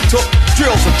peers. It took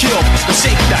drills to kill, to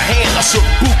shake the hand. I shook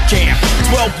boot camp.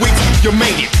 12 weeks, you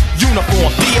made it. Uniform,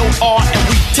 DOR, and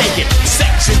we take it.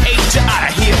 Section 8, you're out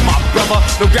of here, my brother.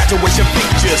 No graduation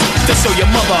pictures to show your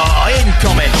mother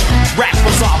incoming.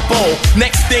 Rappers are bold.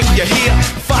 Next thing you hear,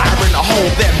 fire in the hole,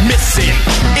 they're missing.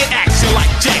 In action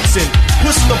like Jackson.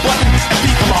 Push the button and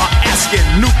people are asking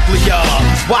nuclear.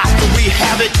 Why do we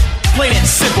have it? Plain and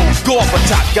simple,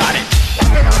 Gorbachev got it.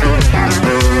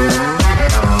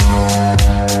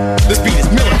 This beat is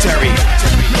military.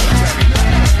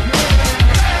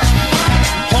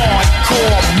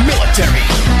 Hardcore military.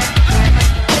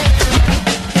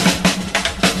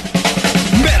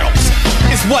 Medals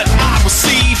is what I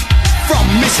receive from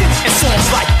missions and songs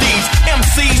like these.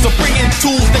 MCs are bringing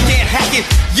tools that can't hack it.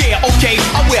 Yeah, okay,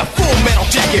 I wear a full metal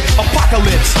jacket.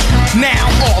 Apocalypse, now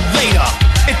or later.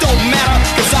 It don't matter,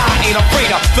 cause I ain't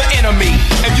afraid of the enemy.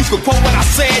 And you can quote what I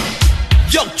said.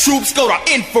 Yo, troops, go to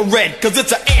infrared, cause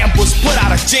it's an ambush. Put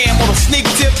out a jam on a sneak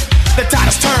tip. The tide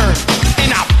has turned,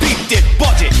 and I peaked it.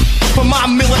 Budget for my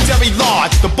military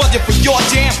large. The budget for your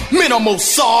jam, minimal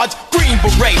Sarge. Green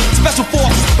Beret, Special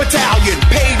Forces Battalion.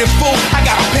 Paid in full, I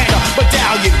got a Panda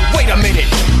Battalion. Wait a minute,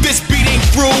 this beat ain't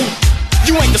through.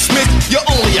 You ain't dismissed, you're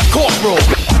only a corporal.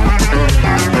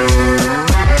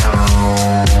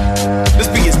 This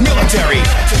beat is military.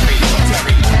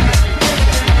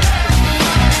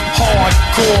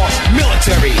 Hardcore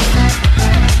military.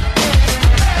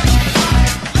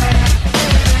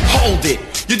 Hold it,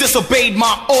 you disobeyed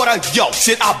my order. Yo,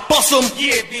 should I bust them?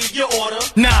 Yeah, be your order.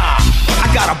 Nah, I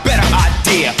got a better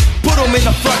idea. Put them in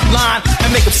the front line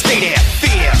and make them stay there.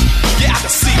 Fear, yeah, I can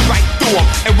see right through them.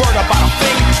 And word about a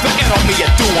thing, the enemy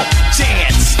will do them.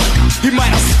 Chance, he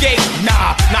might escape.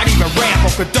 Nah, not even Rambo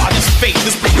could dodge his fate.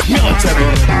 This beat is military.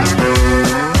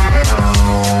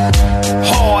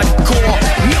 Hardcore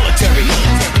military.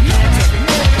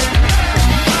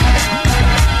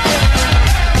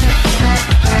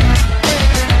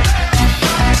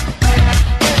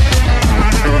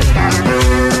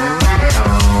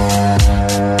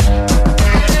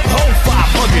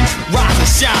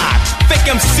 Fake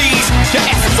MCs, your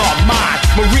asses are mine.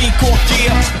 Marine Corps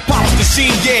gear, polished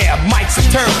machine, yeah. Mics and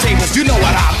turntables, you know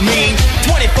what I mean.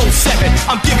 24/7,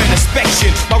 I'm giving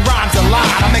inspection. My rhymes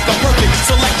align, I make a perfect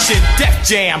selection. Def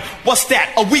Jam, what's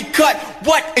that? A weak cut?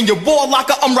 What? In your war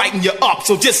locker, I'm writing you up,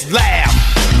 so just laugh.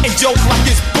 And joke like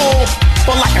it's bull,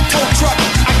 but like a tow truck,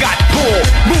 I got pull.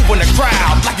 Moving the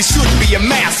crowd like it should be a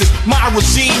masses. My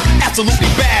regime, absolutely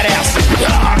badass.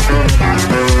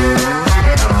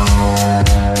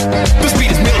 This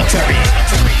beat is military.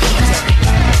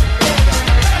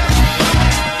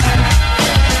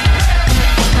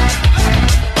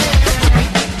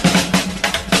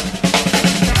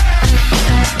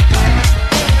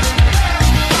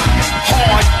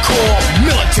 Hardcore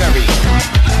military.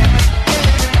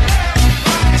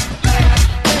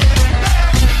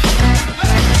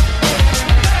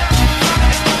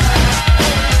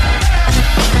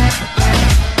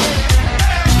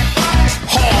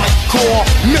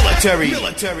 Military,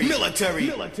 military,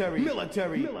 military, military,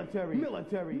 military, military,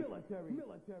 military, military,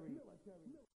 military.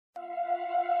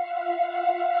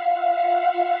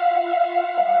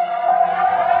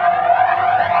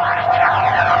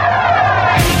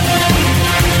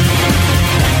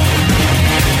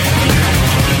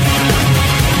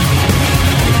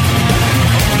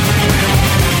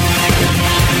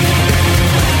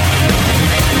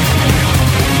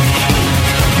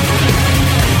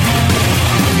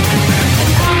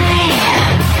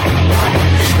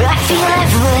 I feel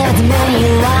I've lived many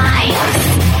lives,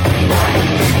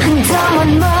 and I'm on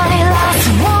my last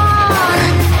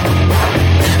one.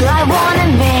 I wanna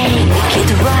make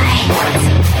it right.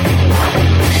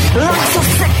 I'm so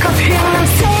sick of hearing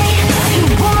say you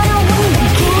wanna win the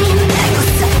game. You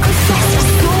sacrifice your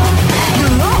soul.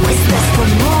 You'll always best for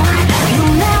more.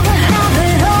 You'll never have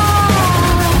it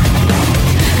all.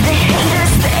 The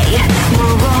haters, they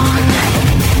were wrong.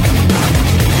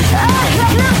 I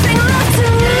have nothing left to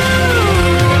lose.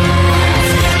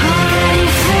 Already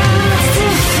felt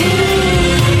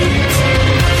defeat.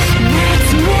 Met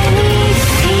many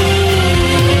thieves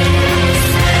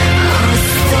who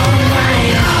stole my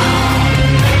home.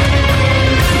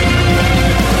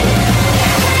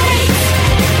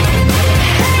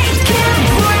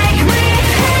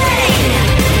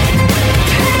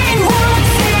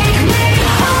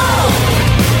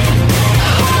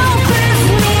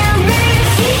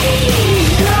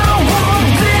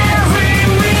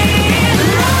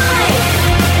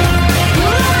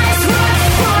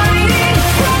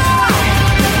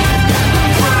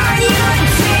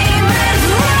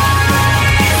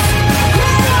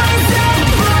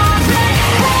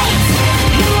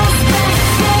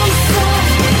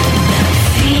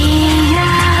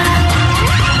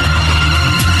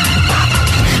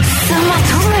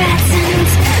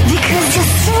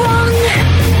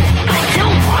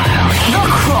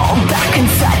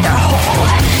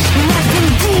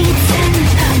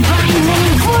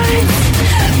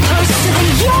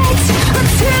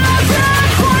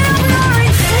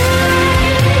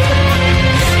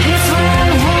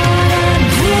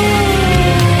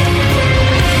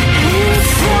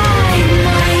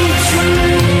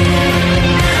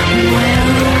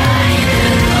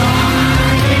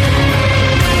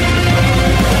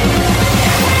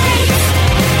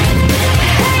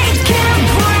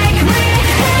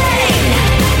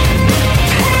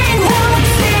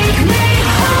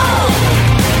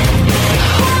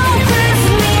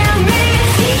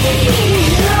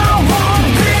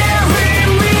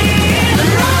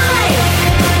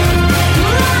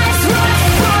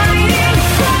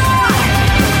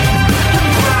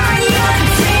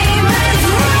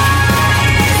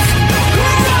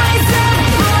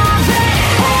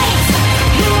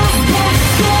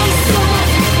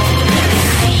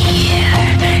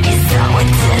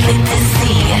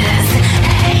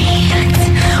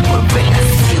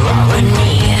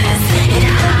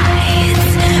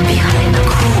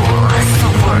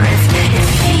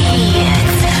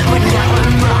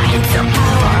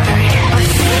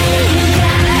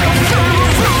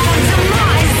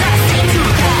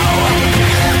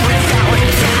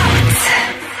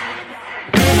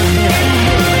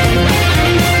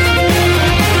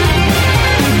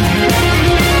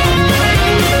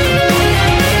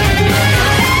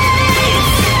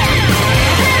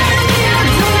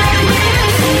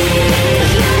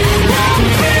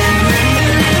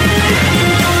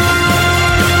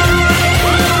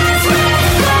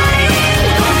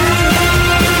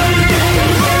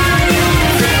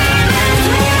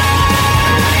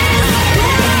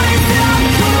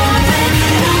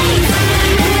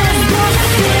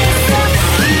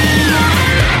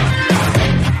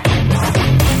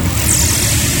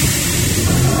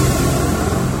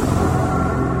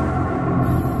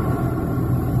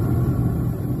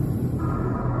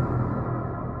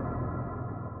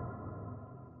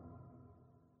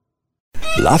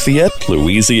 Lafayette,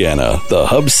 Louisiana, the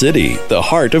hub city, the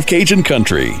heart of Cajun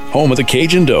country, home of the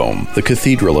Cajun Dome, the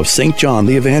Cathedral of St. John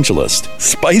the Evangelist,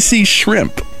 spicy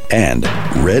shrimp, and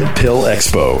Red Pill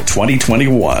Expo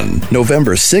 2021,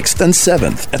 November 6th and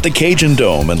 7th at the Cajun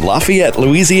Dome in Lafayette,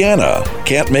 Louisiana.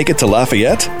 Can't make it to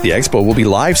Lafayette? The expo will be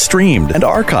live streamed and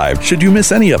archived should you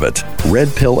miss any of it.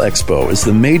 Red Pill Expo is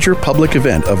the major public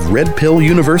event of Red Pill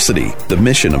University. The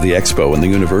mission of the expo and the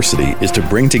university is to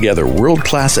bring together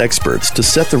world-class experts to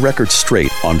set the record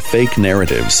straight on fake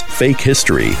narratives, fake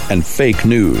history, and fake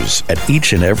news. At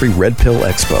each and every Red Pill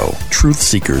Expo, truth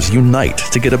seekers unite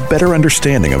to get a better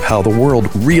understanding of how the world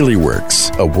really works,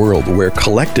 a world where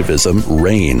collectivism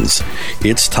reigns.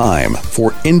 It's time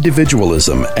for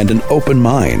individualism and an open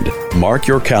mind. Mark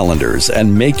your calendars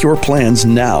and make your plans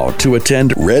now to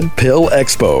attend Red Pill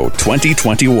Expo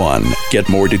 2021. Get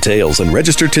more details and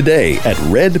register today at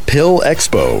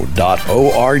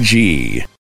redpillexpo.org.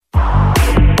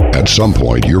 At some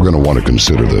point, you're going to want to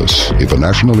consider this. If a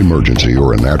national emergency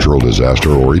or a natural disaster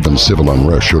or even civil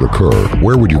unrest should occur,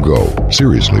 where would you go?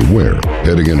 Seriously, where?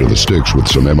 Heading into the sticks with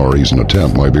some MREs in a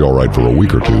tent might be all right for a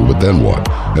week or two, but then what?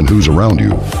 And who's around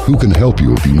you? Who can help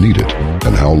you if you need it?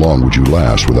 And how long would you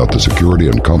last without the security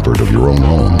and comfort of your own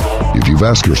home? If you've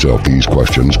asked yourself these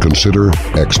questions, consider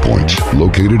X-Point.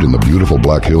 Located in the beautiful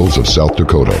Black Hills of South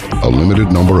Dakota, a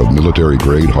limited number of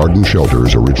military-grade hardened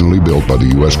shelters originally built by the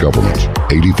U.S. government.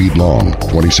 80 feet long,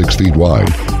 26 feet wide,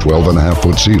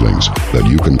 12.5-foot ceilings that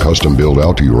you can custom build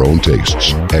out to your own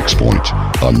tastes. X-Point,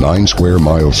 a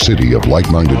 9-square-mile city of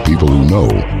like-minded people who know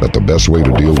that the best way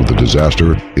to deal with a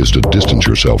disaster is to distance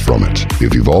yourself from it.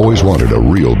 If you've always wanted a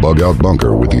real bug-out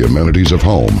bunker with the amenities of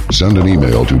home, send an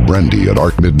email to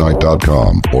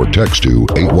brendy@arcmidnight.com or text to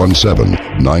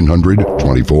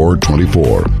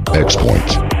 817-900-2424.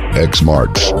 X-Point. X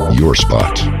marks your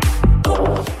spot.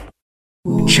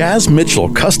 Chaz Mitchell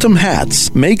Custom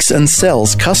Hats makes and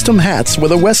sells custom hats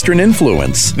with a Western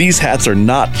influence. These hats are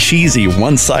not cheesy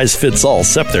one-size-fits-all,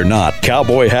 except they're not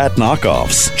cowboy hat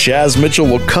knockoffs. Chaz Mitchell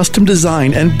will custom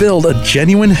design and build a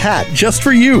genuine hat just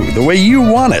for you, the way you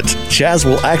want it. Chaz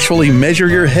will actually measure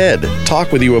your head,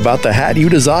 talk with you about the hat you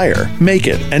desire, make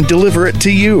it, and deliver it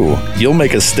to you. You'll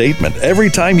make a statement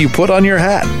every time you put on your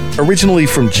hat. Originally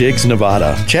from Jigs,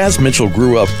 Nevada, Chaz Mitchell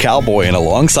grew up cowboying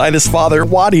alongside his father,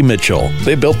 Waddy Mitchell.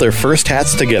 They built their first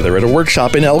hats together at a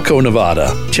workshop in Elko,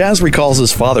 Nevada. Chaz recalls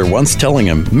his father once telling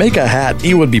him, "Make a hat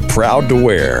you would be proud to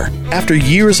wear." After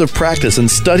years of practice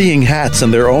and studying hats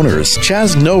and their owners,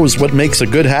 Chaz knows what makes a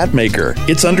good hat maker.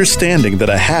 It's understanding that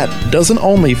a hat doesn't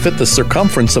only fit the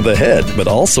circumference of the head, but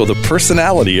also the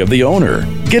personality of the owner.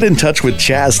 Get in touch with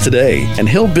Chaz today, and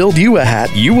he'll build you a hat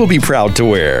you will be proud to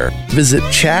wear. Visit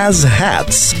Chaz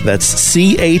Hats, that's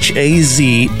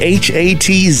CHAZHATZ.com.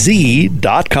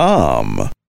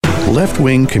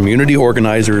 Left-wing community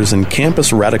organizers and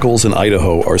campus radicals in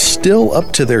Idaho are still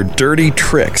up to their dirty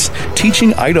tricks,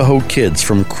 teaching Idaho kids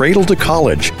from cradle to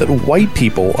college that white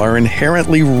people are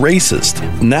inherently racist.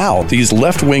 Now, these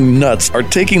left-wing nuts are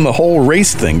taking the whole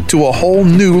race thing to a whole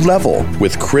new level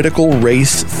with critical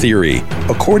race theory.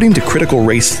 According to critical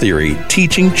race theory,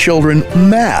 teaching children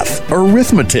math,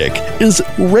 arithmetic, is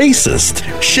racist.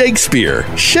 Shakespeare,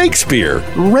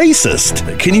 racist.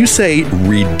 Can you say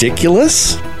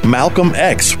ridiculous? Malcolm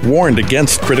X warned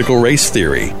against critical race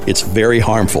theory. It's very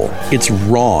harmful. It's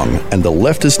wrong, and the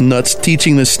leftist nuts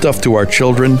teaching this stuff to our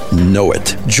children know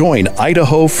it. Join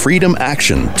Idaho Freedom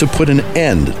Action to put an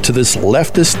end to this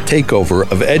leftist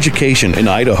takeover of education in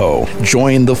Idaho.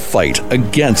 Join the fight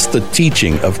against the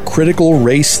teaching of critical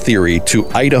race theory to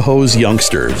Idaho's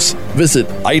youngsters. Visit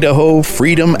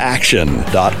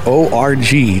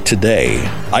IdahoFreedomAction.org today.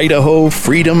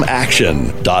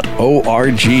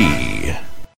 IdahoFreedomAction.org.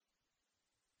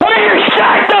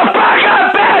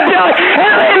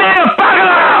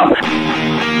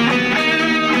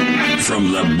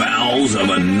 From the bowels of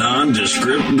a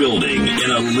nondescript building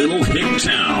in a little hick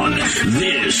town,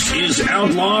 this is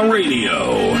Outlaw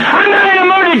Radio. I'm not in the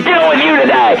mood to deal with you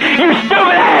today, you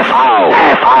stupid asshole!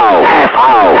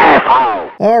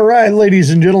 All right,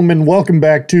 ladies and gentlemen, welcome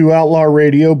back to Outlaw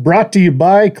Radio, brought to you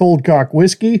by Cold Cock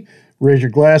Whiskey. Raise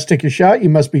your glass, take a shot. You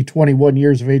must be 21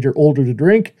 years of age or older to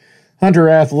drink. Hunter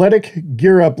Athletic,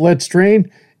 Gear Up, Let's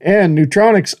Train, and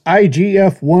Neutronics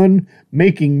IGF-1,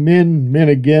 making men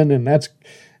again. And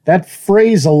that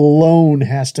phrase alone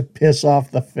has to piss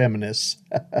off the feminists.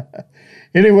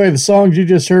 Anyway, the songs you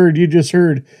just heard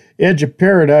Edge of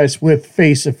Paradise with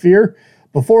Face of Fear.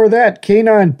 Before that,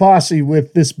 Canine Posse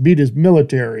with This Beat Is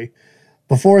Military.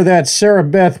 Before that, Sarah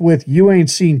Beth with You Ain't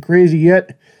Seen Crazy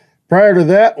Yet. Prior to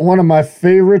that, one of my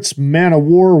favorites, Man of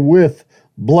War with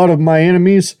Blood of My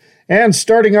Enemies. And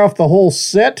starting off the whole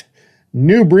set,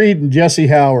 New Breed and Jesse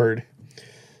Howard.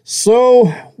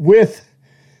 So, with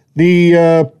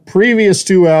the previous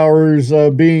 2 hours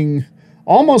being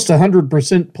almost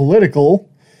 100% political,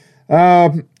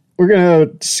 we're going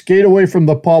to skate away from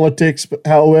the politics. But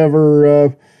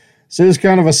however, this is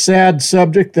kind of a sad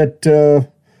subject that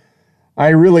I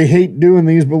really hate doing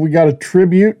these, but we got a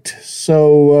tribute,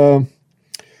 so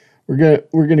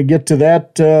we're gonna get to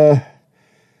that.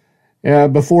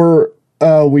 Before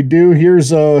we do,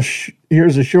 here's a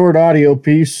short audio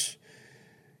piece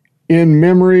in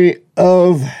memory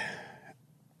of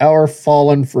our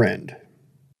fallen friend.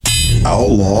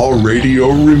 Outlaw Radio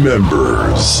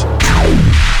remembers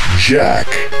Jack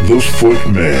the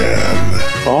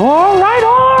Footman. All right.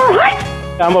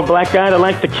 I'm a black guy that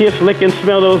likes to kiss, lick, and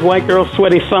smell those white girls'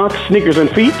 sweaty socks, sneakers, and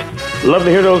feet. Love to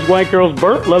hear those white girls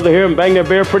burp. Love to hear them bang their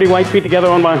bare, pretty white feet together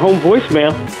on my home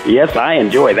voicemail. Yes, I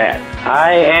enjoy that.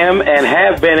 I am and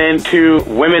have been into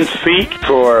women's feet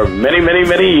for many, many,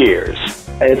 many years.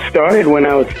 It started when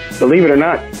I was, believe it or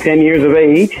not, 10 years of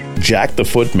age. Jack the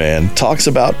Footman talks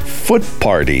about foot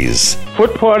parties.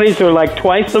 Foot parties are like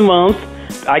twice a month.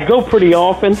 I go pretty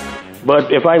often.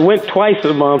 But if I went twice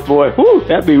a month, boy,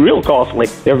 that'd be real costly.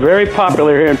 They're very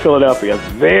popular here in Philadelphia.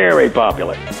 Very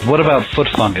popular. What about foot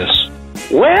fungus?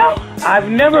 Well, I've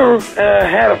never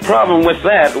had a problem with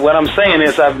that. What I'm saying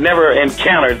is I've never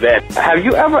encountered that. Have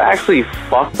you ever actually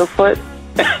fucked a foot?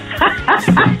 That's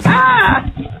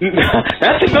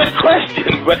a good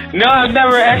question. But no, I've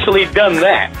never actually done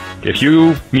that. If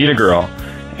you meet a girl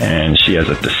and she has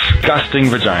a disgusting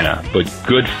vagina but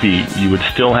good feet, you would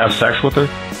still have sex with her?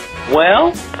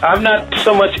 Well, I'm not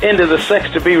so much into the sex,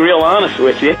 to be real honest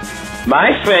with you.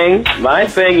 My thing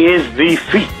is the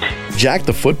feet. Jack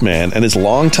the Footman and his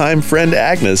longtime friend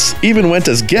Agnes even went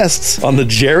as guests on the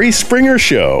Jerry Springer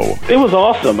Show. It was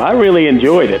awesome. I really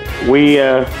enjoyed it. We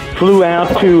flew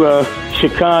out to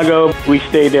Chicago. We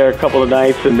stayed there a couple of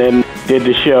nights and then did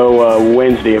the show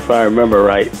Wednesday, if I remember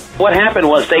right. What happened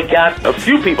was they got a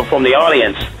few people from the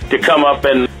audience to come up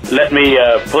and let me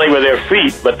play with their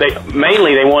feet, but they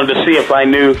wanted to see if I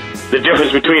knew the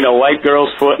difference between a white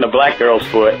girl's foot and a black girl's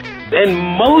foot. In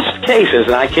most cases,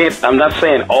 and I'm not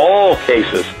saying all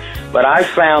cases, but I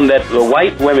found that the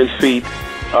white women's feet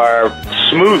are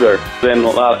smoother than a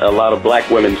lot of black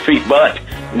women's feet, but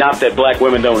not that black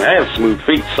women don't have smooth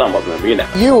feet, some of them, you know.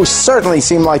 You certainly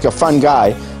seem like a fun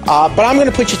guy, but I'm going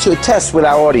to put you to a test with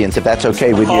our audience, if that's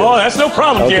okay with you. Oh, that's no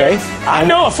problem, Jerry. I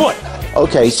know a foot.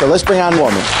 Okay, so let's bring on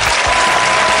woman.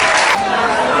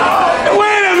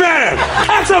 Wait a minute!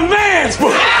 That's a man's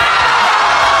foot!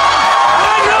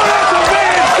 I know that's a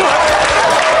man's foot!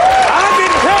 I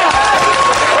can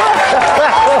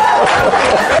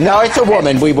tell! No, it's a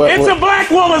woman. It's a black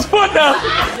woman's foot, though.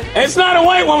 It's not a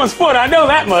white woman's foot. I know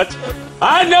that much.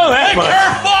 I know that much.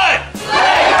 Her foot!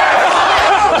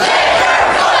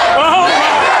 Oh,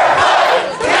 my.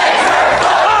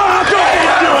 Oh, go ahead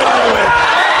and do it anyway.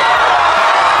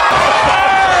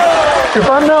 If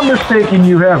I'm not mistaken,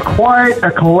 you have quite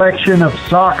a collection of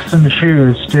socks and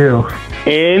shoes, too.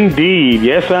 Indeed.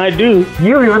 Yes, I do.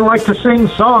 You even like to sing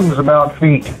songs about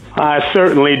feet. I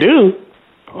certainly do.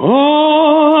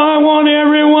 Oh, I want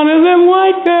every one of them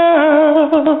white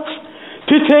girls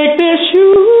to take their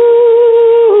shoes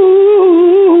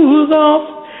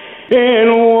off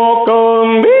and walk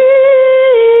on me.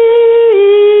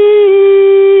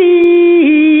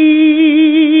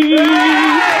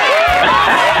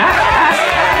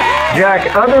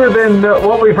 Jack, other than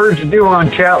what we've heard you do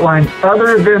on chat lines,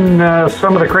 other than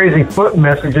some of the crazy foot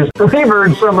messages, we've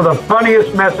heard some of the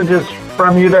funniest messages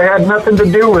from you that had nothing to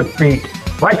do with feet.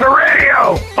 Like the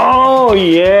radio! Oh,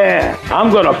 yeah. I'm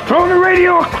going to throw the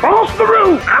radio across the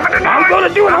room. I'm going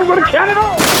to do it. I'm going to count it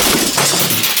off.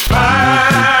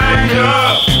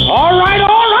 All right.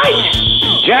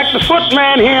 Jack the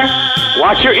Footman here.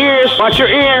 Watch your ears.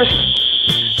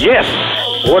 Yes,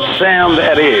 what sound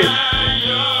that is.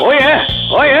 Oh, yeah.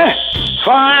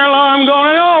 Fire alarm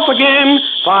going off again.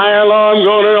 Fire alarm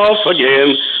going off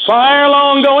again. Fire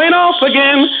alarm going off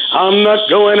again. I'm not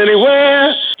going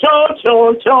anywhere.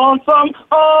 John from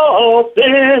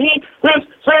Austin. Let's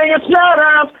sing a shout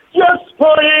out just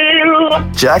for you.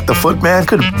 Jack the Footman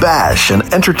could bash and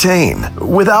entertain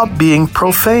without being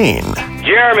profane.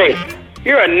 Jeremy,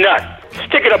 you're a nut.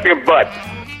 Stick it up your butt.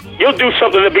 You'll do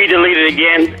something to be deleted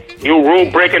again, you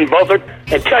rule-breaking buzzard,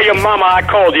 and tell your mama I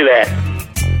called you that.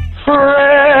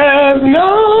 Fresno,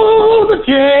 the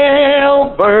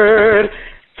jailbird.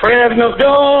 Fresno's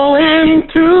going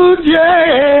to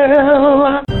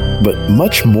jail. But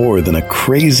much more than a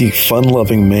crazy,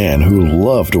 fun-loving man who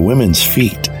loved women's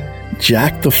feet,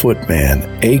 Jack the Footman,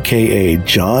 a.k.a.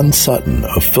 John Sutton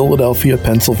of Philadelphia,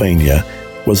 Pennsylvania,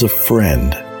 was a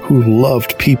friend who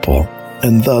loved people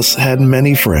and thus had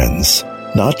many friends,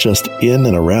 not just in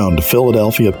and around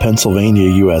Philadelphia, Pennsylvania,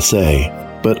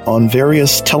 USA, but on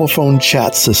various telephone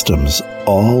chat systems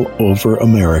all over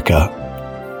America.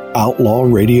 Outlaw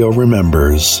Radio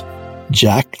remembers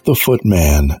Jack the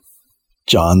Footman,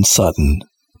 John Sutton.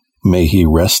 May he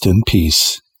rest in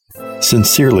peace.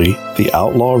 Sincerely, the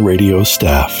Outlaw Radio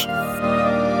staff.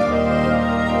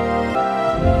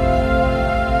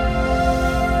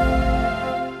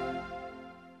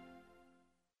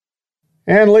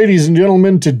 And ladies and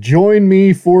gentlemen, to join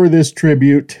me for this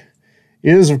tribute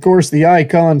is, of course, the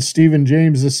icon Stephen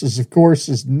James. This is, of course,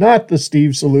 is not the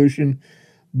Steve Solution,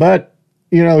 but,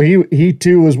 you know, he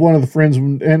too was one of the friends,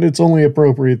 and it's only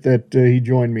appropriate that he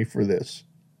joined me for this.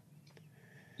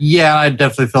 Yeah, I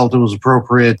definitely felt it was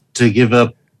appropriate to give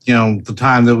up, you know, the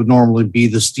time that would normally be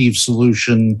the Steve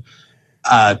Solution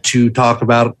to talk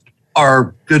about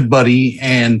our good buddy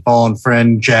and fallen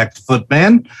friend, Jack the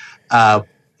Footman.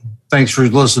 Thanks for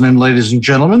listening, ladies and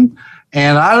gentlemen.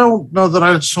 And I don't know that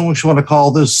I so much want to call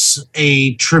this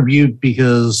a tribute,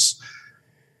 because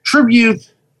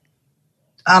tribute,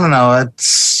 I don't know,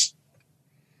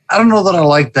 I don't know that I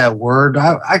like that word.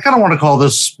 I kind of want to call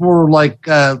this more like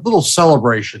a little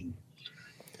celebration.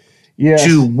 Yes.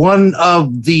 To one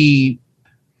of the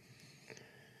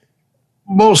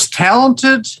most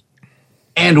talented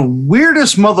and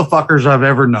weirdest motherfuckers I've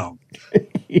ever known.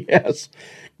 Yes.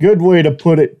 Good way to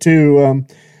put it, too.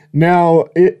 Now,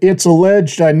 it's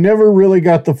alleged, I never really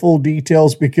got the full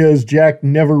details because Jack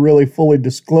never really fully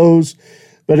disclosed,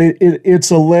 but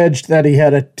it's alleged that he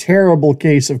had a terrible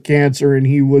case of cancer and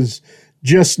he was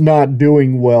just not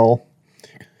doing well.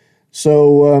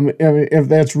 So if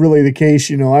that's really the case,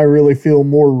 you know, I really feel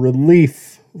more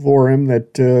relief for him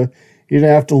that he didn't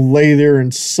have to lay there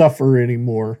and suffer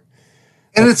anymore.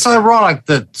 And it's ironic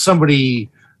that somebody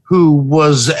who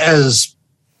was as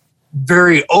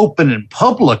very open and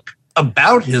public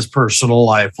about his personal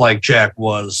life like Jack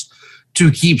was,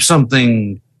 to keep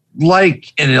something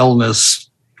like an illness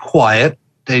quiet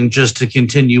and just to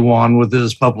continue on with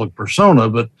his public persona.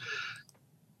 But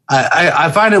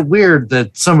I find it weird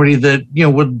that somebody that, you know,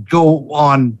 would go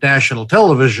on national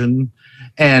television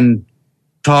and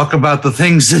talk about the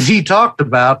things that he talked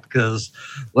about, because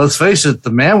let's face it, the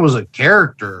man was a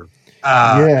character.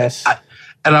 Yes.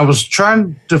 And I was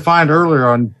trying to find earlier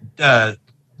on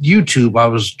YouTube, I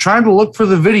was trying to look for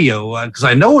the video because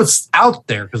I know it's out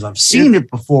there because I've seen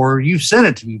it before. You've sent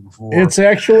it to me before. It's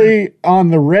actually on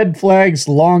the Red Flags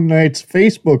Long Nights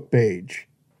Facebook page.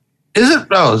 Is it?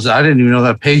 Oh, I didn't even know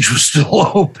that page was still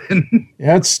open.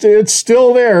 Yeah, it's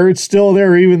still there. It's still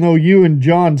there, even though you and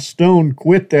John Stone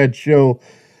quit that show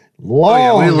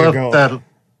long ago.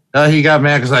 He got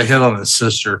mad because I hit on his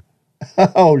sister.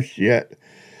 Oh shit!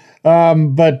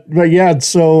 But yeah.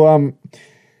 So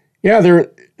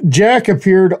Jack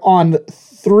appeared on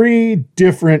 3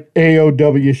 different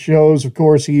AOW shows. Of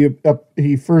course,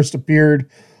 he first appeared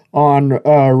on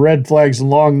Red Flags and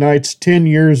Long Nights 10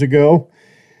 years ago.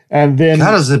 And then,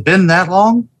 God, has it been that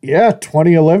long? Yeah,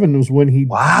 2011 was when he.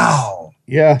 Wow.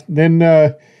 Yeah.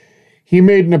 Then he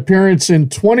made an appearance in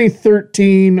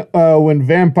 2013 when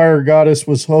Vampire Goddess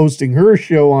was hosting her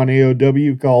show on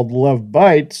AOW called Love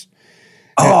Bites.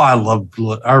 Oh,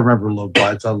 I remember Love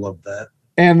Bites. I love that.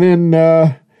 And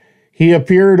then he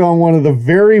appeared on one of the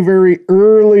very, very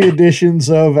early editions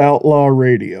of Outlaw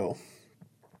Radio.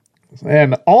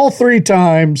 And all 3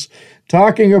 times,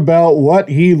 talking about what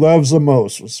he loves the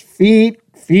most was feet,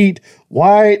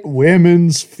 white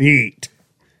women's feet.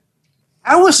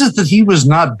 How is it that he was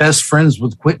not best friends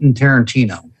with Quentin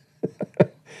Tarantino?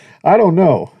 I don't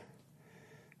know.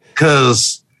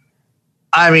 Because,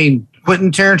 I mean,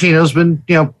 Quentin Tarantino's been,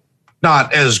 you know,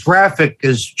 not as graphic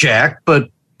as Jack, but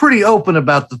pretty open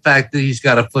about the fact that he's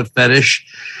got a foot fetish.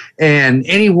 And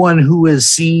anyone who has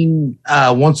seen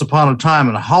Once Upon a Time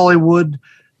in Hollywood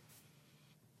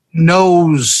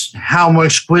knows how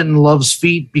much Quentin loves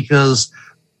feet, because,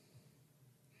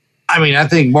 I mean, I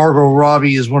think Margot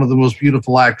Robbie is one of the most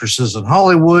beautiful actresses in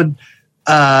Hollywood.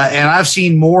 And I've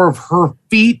seen more of her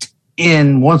feet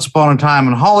in Once Upon a Time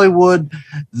in Hollywood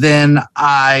than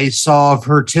I saw of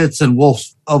her tits in Wolf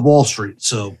of Wall Street.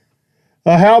 So,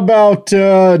 how about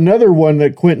another one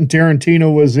that Quentin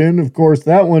Tarantino was in? Of course,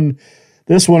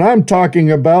 this one I'm talking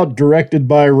about, directed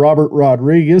by Robert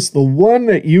Rodriguez, the one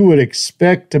that you would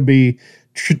expect to be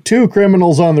 2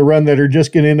 criminals on the run that are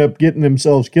just going to end up getting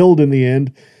themselves killed in the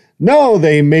end. No,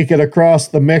 they make it across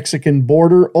the Mexican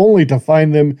border only to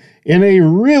find them in a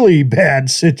really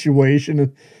bad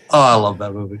situation. Oh, I love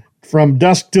that movie. From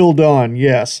Dusk Till Dawn,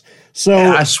 yes. So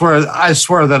yeah, I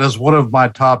swear that is one of my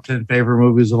top 10 favorite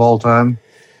movies of all time.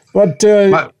 But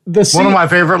one of my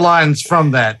favorite lines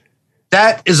from that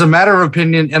is a matter of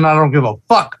opinion, and I don't give a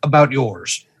fuck about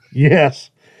yours. Yes.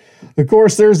 Of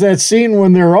course, there's that scene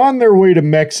when they're on their way to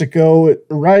Mexico,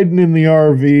 riding in the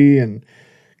RV, and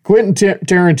Quentin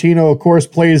Tarantino, of course,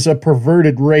 plays a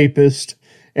perverted rapist,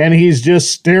 and he's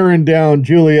just staring down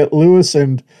Juliette Lewis,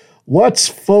 and what's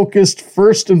focused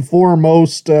first and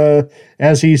foremost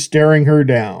as he's staring her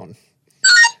down?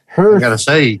 I gotta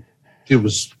say, it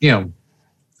was,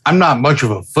 I'm not much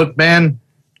of a foot man,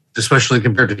 especially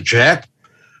compared to Jack.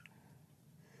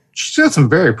 She's got some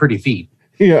very pretty feet.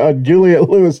 Yeah, Juliette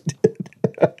Lewis did.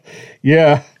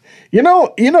 Yeah.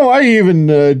 I even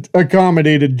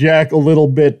accommodated Jack a little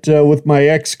bit with my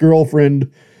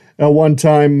ex-girlfriend one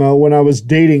time when I was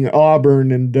dating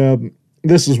Auburn, and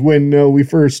this is when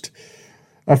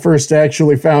I first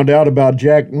actually found out about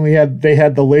Jack. And they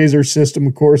had the laser system,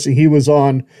 of course, and he was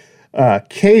on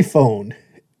K-Phone,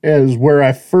 is where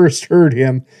I first heard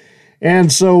him.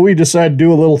 And so we decided to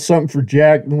do a little something for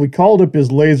Jack, and we called up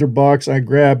his laser box. I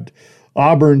grabbed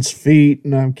Auburn's feet,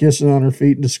 and I'm kissing on her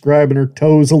feet and describing her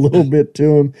toes a little bit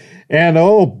to him. And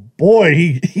oh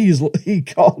boy, he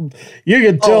called. You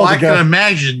can tell. I can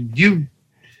imagine you.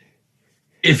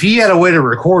 If he had a way to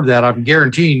record that, I'm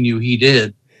guaranteeing you he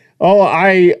did. Oh,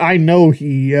 I know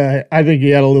he. I think he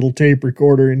had a little tape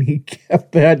recorder, and he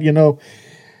kept that.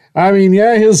 I mean,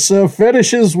 yeah, his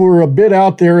fetishes were a bit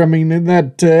out there. I mean, in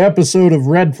that episode of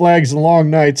Red Flags and Long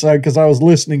Nights, because I was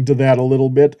listening to that a little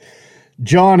bit,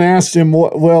 John asked him,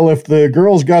 well, if the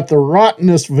girl's got the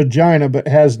rottenest vagina but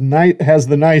has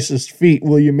the nicest feet,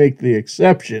 will you make the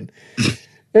exception?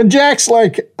 And Jack's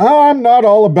like, I'm not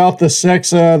all about the sex.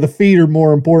 The feet are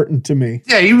more important to me.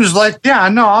 Yeah, he was like, yeah,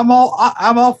 no, I'm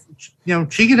all,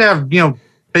 she could have,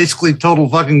 basically total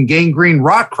fucking gangrene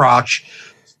rot crotch.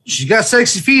 She's got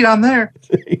sexy feet on there.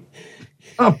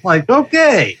 I'm like,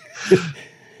 okay.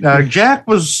 Jack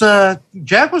was a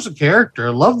character. I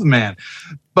love the man.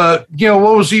 But,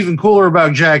 what was even cooler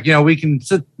about Jack, we can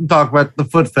sit and talk about the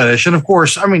foot fetish. And, of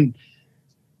course, I mean,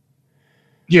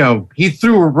 he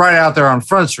threw it right out there on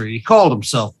Front Street. He called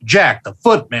himself Jack the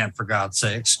Footman, for God's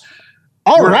sakes.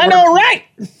 All right.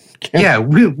 Yeah,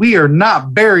 we are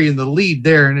not burying the lead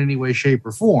there in any way, shape,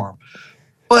 or form.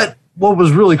 But what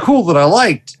was really cool that I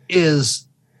liked is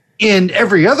in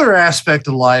every other aspect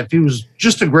of life, he was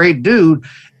just a great dude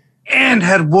and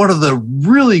had one of the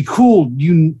really cool,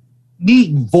 unique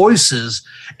voices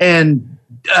and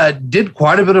did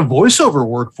quite a bit of voiceover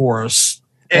work for us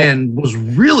and was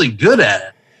really good at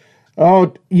it.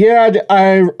 Oh, yeah,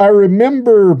 I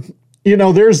remember, there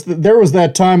was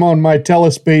that time on my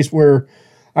telespace where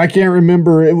I can't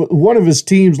remember, one of his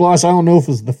teams lost. I don't know if it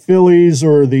was the Phillies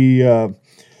or the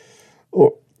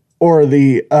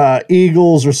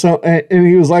Eagles or something, and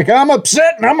he was like, I'm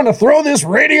upset and I'm going to throw this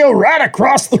radio right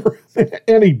across the room.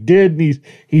 And he did, and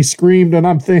he screamed, and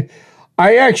I'm thinking,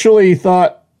 I actually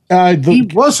thought he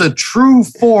was a true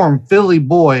form Philly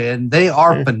boy, and they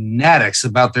are fanatics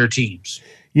about their teams.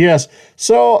 Yes.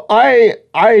 So I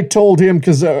told him,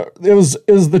 because it was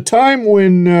the time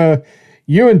when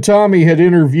you and Tommy had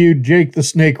interviewed Jake the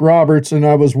Snake Roberts, and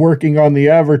I was working on the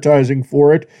advertising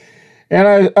for it.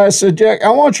 And I said, Jack, I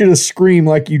want you to scream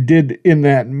like you did in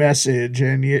that message.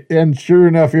 And sure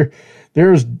enough,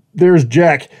 there's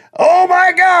Jack. Oh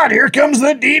my God, here comes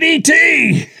the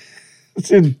DDT.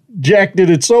 And Jack did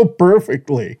it so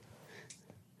perfectly.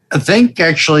 I think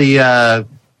actually,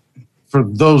 for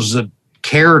those that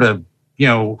care to,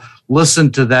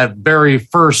 listen to that very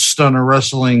first Stunner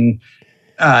Wrestling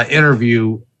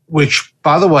interview, which,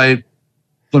 by the way,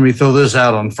 let me throw this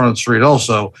out on Front Street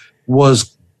also,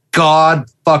 was god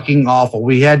fucking awful.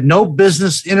 We had no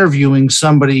business interviewing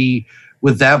somebody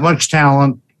with that much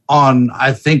talent on,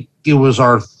 I think it was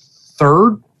our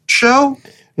third show.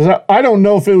 I don't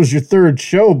know if it was your third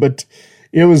show, but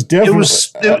it was definitely.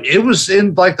 It was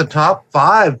in like the top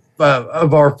 5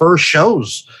 of our first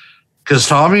shows, because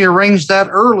Tommy arranged that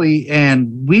early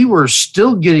and we were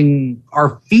still getting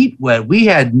our feet wet. We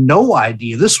had no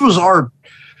idea. This was our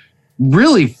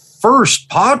really first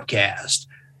podcast,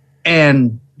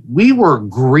 and we were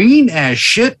green as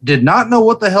shit, did not know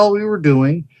what the hell we were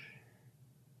doing.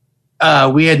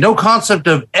 We had no concept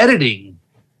of editing.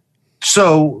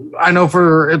 So I know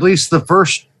for at least the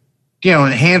first,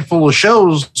 handful of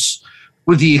shows,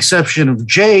 with the exception of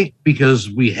Jake, because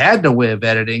we had no way of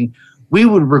editing, we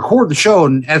would record the show,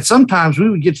 and sometimes we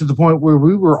would get to the point where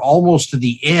we were almost to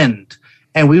the end,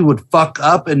 and we would fuck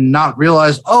up and not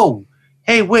realize, oh,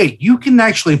 hey, wait, you can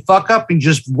actually fuck up and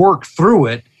just work through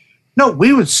it. No,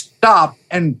 we would stop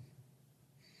and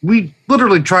we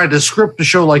literally tried to script the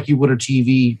show like you would a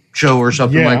TV show or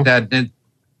something like that,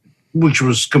 which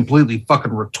was completely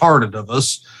fucking retarded of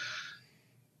us.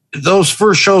 Those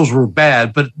first shows were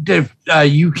bad, but if,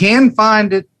 you can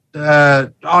find it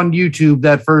on YouTube,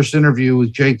 that first interview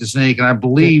with Jake the Snake, and I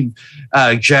believe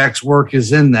Jack's work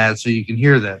is in that, so you can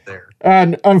hear that there.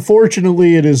 And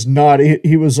unfortunately, it is not.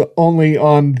 He was only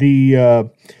on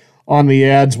the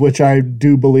ads, which I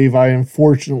do believe I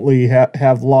unfortunately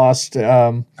have lost.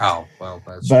 Oh well,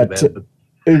 that's but too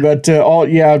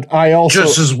bad. I also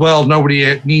just as well.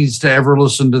 Nobody needs to ever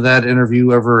listen to that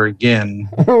interview ever again.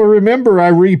 Remember,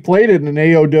 I replayed it in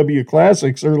AOW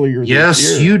Classics earlier. Yes,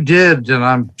 this year. you did, and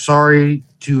I'm sorry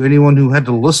to anyone who had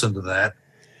to listen to that.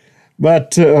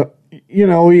 But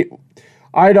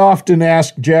I'd often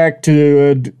ask Jack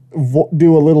to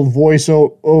do a little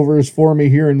voiceovers for me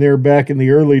here and there back in the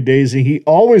early days, and he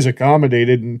always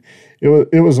accommodated, and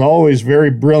it was always very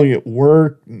brilliant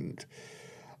work. And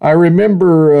I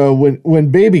remember when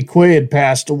Baby Quay had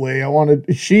passed away,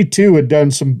 she too had done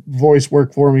some voice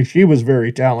work for me. She was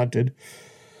very talented.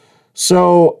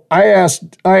 So I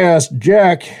asked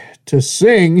Jack to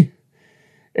sing,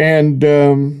 and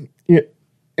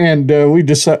we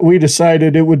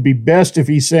decided it would be best if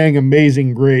he sang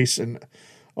Amazing Grace, and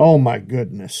oh my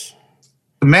goodness.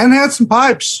 The man had some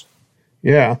pipes.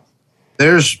 Yeah.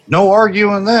 There's no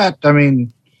arguing that. I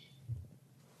mean,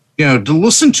 to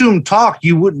listen to him talk,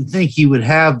 you wouldn't think he would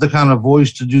have the kind of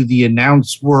voice to do the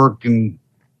announce work and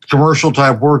commercial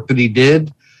type work that he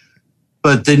did.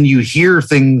 But then you hear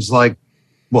things like,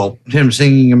 well, him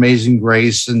singing Amazing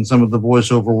Grace and some of the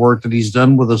voiceover work that he's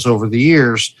done with us over the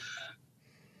years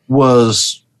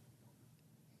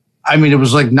it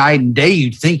was like night and day.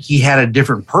 You'd think he had a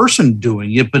different person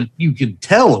doing it, but you could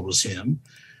tell it was him.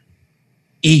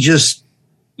 He just,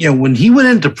 when he went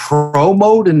into pro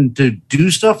mode and to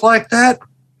do stuff like that,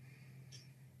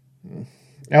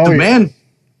 the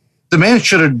man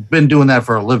should have been doing that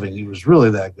for a living. He was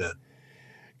really that good.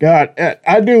 God,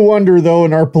 I do wonder, though,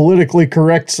 in our politically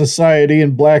correct society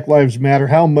and Black Lives Matter,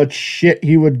 how much shit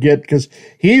he would get, because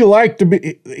he loved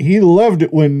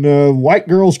it when white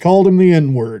girls called him the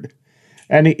N-word.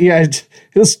 And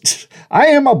I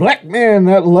am a black man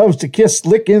that loves to kiss,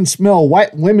 lick, and smell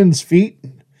white women's feet.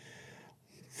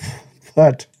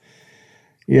 But,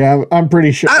 yeah, I'm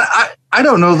pretty sure. I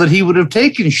don't know that he would have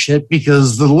taken shit,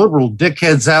 because the liberal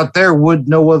dickheads out there would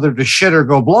know whether to shit or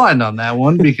go blind on that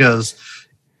one, because...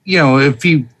 if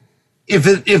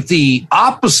the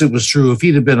opposite was true, if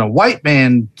he'd have been a white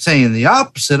man saying the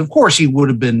opposite, of course he would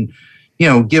have been,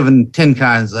 given 10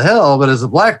 kinds of hell. But as a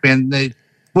black man, they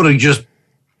would have just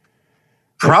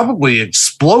probably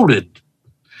exploded,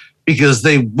 because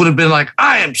they would have been like,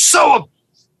 I am so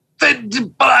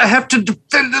offended, but I have to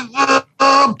defend it.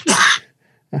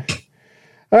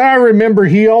 I remember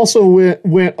he also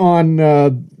went on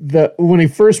when he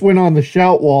first went on the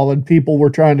shout wall, and people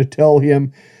were trying to tell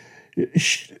him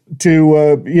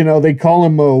to they call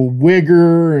him a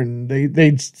wigger, and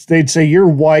they'd say, you're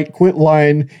white, quit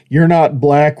lying, you're not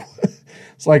black.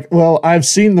 It's like, well, I've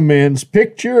seen the man's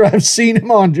picture, I've seen him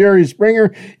on Jerry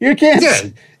Springer. You can't. Yeah,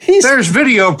 there's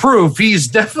video proof. He's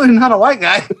definitely not a white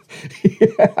guy.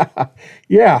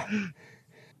 Yeah.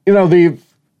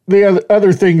 The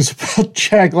other things about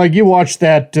Jack, like you watched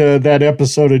that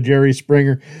episode of Jerry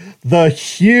Springer, the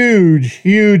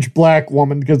huge black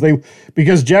woman,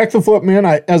 because Jack the Footman,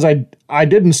 I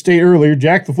didn't state earlier,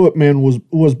 Jack the Footman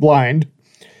was blind.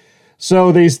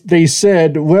 So they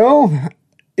said, well,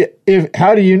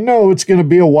 how do you know it's going to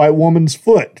be a white woman's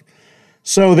foot?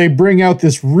 So they bring out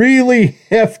this really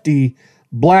hefty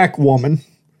black woman.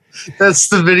 That's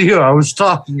the video I was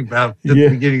talking about at the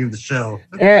beginning of the show.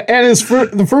 And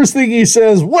the first thing he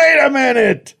says, wait a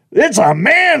minute, it's a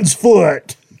man's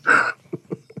foot.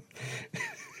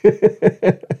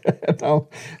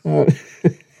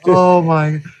 Oh,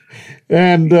 my.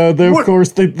 And of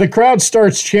course, the crowd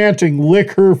starts chanting,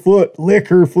 lick her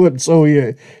foot, so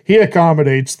he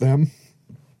accommodates them.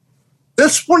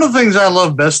 That's one of the things I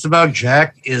love best about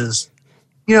Jack is,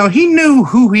 he knew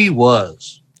who he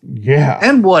was. Yeah.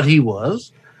 And what he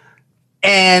was.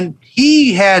 And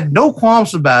he had no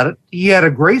qualms about it. He had a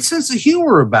great sense of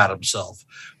humor about himself,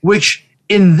 which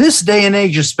in this day and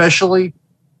age especially,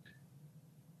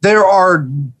 there are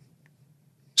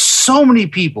so many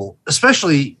people,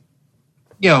 especially,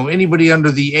 anybody under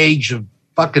the age of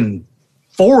fucking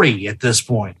 40 at this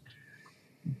point.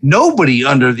 Nobody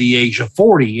under the age of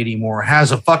 40 anymore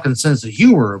has a fucking sense of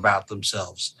humor about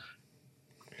themselves.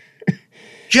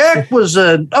 Jack was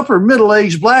an upper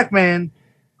middle-aged black man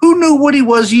who knew what he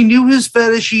was. He knew his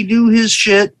fetish. He knew his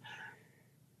shit.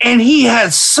 And he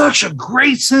had such a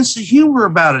great sense of humor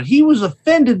about it. He was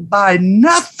offended by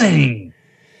nothing.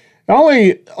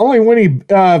 Only when he,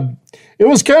 it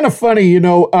was kind of funny, you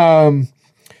know,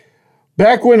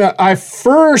 back when I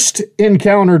first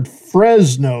encountered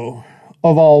Fresno,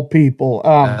 of all people.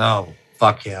 Oh,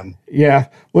 fuck him. Yeah.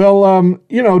 Well,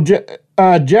 you know,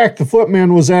 Jack the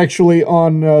Footman was actually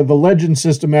on the Legend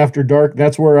System After Dark.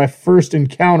 That's where I first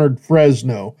encountered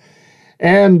Fresno.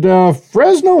 And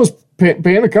Fresno was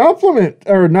paying a compliment,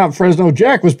 or not Fresno,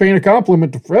 Jack was paying a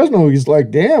compliment to Fresno. He's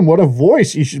like, damn, what a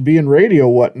voice. You should be in radio,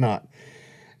 whatnot.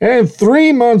 And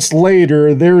 3 months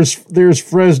later, there's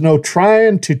Fresno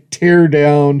trying to tear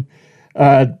down,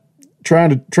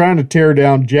 trying to tear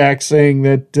down Jack, saying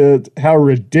that how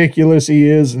ridiculous he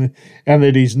is, and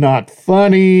that he's not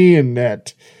funny, and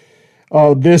that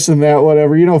this and that,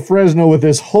 whatever. You know, Fresno with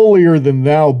this holier than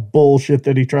thou bullshit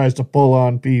that he tries to pull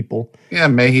on people. Yeah,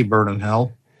 may he burn in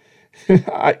hell.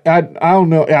 I don't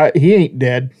know. He ain't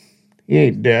dead. He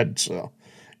ain't dead. So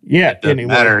yeah. Anyway,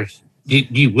 matter.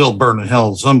 He will burn in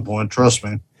hell at some point. Trust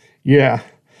me. Yeah.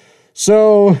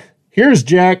 So here's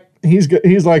Jack.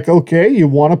 He's like, okay, you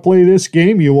want to play this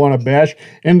game? You want to bash?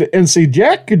 And see,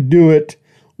 Jack could do it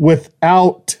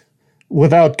without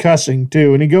cussing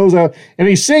too. And he goes out and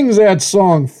he sings that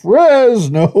song,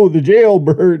 Fresno, the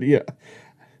jailbird. Yeah.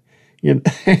 And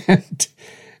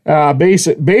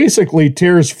basically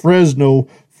tears Fresno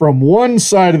from one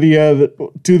side of the other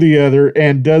to the other,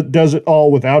 and does it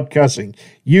all without cussing.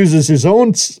 Uses his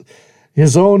own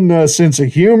sense of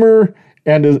humor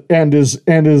and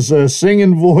his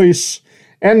singing voice,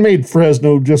 and made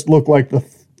Fresno just look like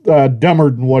the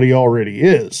dumber than what he already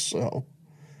is. So,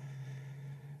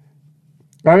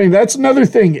 I mean, that's another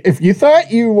thing. If you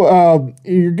thought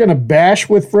you're gonna bash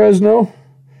with Fresno,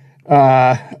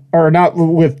 or not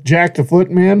with Jack the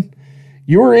Footman,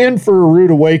 you were in for a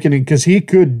rude awakening, because he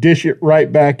could dish it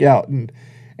right back out.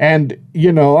 And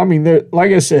you know, I mean,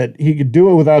 like I said, he could do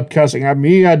it without cussing. I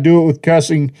mean, I do it with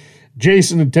cussing.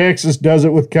 Jason in Texas does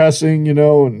it with cussing, you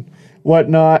know, and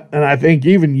whatnot. And I think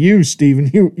even you, Steven,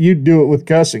 you do it with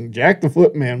cussing. Jack the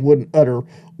Footman wouldn't utter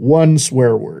one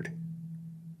swear word.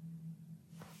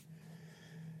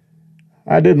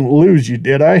 I didn't lose you,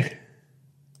 did I?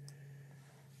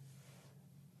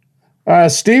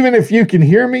 Steven, if you can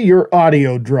hear me, your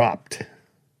audio dropped.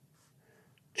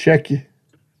 Check you.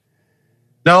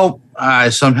 Nope, I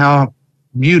somehow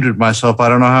muted myself. I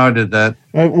don't know how I did that.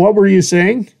 What were you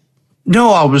saying?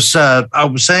 No, I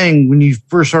was saying when you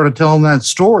first started telling that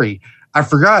story, I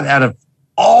forgot, out of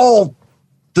all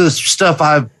the stuff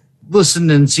I've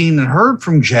listened and seen and heard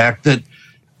from Jack, that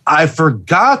I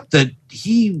forgot that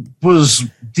he was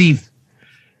the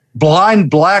blind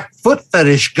black foot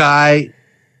fetish guy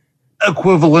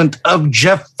equivalent of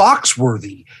Jeff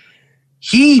Foxworthy.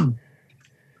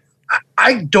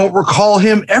 I don't recall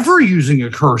him ever using a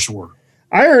curse word.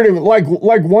 I heard him like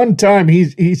one time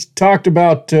he's talked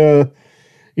about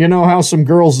you know, how some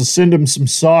girls will send him some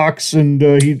socks, and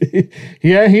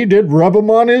he did rub them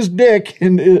on his dick,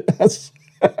 and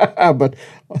but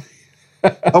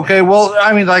okay, well,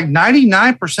 I mean, like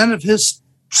 99% of his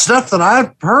stuff that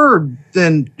I've heard,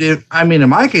 then in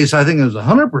my case, I think it was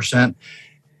 100%.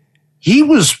 He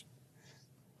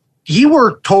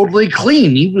worked totally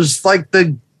clean. He was like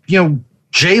the, you know,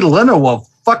 Jay Leno of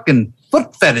fucking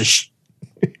foot fetish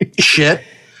shit.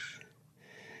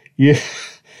 Yeah.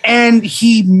 And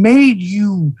he made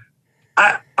you,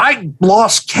 I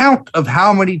lost count of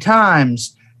how many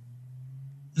times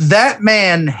that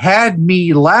man had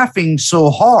me laughing so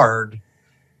hard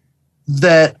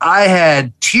that I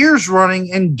had tears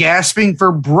running and gasping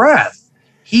for breath.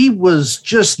 He was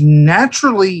just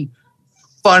naturally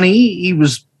funny. He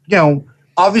was, you know,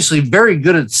 obviously very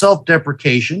good at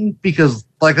self-deprecation, because,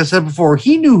 like I said before,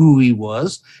 he knew who he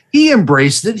was. He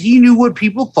embraced it. He knew what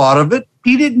people thought of it.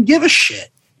 He didn't give a shit.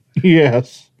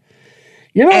 Yes.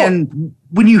 You know, and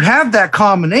when you have that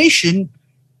combination,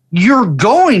 you're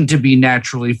going to be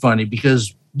naturally funny,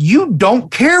 because you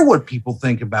don't care what people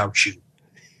think about you.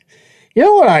 You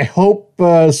know what I hope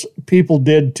people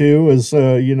did too is,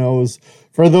 you know, is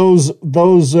for those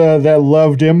that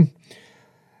loved him,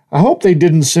 I hope they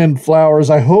didn't send flowers.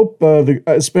 I hope,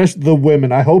 especially the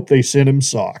women, I hope they sent him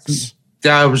socks.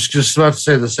 I was just about to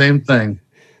say the same thing.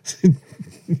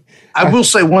 I will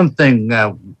say one thing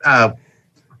now,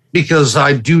 because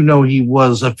I do know he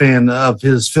was a fan of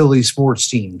his Philly sports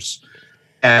teams,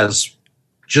 as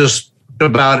just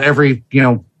about every, you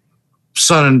know,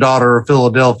 son and daughter of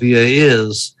Philadelphia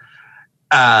is.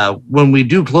 When we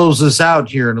do close this out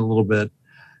here in a little bit,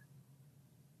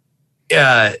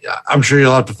 I'm sure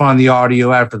you'll have to find the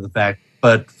audio after the fact.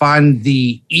 but find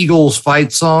the Eagles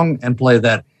fight song and play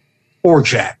that for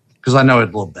Jack, because I know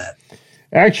it'd love that.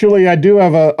 Actually, I do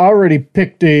have already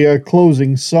picked a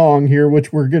closing song here,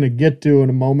 which we're going to get to in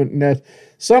a moment. And that's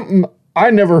something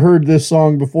I never heard this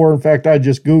song before. In fact, I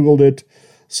just Googled it.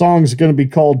 Song's going to be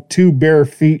called Two Bare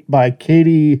Feet by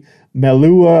Katie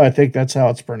Melua. I think that's how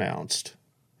it's pronounced.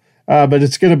 But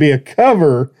it's going to be a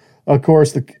cover, of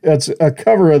course. That's a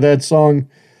cover of that song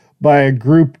by a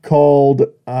group called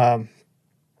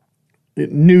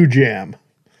New Jam.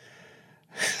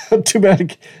 Too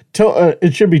bad.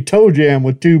 It should be Toe Jam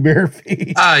with two bare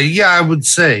feet. Yeah, I would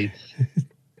say.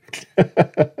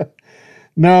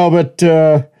 No, but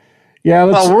yeah.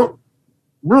 Well,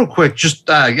 real quick, just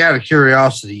out of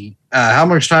curiosity, how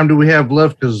much time do we have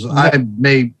left? Because I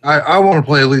want to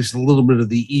play at least a little bit of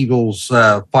the Eagles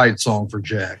fight song for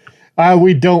Jack.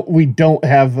 We don't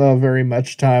have very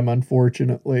much time,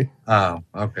 unfortunately. Oh,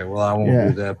 okay. Well, I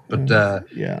won't do that. But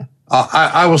yeah,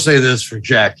 I will say this for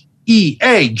Jack: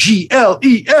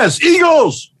 EAGLES,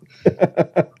 Eagles.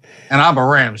 And I'm a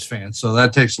Rams fan, so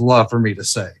that takes a lot for me to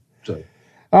say. So,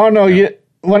 I don't know.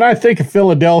 When I think of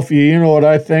Philadelphia, you know what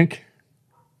I think?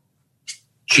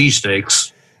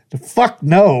 Cheesesteaks. The fuck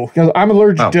no, because I'm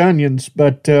allergic to onions.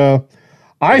 But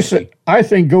I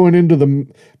think going into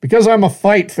because I'm a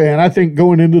fight fan, I think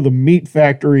going into the meat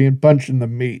factory and punching the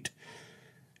meat.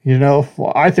 You know,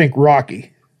 well, I think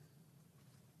Rocky.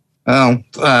 Well,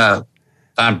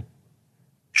 I'm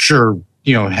sure,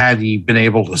 had he been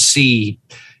able to see,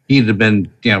 he'd have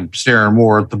been, staring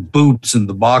more at the boots and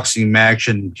the boxing match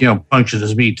and, punching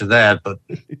his meat to that. But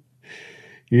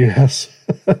yes.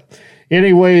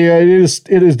 Anyway, it is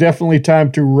definitely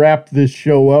time to wrap this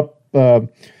show up.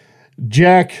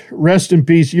 Jack, rest in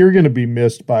peace. You're going to be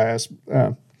missed by us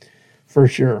for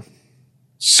sure.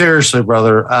 Seriously,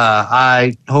 brother.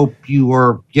 I hope you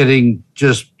are getting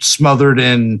just smothered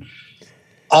in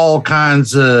all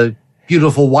kinds of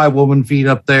beautiful white woman feet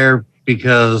up there,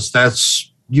 because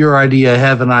that's your idea of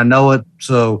heaven. I know it.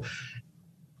 So,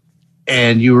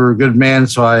 and you were a good man,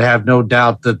 so I have no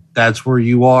doubt that that's where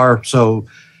you are. So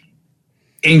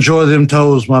enjoy them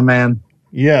toes, my man.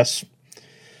 Yes.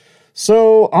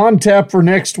 So on tap for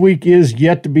next week is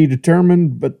yet to be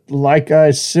determined, but like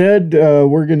I said,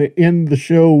 we're going to end the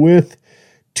show with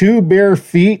Two Bare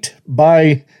Feet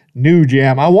by New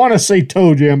Jam. I want to say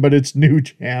Toe Jam, but it's New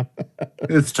Jam.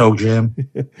 It's Toe Jam.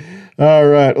 All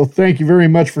right. Well, thank you very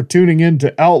much for tuning in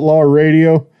to Outlaw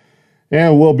Radio,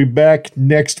 and we'll be back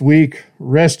next week.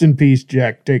 Rest in peace,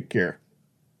 Jack. Take care.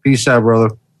 Peace out,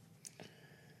 brother.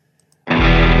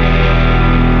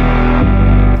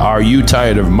 Are you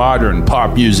tired of modern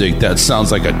pop music that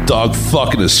sounds like a dog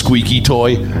fucking a squeaky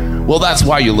toy? Well, that's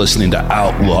why you're listening to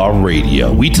Outlaw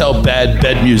Radio. We tell bad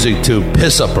bed music to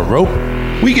piss up a rope.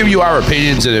 We give you our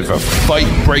opinions, and if a fight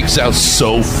breaks out,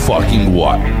 so fucking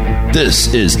what?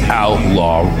 This is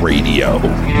Outlaw Radio.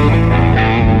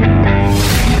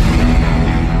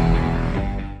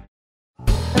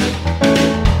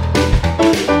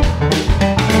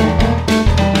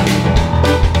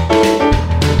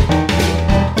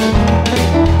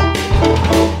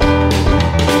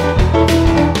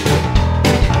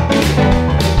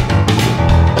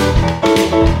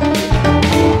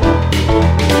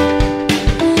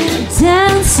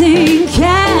 Dancing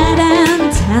cat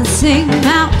and dancing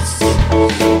mouse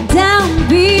down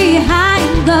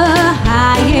behind the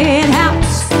Hyatt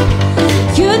house.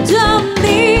 You don't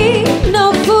need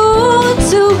no food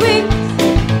to eat.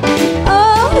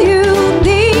 All you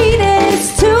need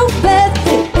is two bed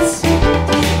feet.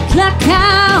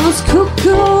 Clockhouse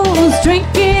cuckoos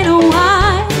drinking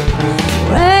wine,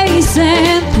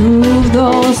 racing through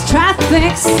those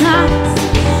traffic signs,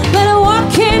 but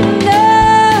walking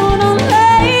down on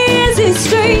lazy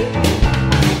street.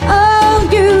 All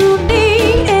you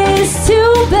need is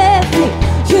two bare feet.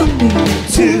 You need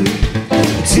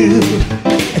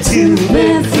two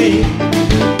bare feet.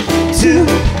 Two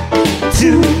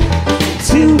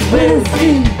bare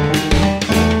feet.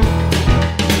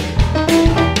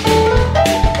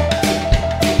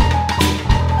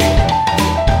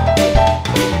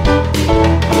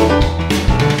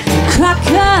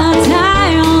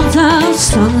 Crocodiles of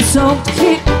sun-soaked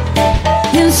kick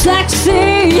in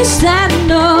sexy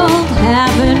sandals,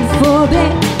 heaven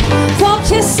forbid. For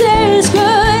kisses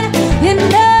good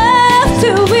enough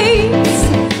to eat.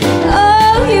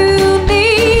 All you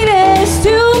need is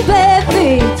two bare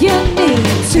feet. You need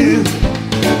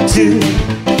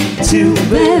two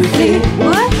bare feet.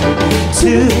 What?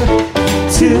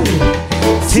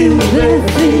 Two bare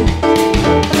feet.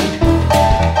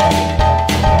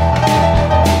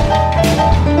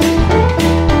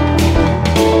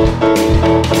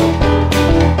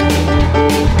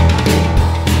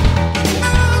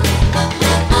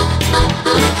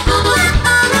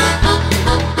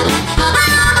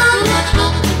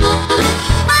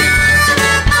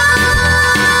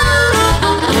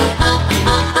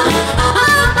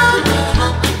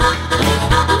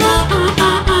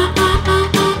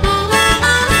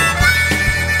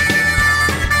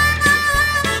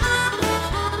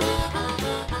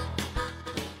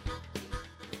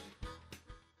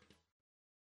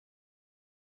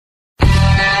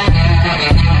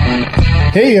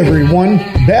 Hey everyone,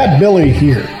 Bad Billy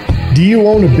here. Do you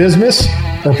own a business?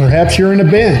 Or perhaps you're in a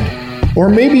band? Or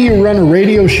maybe you run a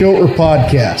radio show or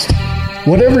podcast?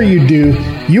 Whatever you do,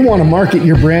 you want to market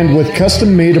your brand with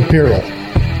custom-made apparel.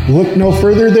 Look no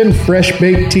further than Fresh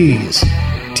Baked Tees.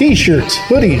 T-shirts,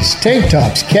 hoodies, tank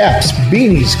tops, caps,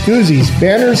 beanies, koozies,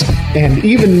 banners, and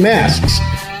even masks.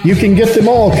 You can get them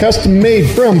all custom-made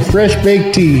from Fresh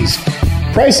Baked Tees.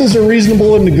 Prices are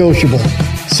reasonable and negotiable.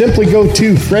 Simply go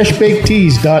to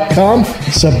freshbakedtees.com,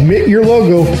 submit your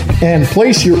logo, and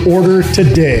place your order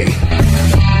today.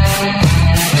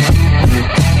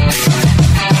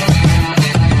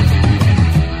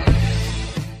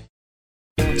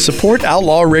 Support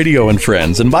Outlaw Radio and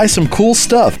Friends and buy some cool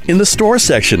stuff in the store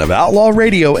section of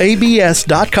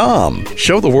OutlawRadioABS.com.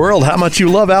 Show the world how much you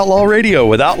love Outlaw Radio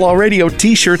with Outlaw Radio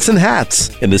t-shirts and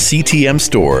hats. In the CTM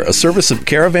store, a service of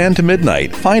Caravan to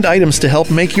Midnight, find items to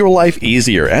help make your life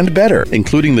easier and better,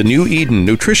 including the new Eden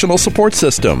Nutritional Support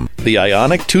System, the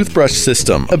Ionic Toothbrush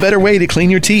System, a better way to clean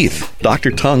your teeth,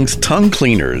 Dr. Tongue's Tongue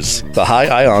Cleaners, the High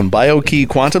Ion BioKey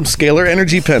Quantum Scalar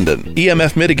Energy Pendant,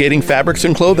 EMF Mitigating Fabrics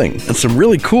and Clothing, and some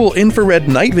really cool infrared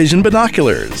night vision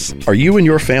binoculars. Are you and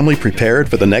your family prepared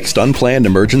for the next unplanned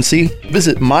emergency?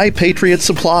 Visit My Patriot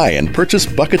Supply and purchase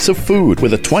buckets of food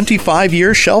with a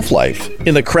 25-year shelf life.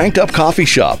 In the Cranked Up Coffee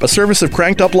Shop, a service of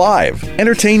Cranked Up Live.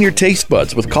 Entertain your taste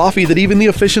buds with coffee that even the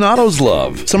aficionados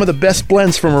love. Some of the best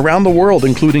blends from around the world,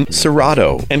 including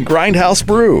Serato and Grindhouse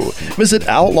Brew. Visit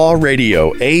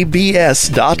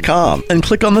OutlawRadioABS.com and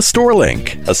click on the store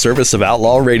link. A service of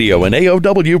Outlaw Radio and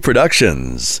AOW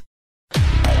Productions.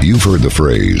 You've heard the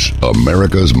phrase,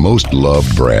 America's most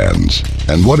loved brands.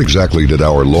 And what exactly did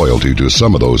our loyalty to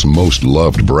some of those most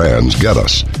loved brands get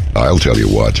us? I'll tell you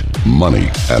what, money,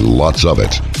 and lots of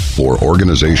it. For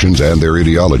organizations and their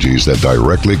ideologies that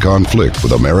directly conflict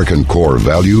with American core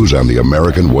values and the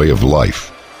American way of life.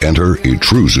 Enter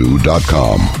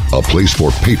Itruzu.com, a place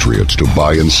for patriots to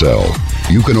buy and sell.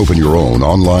 You can open your own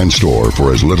online store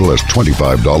for as little as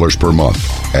 $25 per month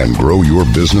and grow your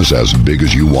business as big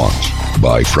as you want.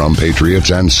 Buy from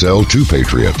patriots and sell to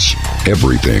patriots.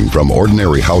 Everything from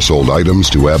ordinary household items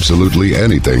to absolutely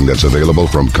anything that's available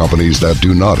from companies that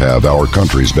do not have our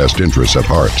country's best interests at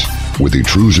heart. With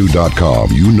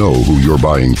Itruzu.com, you know who you're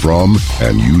buying from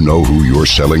and you know who you're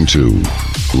selling to.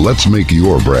 Let's make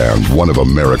your brand one of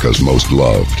America's most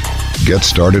loved. Get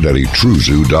started at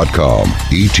Itruzu.com.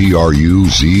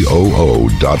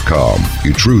 ETRUZOO.com.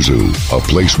 Itruzu, a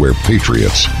place where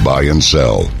patriots buy and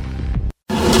sell.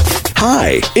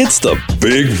 Hi, it's the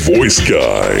Big Voice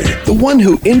Guy, the one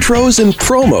who intros and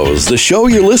promos the show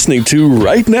you're listening to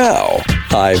right now.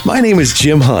 Hi, my name is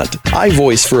Jim Hunt. I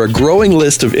voice for a growing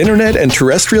list of internet and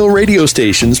terrestrial radio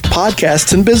stations,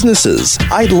 podcasts, and businesses.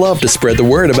 I'd love to spread the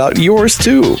word about yours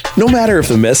too, no matter if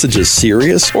the message is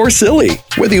serious or silly.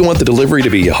 Whether you want the delivery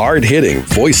to be hard-hitting,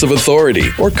 voice of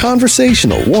authority, or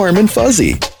conversational, warm and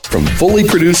fuzzy. From fully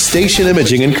produced station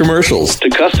imaging and commercials to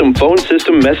custom phone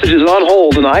system messages on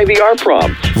hold and IVR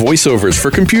prompts, voiceovers for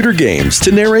computer games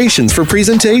to narrations for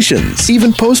presentations,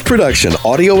 even post-production,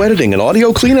 audio editing, and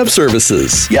audio cleanup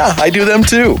services. Yeah, I do them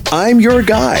too. I'm your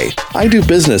guy. I do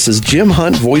business as Jim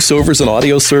Hunt Voiceovers and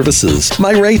Audio Services.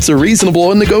 My rates are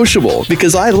reasonable and negotiable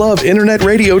because I love internet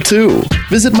radio too.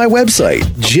 Visit my website,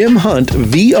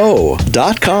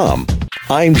 JimHuntVO.com.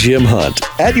 I'm Jim Hunt,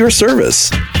 at your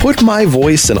service. Put my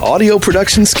voice and audio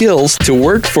production skills to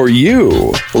work for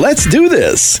you. Let's do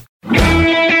this. You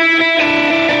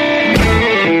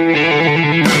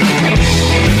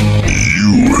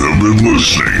have been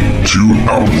listening to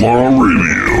Outlaw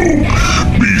Radio.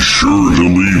 Be sure to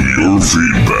leave your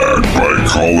feedback by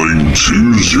calling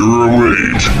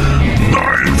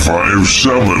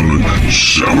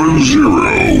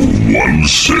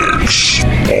 208-957-7016.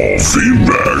 All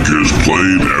feedback is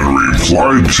played and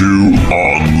replied to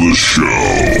on the show.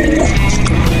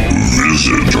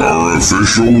 Visit our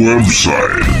official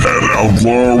website at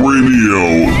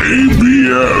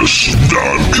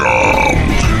OutlawRadioABS.com.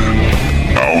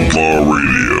 Outlaw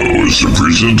Radio is a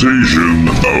presentation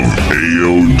of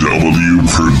AOW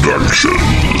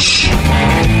Productions.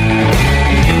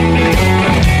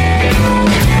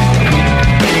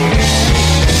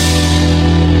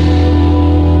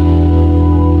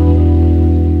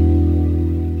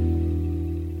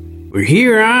 Well,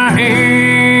 here I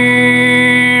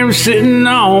am sitting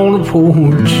on the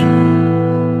porch,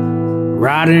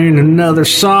 writing another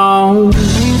song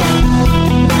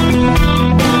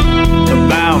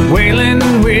about Waylon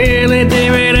Willie,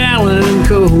 David Allen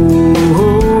Cole.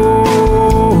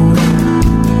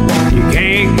 You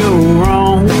can't go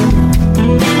wrong.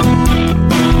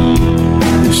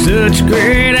 Such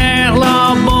great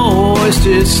outlaw boys to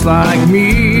just like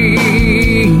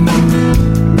me.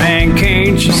 Man,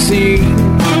 can't you see?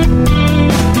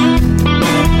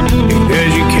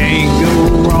 Because you can't go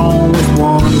wrong with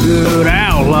one good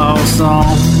outlaw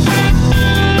song.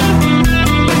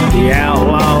 The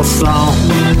outlaw song.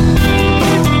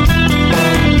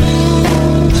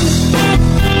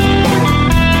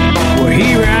 Well,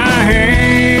 here I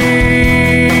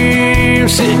am,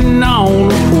 sitting on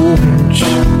the porch,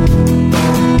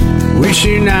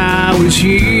 wishing I was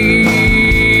here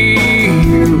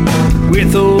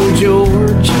with old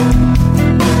George.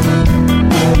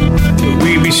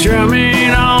 We'd be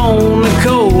strumming on the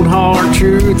cold hard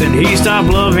truth, and he stopped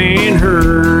loving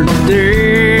her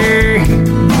today.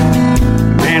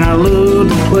 Man, I love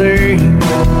to play,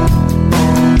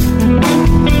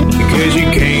 because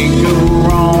you can't go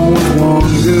wrong with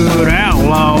one good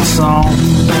outlaw song.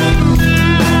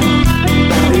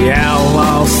 The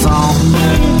outlaw song.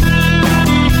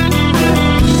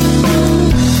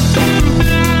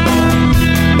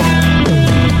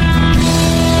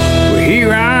 Well,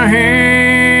 here I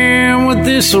am with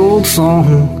this old song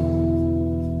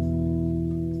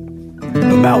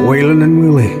about Waylon and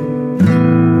Willie,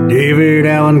 David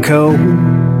Allan Coe,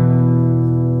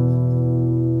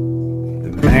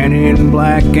 the Man in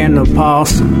Black and the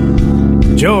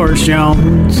Possum, George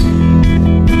Jones.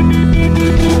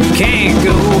 Can't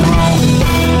go wrong